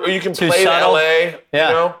hip, or you can Too play subtle. LA. Yeah.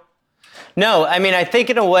 You know. No, I mean, I think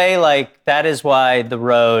in a way, like, that is why the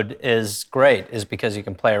road is great, is because you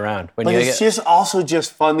can play around. When But you it's just also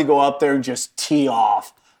just fun to go up there and just tee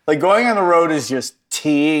off. Like going on the road is just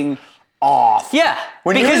teeing off. Yeah.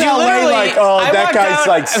 When you're because in you LA, literally, like, oh, I that walked guy's out-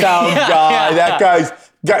 like sound Yeah, guy. yeah, That yeah. guy's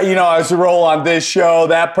got, you know, I was a role on this show.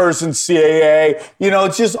 That person's CAA. You know,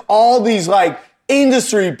 it's just all these like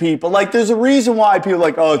industry people. Like, there's a reason why people are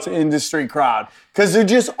like, oh, it's an industry crowd. Because they're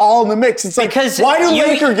just all in the mix. It's like, Because why do you-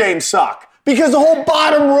 Laker games suck? Because the whole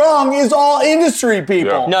bottom rung is all industry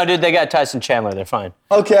people. Yeah. No, dude, they got Tyson Chandler. They're fine.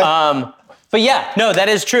 Okay. But yeah, no, that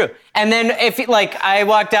is true. And then I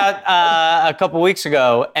walked out a couple weeks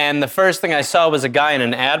ago, and the first thing I saw was a guy in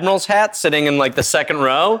an admiral's hat sitting in like the second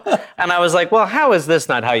row, and I was like, well, how is this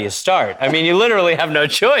not how you start? I mean, you literally have no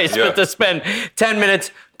choice Yeah. but to spend 10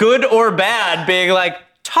 minutes, good or bad, being like,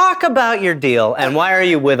 talk about your deal and why are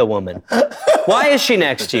you with a woman? Why is she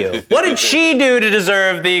next to you? What did she do to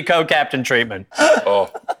deserve the co-captain treatment?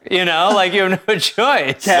 Oh. You know, like you have no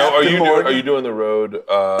choice. No, Captain Morgan. are you doing the road?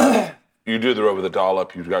 You do the road with a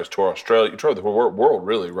dollop. You guys tour Australia. You tour the world,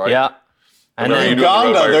 really, right? Yeah. And Are you then, doing the road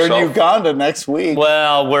Uganda. by They're in yourself? Uganda next week.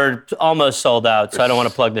 well, we're almost sold out, so I don't want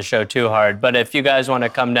to plug the show too hard. But if you guys want to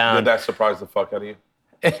come Did down that surprise the fuck out of you?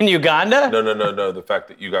 in Uganda, No. The fact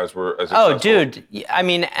that you guys were as oh, successful. dude, I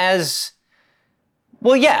mean, as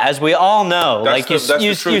we all know, That's like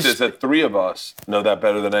the truth is that three of us know that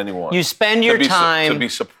better than anyone. you spend your to time be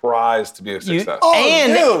surprised to be a success.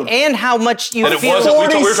 Oh, dude. and how much you and it feel. wasn't. We were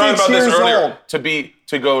talking 46 about this years earlier. old.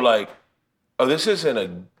 To go like, oh, this isn't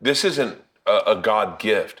a God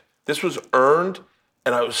gift. This was earned,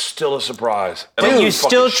 and I was still a surprise. And I But was you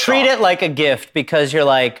still fucking treat shocked. it like a gift because you're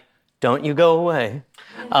like, don't you go away.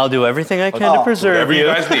 I'll do everything I can to preserve Whatever you you.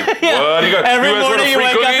 guys need. What? You got, Every you guys want morning a you free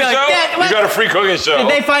wake up, cooking you're like, show? "Yeah, what?" You got a free cooking show. Did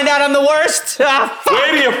they find out I'm the worst? Ah, fuck.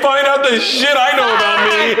 Where do you find out the shit I know about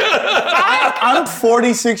me? I'm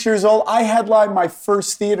 46 years old. I headlined my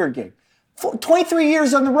first theater gig. 23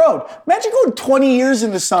 years on the road. Imagine going 20 years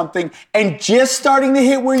into something and just starting to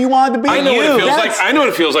hit where you wanted to be. I know what it feels That's- like. I know what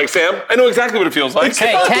it feels like, Sam. I know exactly what it feels like.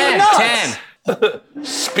 Hey, fucking 10. nuts.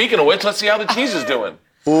 Speaking of which, let's see how the cheese is doing.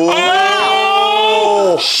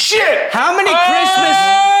 Oh, shit! How many Christmas?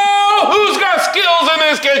 Oh, who's got skills in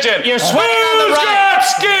this kitchen? You're sweating on the Who's right. got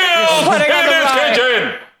skills sweating on in the this right.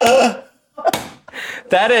 kitchen?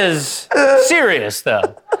 That is serious,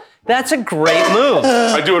 though. That's a great move.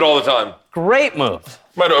 I do it all the time. Great move.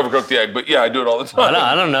 Might overcook the egg, but yeah, I do it all the time.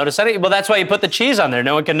 I don't notice any. Well, that's why you put the cheese on there.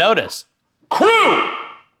 No one can notice. Crew!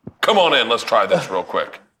 Come on in, let's try this real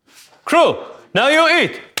quick. Crew, now you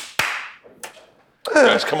eat.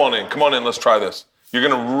 Guys, come on in, let's try this. You're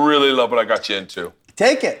gonna really love what I got you into.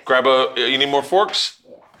 Take it. You need more forks?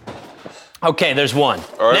 Okay, there's one.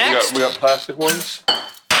 All right, Next. we got plastic ones.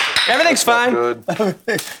 Everything's fine. Good.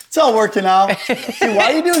 It's all working out. Hey, why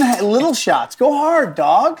are you doing little shots? Go hard,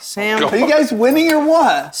 dog. Sam. Are you guys winning or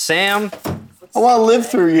what? Sam. I want to live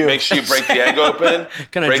through you. Make sure you break the egg open.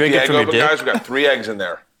 Can I break drink the it egg from your open, dick? guys. We got 3 eggs in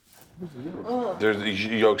there. There's the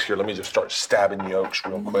yolks here. Let me just start stabbing yolks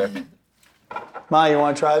real quick. Ma, you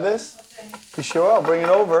want to try this? You sure? I'll bring it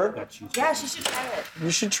over. Yeah, she should try it.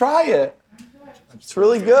 You should try it. It's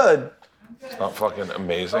really good. It's not fucking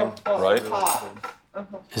amazing, right?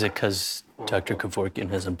 Is it because Dr. Kevorkian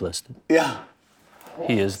hasn't blessed it? Yeah.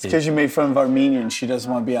 He is the. Because you made fun of Armenians, she doesn't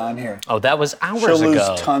want to be on here. Oh, that was hours She'll lose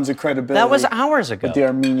ago. tons of credibility. That was hours ago. with the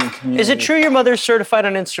Armenian community. Is it true your mother's certified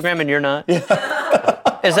on Instagram and you're not? Yeah.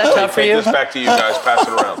 Is that tough for Take you? this back to you guys. Pass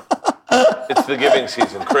it around. It's the giving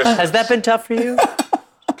season, Christmas. Has that been tough for you?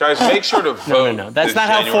 Guys, make sure to vote. No. That's this not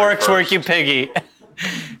how January forks 1st. work, you piggy.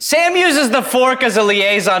 Sam uses the fork as a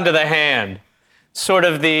liaison to the hand. Sort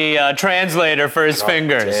of the translator for his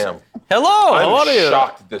fingers. Damn. Hello, how are I'm you?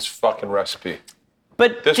 shocked at this fucking recipe.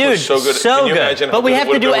 But This dude, was so good. so Can you good. imagine how But we good it have to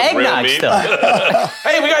would've do been with real eggnog meat? still.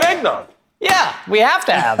 Hey, we got eggnog. Yeah, we have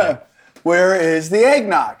to have it. Where is the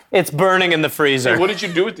eggnog? It's burning in the freezer. What did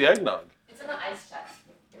you do with the eggnog? It's in the ice chest.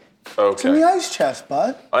 It's in the Okay. ice chest,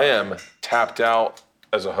 bud. I am tapped out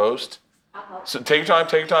as a host. So take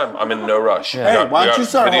your time. I'm in no rush. Hey, why don't you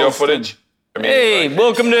start video hosting? footage? I mean, Hey, like,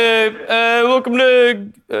 welcome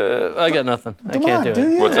to. I got nothing. I Come can't on, do do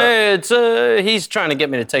it. you? What's that? Hey, it's he's trying to get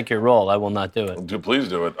me to take your role. I will not do it. Please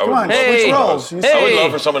do it. I Come would on, love Hey. switch to roles. host. You I would Hey.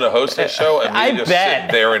 love for someone to host this show and me I just bet.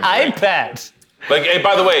 sit there and I drink. bet. Like, hey,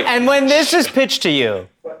 by the way, And when this is pitched to you,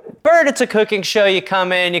 Bert, it's a cooking show. You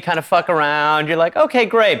come in, you kind of fuck around. You're like, okay,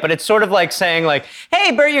 great. But it's sort of like saying, like,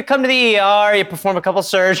 hey, Bert, you come to the ER, you perform a couple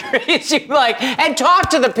surgeries, you like, and talk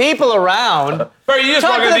to the people around. Bert, you just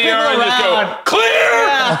Talk walk to in the the ER and people just go, around. clear!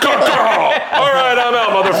 Yeah. All right, I'm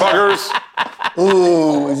out, motherfuckers.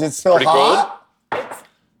 Ooh, is it still Pretty hot?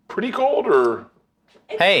 Pretty cold, or?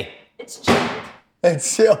 Hey, It's chilled. It's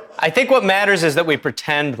still. I think what matters is that we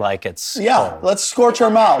pretend like it's. Yeah, let's scorch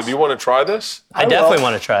our mouths. Do you want to try this? I definitely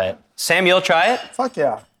want to try it. Sam, you'll try it? Fuck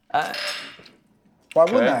yeah. Why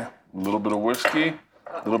wouldn't Okay. I? A little bit of whiskey,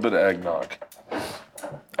 a little bit of eggnog.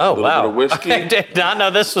 Oh, little wow. bit of whiskey. I did not know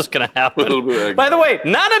this was going to happen. A little bit of eggnog. By the way,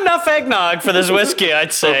 not enough eggnog for this whiskey,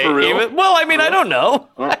 I'd say. for real? Well, I mean, I don't know.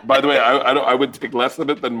 By the way, I would take less of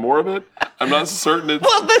it than more of it. I'm not certain it's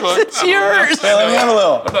Well, this cooked. is I don't know. yours. Hey, let me have a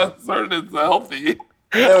little. I'm not certain it's healthy.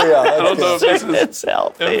 There we go. I don't know if this is. It's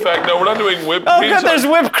healthy. In fact, no, we're not doing whipped Oh, cream. God, there's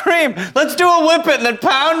whipped cream. Let's do a whip it and then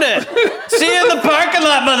pound it. See you in the parking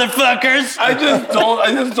lot, motherfuckers. I just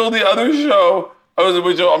told the other show.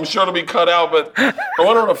 Which I'm sure it'll be cut out, but I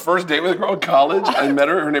went on a first date with a girl in college. I met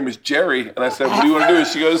her. Her name was Jerry, and I said, "What do you want to do?"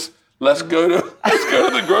 She goes, "Let's go to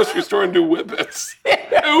the grocery store and do whippets." And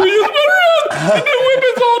we just went around and did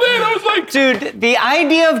whippets all day. And I was like, Dude, the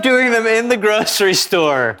idea of doing them in the grocery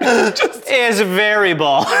store is very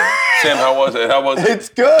ball. "Sam, how was it? How was it?" It's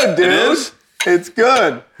good, dude. It is? It's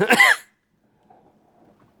good.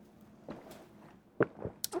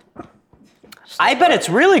 I bet it's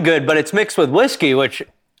really good, but it's mixed with whiskey, which.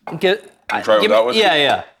 Try it without whiskey?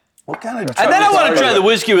 Yeah. What kind of? And then I want to try Sorry. the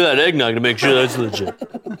whiskey without eggnog to make sure that's legit.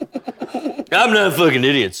 I'm not a fucking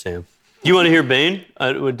idiot, Sam. You want to hear Bane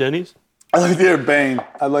with Denny's? I like to hear Bane.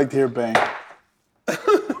 I like to hear Bane.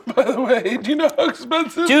 By the way, do you know how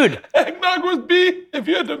expensive Dude. eggnog would be if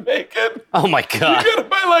you had to make it? Oh my God. You gotta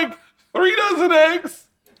buy like 3 dozen eggs,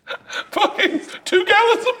 fucking 2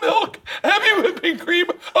 gallons of milk, heavy whipping cream,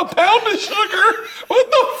 a pound of sugar.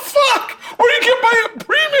 What the fuck? Or you can buy it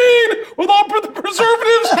pre-made with all the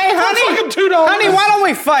preservatives Hey, for honey. fucking $2. Honey, why don't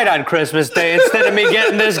we fight on Christmas Day instead of me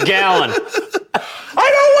getting this gallon? I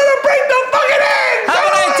don't want to break the fucking eggs!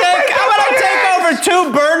 How about I take over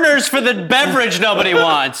 2 burners for the beverage nobody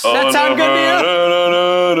wants? Oh, That sound good to you?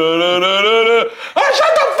 Oh,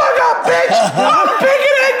 shut the fuck up, bitch! I'm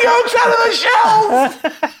picking egg yolks out of the shelf!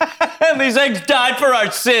 And these eggs died for our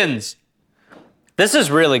sins. This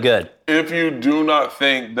is really good. If you do not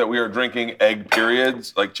think that we are drinking egg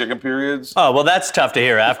periods, like chicken periods, Oh, well, that's tough to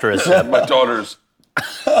hear after a my daughters,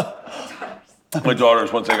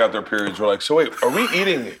 once they got their periods, were like, "So wait, are we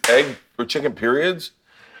eating egg or chicken periods?"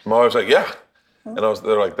 My wife was like, "Yeah," and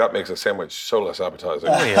they're like, "That makes a sandwich so less appetizing."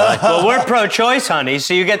 Well, we're pro-choice, honey,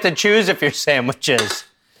 so you get to choose if your sandwich is.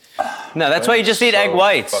 No, that's why you just eat egg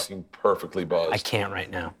whites. Fucking perfectly buzzed. I can't right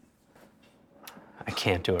now. I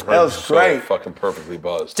can't do it That right was So great. fucking perfectly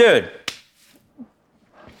buzzed. Dude.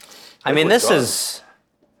 I mean, we're this done. is...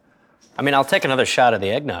 I mean, I'll take another shot of the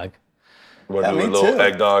eggnog. You want to do me a little too.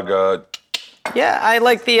 eggnog? Yeah, I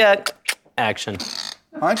like the action.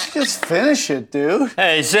 Why don't you just finish it, dude?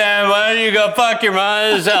 Hey, Sam, why don't you go fuck your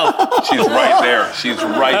mother's help? She's right there. She's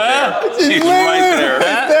right there. She's right there.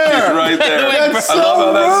 Right there. She's right there. That's I love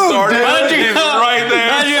how that so rude, started. dude. Why don't you She's go? right there.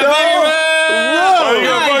 Why don't you go fuck your mother? Why don't you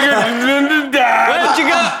go fucking dad? Why don't you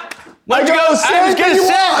go? Why don't you go? Say I was anything gonna you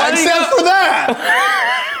say, want, why don't you except go? for that.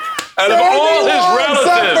 Out of all Anything you his want, except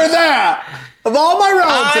for relatives. that. Of all my I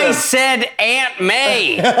relatives. said Aunt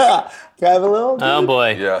May. Can I have a little? Dude? Oh,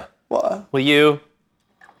 boy. Yeah. What? Will you?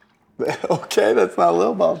 Okay, that's not a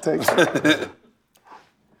little, but I'll take it.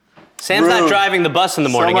 Sam's not Rude. driving the bus in the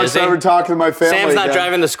morning, so much is he? never talking to my family. Sam's not again.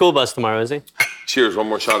 driving the school bus tomorrow, is he? Cheers. One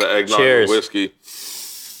more shot of eggnog Cheers. and whiskey.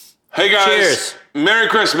 Hey, guys. Cheers. Merry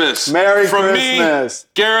Christmas. Merry From Christmas. me,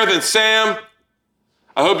 Gareth, and Sam.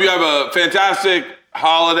 I hope you have a fantastic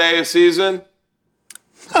holiday season.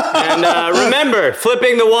 And remember,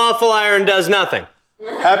 flipping the waffle iron does nothing.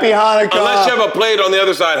 Happy Hanukkah. Unless you have a plate on the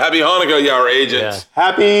other side. Happy Hanukkah, our agents. Yeah.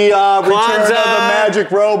 Happy return Kwanzaa. of the magic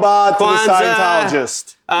robot to the Kwanzaa.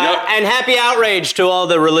 Scientologist. And happy outrage to all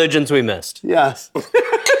the religions we missed. Yes.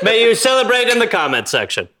 May you celebrate in the comment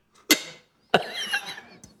section.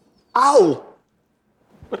 Ow.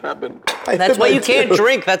 What happened? That's why you can't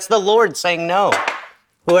drink. That's the Lord saying no.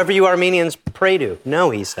 Whoever you Armenians pray to. No,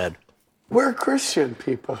 he said. We're Christian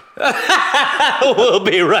people. We'll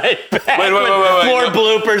be right back. Wait. More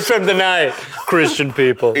bloopers from the night. Christian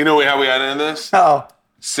people. You know how we got into this? Oh.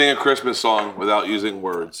 Sing a Christmas song without using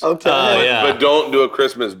words. Okay. Oh, yeah. But don't do a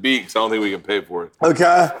Christmas beat, because I don't think we can pay for it.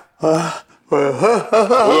 Okay. We'll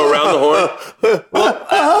go around the horn.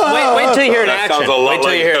 Wait till you hear an That action. sounds a lot Wait till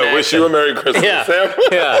like you hear an Wish action. You a Merry Christmas, Yeah. Sam.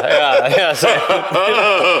 Yeah.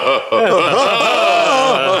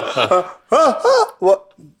 What?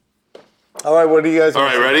 All right, what do you guys All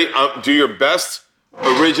right, ready? Do your best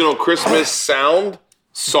original Christmas sound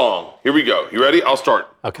song. Here we go. You ready? I'll start.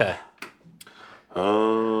 Okay.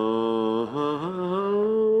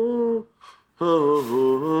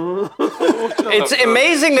 It's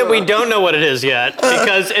amazing that we don't know what it is yet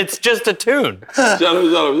because it's just a tune. Shut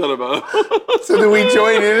up. So do we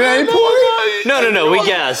join in at any point? No, we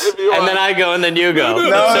guess. And then I go and then you go.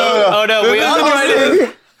 No. Oh no, we all join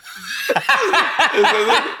in.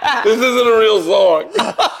 This isn't a real song.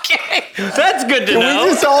 Okay, that's good to Can know. we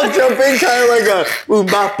just all jump in kind of like a boom,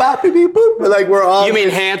 bop, bop, beep, beep, boop? Like we're all. You mean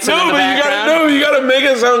Hanson in No, the but background? you gotta make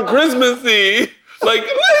it sound Christmassy. Like,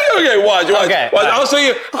 okay, watch. Okay, Watch. all right. I'll show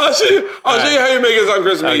you how you make it sound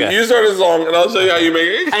Christmassy. Okay. You start a song, and I'll show you how you make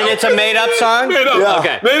it. And it's a made-up song? Made up. Yeah.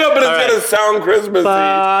 Okay. Made up, but it's All right. gotta sound Christmassy.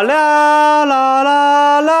 La la la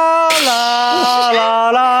la la la la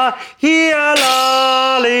la here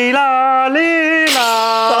la li la li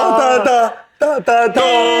la Da, da.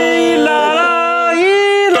 la la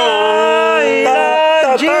ye la ye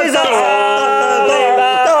la Jesus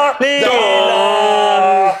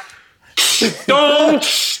Donk,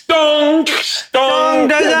 donk,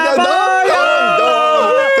 donk. I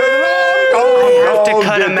have to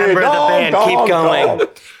cut a member of the band. Keep going.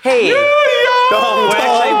 Hey,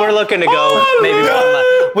 we're looking to go. Maybe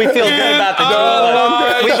we feel good about the two of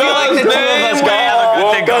us. We feel like the two of us gonna have a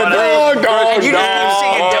good thing going on. And you just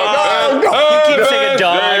keep singing dog. You keep singing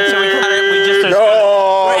dog. So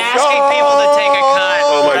we're asking people to take a cut. Oh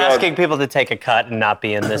my We're God. asking people to take a cut and not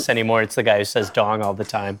be in this anymore. It's the guy who says dong all the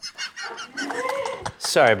time.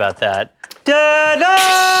 Sorry about that. Da da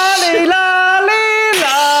li la li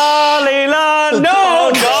la li la.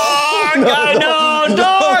 No dog guy, no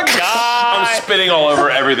dog guy. I'm spitting all over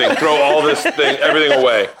everything. Throw all this thing, everything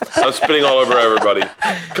away. I'm spitting all over everybody.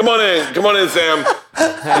 Come on in, Sam.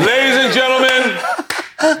 Ladies and gentlemen,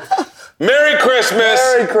 Merry Christmas,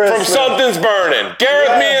 Merry Christmas. from Something's Burning.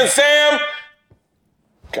 Gareth, me, and Sam.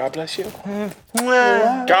 God bless you.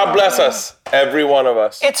 God bless us, every one of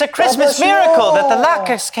us. It's a Christmas miracle that the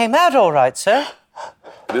lacquers came out all right, sir.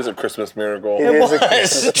 It is a Christmas miracle. It is a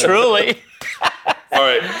Christmas. Yes, truly. All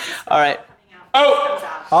right. All right.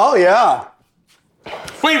 Oh, Oh, yeah.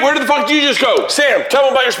 wait, where the fuck did you just go? Sam, tell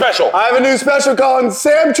them about your special. I have a new special called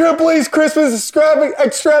Sam Tripoli's Christmas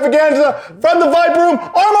Extravaganza from the Vibe Room.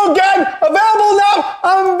 Armageddon, available now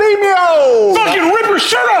on Vimeo. Fucking rip your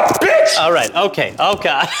shirt off, bitch! All right. Okay. Oh,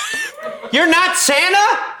 God. You're not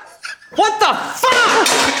Santa? What the fuck?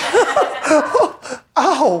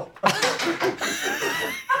 Ow.